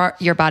our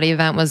Your Body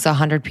event was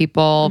 100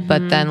 people,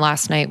 but then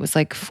last night was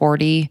like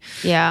 40.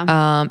 yeah,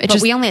 It but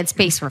just we only had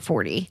space for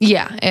 40.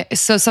 yeah.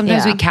 So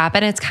sometimes Yeah. we cap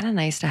it. And it's kind of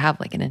nice to have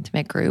like an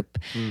intimate group.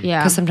 Yeah.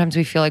 Because sometimes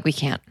we feel like we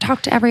can't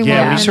talk to everyone.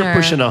 Yeah, when you start or-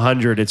 pushing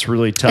 100, it's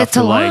really tough It's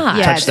to a like lot.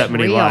 Yeah, touch it's that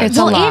many real. lives. It's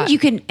a well, lot. and you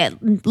can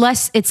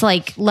it's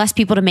like less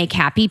people to make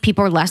happy.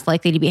 People are less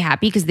likely to be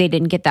happy because they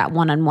didn't get that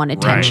one-on-one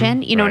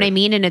attention. You know what I right.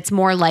 mean? And it's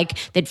more like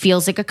that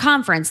feels like a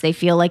conference. They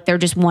feel like they're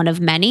just one of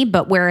many,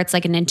 but where it's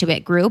like an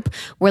intimate group,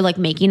 we're like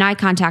making eye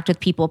contact with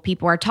people.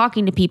 People are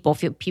talking to people.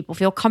 People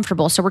feel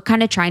comfortable. So we're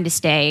kind of trying to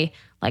stay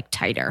like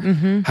tighter.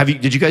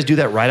 Did you guys do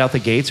that right out the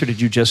gates, or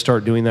did you just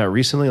start doing that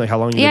recently? Like, how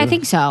long? Yeah, I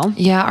think so.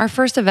 Yeah, our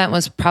first event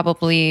was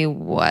probably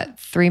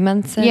 3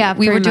 months in? Yeah,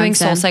 we 3 were doing months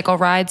Soul in. Cycle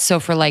rides.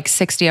 So for like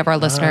 60 of our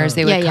listeners,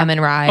 they would Yeah, come yeah.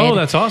 and ride. Oh,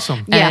 that's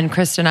awesome. Yeah. And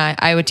Krista and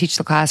I would teach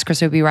the class.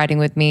 Krista would be riding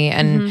with me.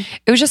 And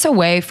it was just a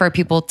way for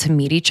people to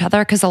meet each other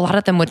because a lot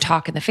of them would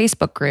talk in the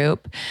Facebook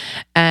group.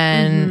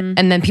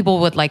 And then people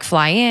would like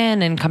fly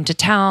in and come to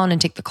town and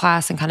take the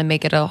class and kind of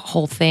make it a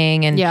whole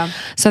thing. And Yeah.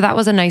 so that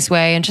was a nice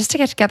way. And just to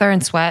get together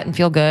and sweat and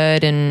feel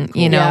good. And,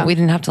 you know, Yeah. we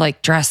didn't have to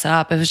like dress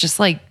up. It was just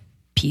like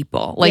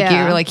people, like Yeah.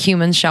 you were like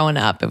humans showing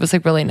up. It was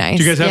like really nice.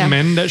 Do you guys have Yeah.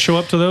 men that show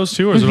up to those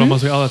too, or is it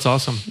almost like, oh, that's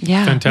awesome?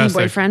 Yeah. My Fantastic.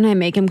 boyfriend, I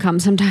make him come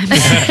sometimes.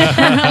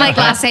 Like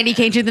last night, he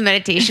came to the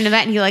meditation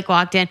event and he like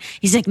walked in.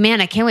 He's like,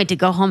 "Man, I can't wait to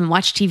go home and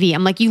watch TV."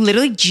 I'm like, "You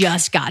literally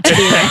just got to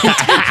the event.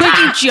 Like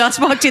you just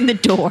walked in the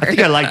door." I think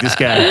I like this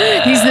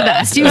guy. He's the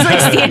best. He was like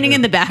standing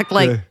in the back,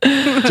 like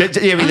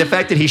I mean, the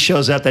fact that he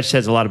shows up, that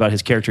says a lot about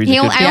his character. I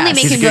only make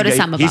he's a him go good to guy.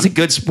 some of He's them. a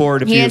good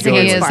sport. If He you is a go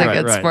good to- He is a Right,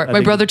 good right. sport. I My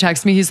think- brother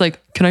texted me. He's like,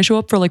 "Can I show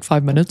up for like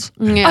 5 minutes?"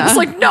 Yeah. I was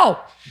like, "No,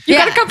 you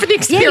got to come for the yeah,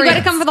 experience." you got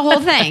to come for the whole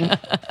thing.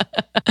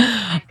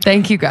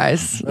 Thank you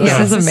guys. This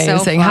is this is so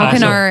amazing.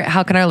 fun.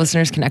 How can our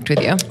listeners connect with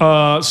you?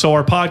 So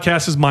our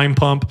podcast is Mind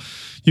Pump.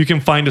 You can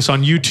find us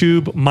on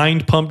YouTube,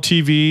 Mind Pump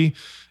TV,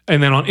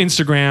 and then on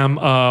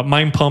Instagram.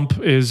 Mind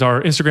Pump is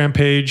our Instagram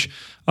page.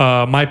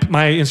 My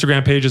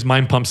Instagram page is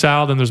Mind Pump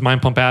Sal. Then there's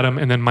Mind Pump Adam,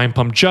 and then Mind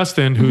Pump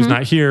Justin, who's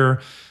not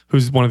here,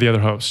 who's one of the other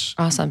hosts.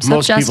 Awesome. So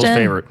Most Justin, people's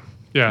favorite.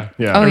 Yeah,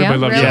 Yeah. Oh, Everybody yeah?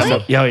 loves Really?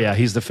 Justin. Yeah, yeah,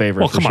 he's the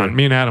favorite. Well, for come sure. on,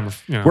 me and Adam.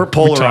 We're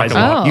polarized. We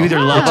talk a lot. Oh. You either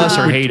love us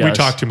or hate us. We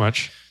talk too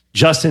much.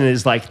 Justin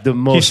is like the He's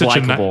most such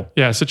likable.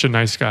 such a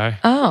nice guy.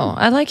 Oh,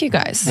 I like you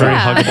guys. Very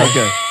Yeah. huggable.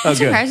 Okay. That Okay.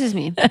 surprises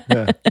me.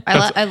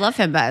 I love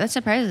him, but that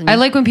surprises me. I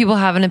like when people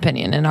have an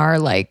opinion and are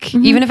like,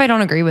 even if I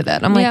don't agree with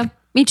it, I'm like, yeah,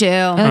 me too.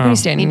 I like when you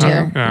stand in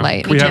your Yeah.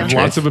 light. We with have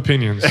your lots truth. of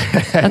opinions.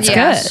 That's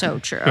Yeah, good. so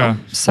true. Yeah.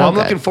 So Well, I'm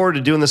good. looking forward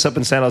to doing this up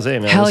in San Jose,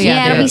 man. Hell This- yeah,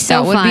 Yeah, it'd dude. be so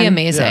that would be fun.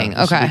 amazing. Yeah,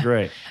 this would okay, be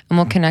great. and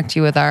we'll connect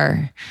you with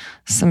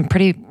some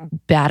pretty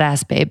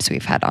badass babes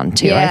we've had on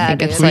too. I think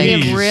dude. it's we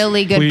like, have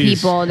really good Please.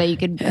 people that you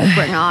could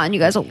bring on. You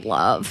guys will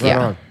love. yeah,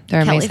 on.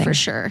 they're Kelly amazing for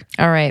sure.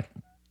 All right,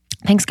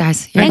 thanks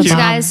guys. You're Thanks, the bomb.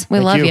 guys. We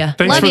Thank love you. you.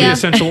 Thanks Love for ya. the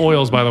essential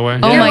oils, by the way.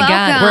 Oh You're my god,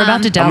 welcome. we're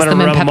about to douse gonna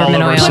them in rub 'em all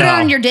peppermint over oil. Put it Sal.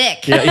 on your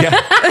dick. Yeah, yeah.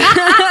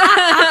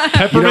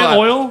 Peppermint You know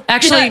what? oil?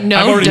 Actually, I've no,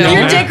 already done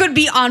Your that. don't. dick would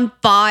be on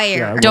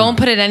fire. Yeah. Don't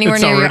put it anywhere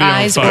It's near your already on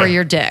eyes fire. or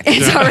your dick.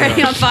 It's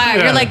already on fire.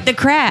 Yeah. You're like the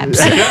crabs.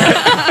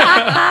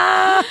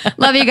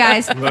 Love you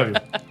guys. Love you.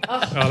 Oh,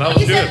 that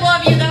was good.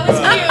 love you. That was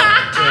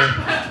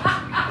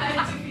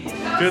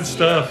cute. Good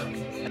stuff.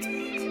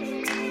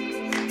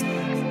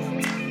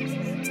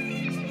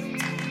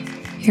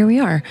 Here we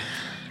are.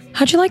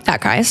 How'd you like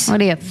that, guys? What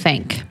do you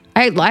think?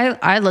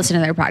 I listen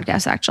to their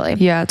podcast actually.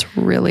 Yeah, it's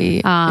really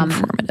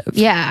informative.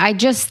 Yeah,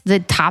 the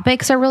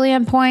topics are really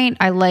on point.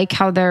 I like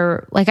how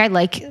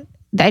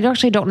I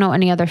actually don't know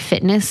any other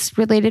fitness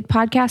related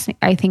podcasts.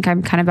 I think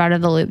I'm kind of out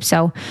of the loop.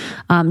 So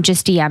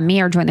just DM me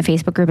or join the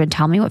Facebook group and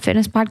tell me what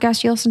fitness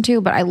podcast you listen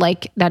to. But I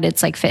like that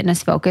it's like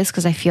fitness focused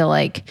because I feel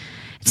like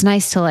it's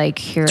nice to like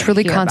hear. It's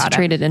really hear about it.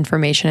 concentrated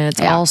information. And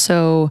it's Yeah.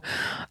 also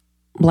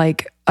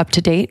like up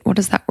to date. What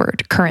is that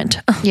word? Current.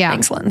 Yeah.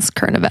 Thanks, Lens.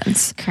 Current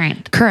events.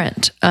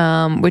 Current.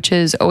 Which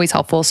is always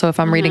helpful. So if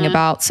I'm reading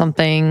about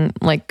something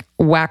like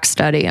wax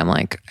study, I'm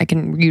like, I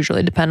can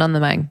usually depend on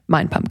the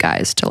Mind Pump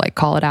guys to like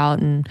call it out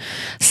and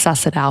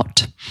suss it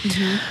out.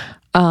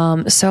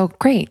 So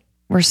great.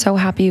 We're so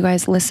happy you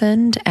guys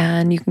listened,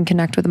 and you can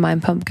connect with the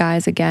Mind Pump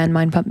guys again,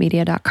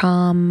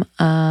 mindpumpmedia.com,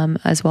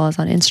 as well as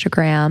on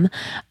Instagram.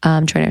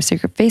 Join our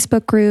secret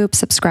Facebook group,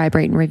 subscribe,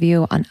 rate, and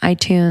review on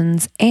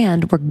iTunes,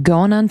 and we're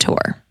going on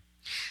tour.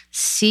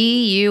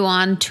 See you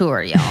on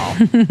tour, y'all.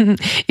 You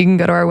can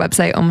go to our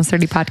website,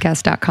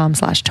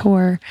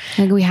 almost30podcast.com/tour. I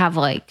think we have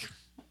like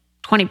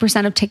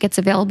 20% of tickets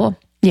available.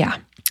 Yeah.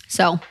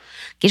 So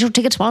get your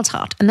tickets while it's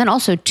hot. And then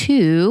also,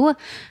 too,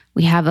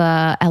 we have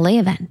a LA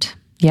event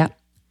Yep.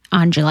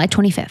 on July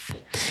 25th.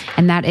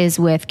 And that is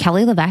with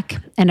Kelly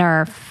LeVeque and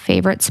our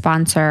favorite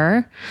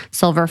sponsor,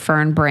 Silver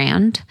Fern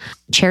brand,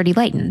 Charity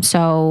Layton.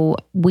 So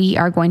we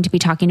are going to be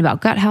talking about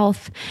gut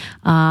health.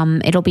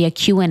 It'll be a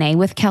Q&A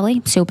with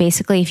Kelly. So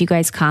basically, if you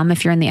guys come,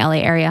 if you're in the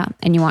LA area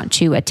and you want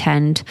to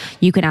attend,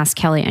 you can ask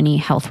Kelly any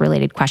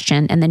health-related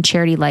question. And then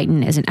Charity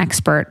Layton is an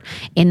expert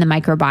in the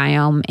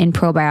microbiome, in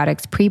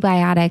probiotics,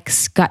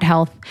 prebiotics, gut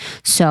health.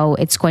 So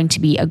it's going to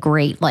be a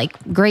great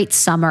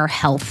summer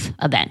health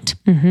event.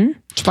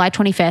 July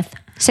 25th.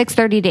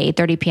 6:30 to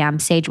 8:30 p.m.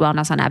 Sage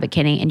Wellness on Abbot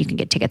Kinney, and you can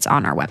get tickets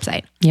on our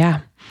website.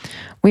 Yeah.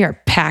 We are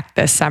packed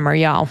this summer,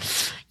 y'all.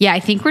 Yeah, I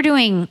think we're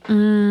doing...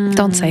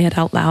 Don't say it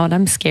out loud.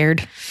 I'm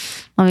scared.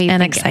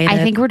 Excited. I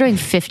think we're doing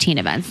 15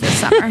 events this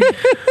summer.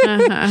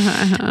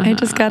 I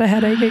just got a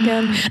headache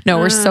again. No,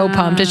 we're so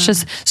pumped. It's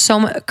just so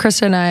much.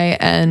 Krista and I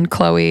and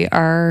Chloe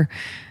are,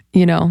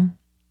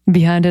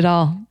 behind it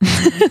all.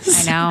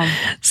 I know.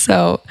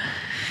 So...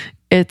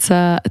 It's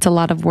a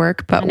lot of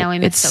work, but I know we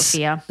miss it's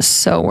Sophia.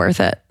 So worth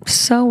it.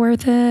 So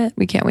worth it.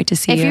 We can't wait to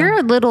see you. If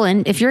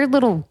you're a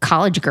little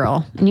college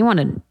girl and you want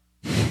an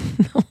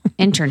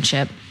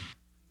internship,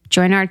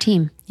 join our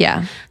team.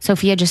 Yeah.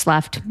 Sophia just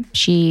left.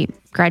 She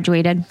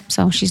graduated,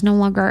 so she's no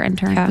longer our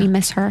intern. Yeah. We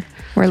miss her.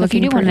 We're so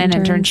looking if you do for want an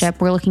interns. internship,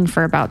 we're looking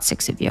for about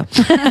 6 of you.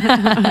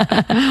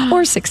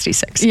 Or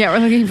 66. Yeah, we're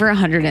looking for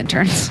 100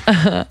 interns.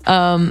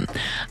 All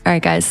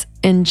right, guys.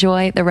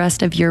 Enjoy the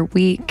rest of your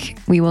week.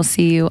 We will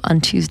see you on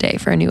Tuesday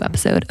for a new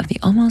episode of the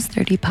Almost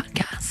 30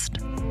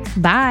 podcast.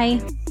 Bye.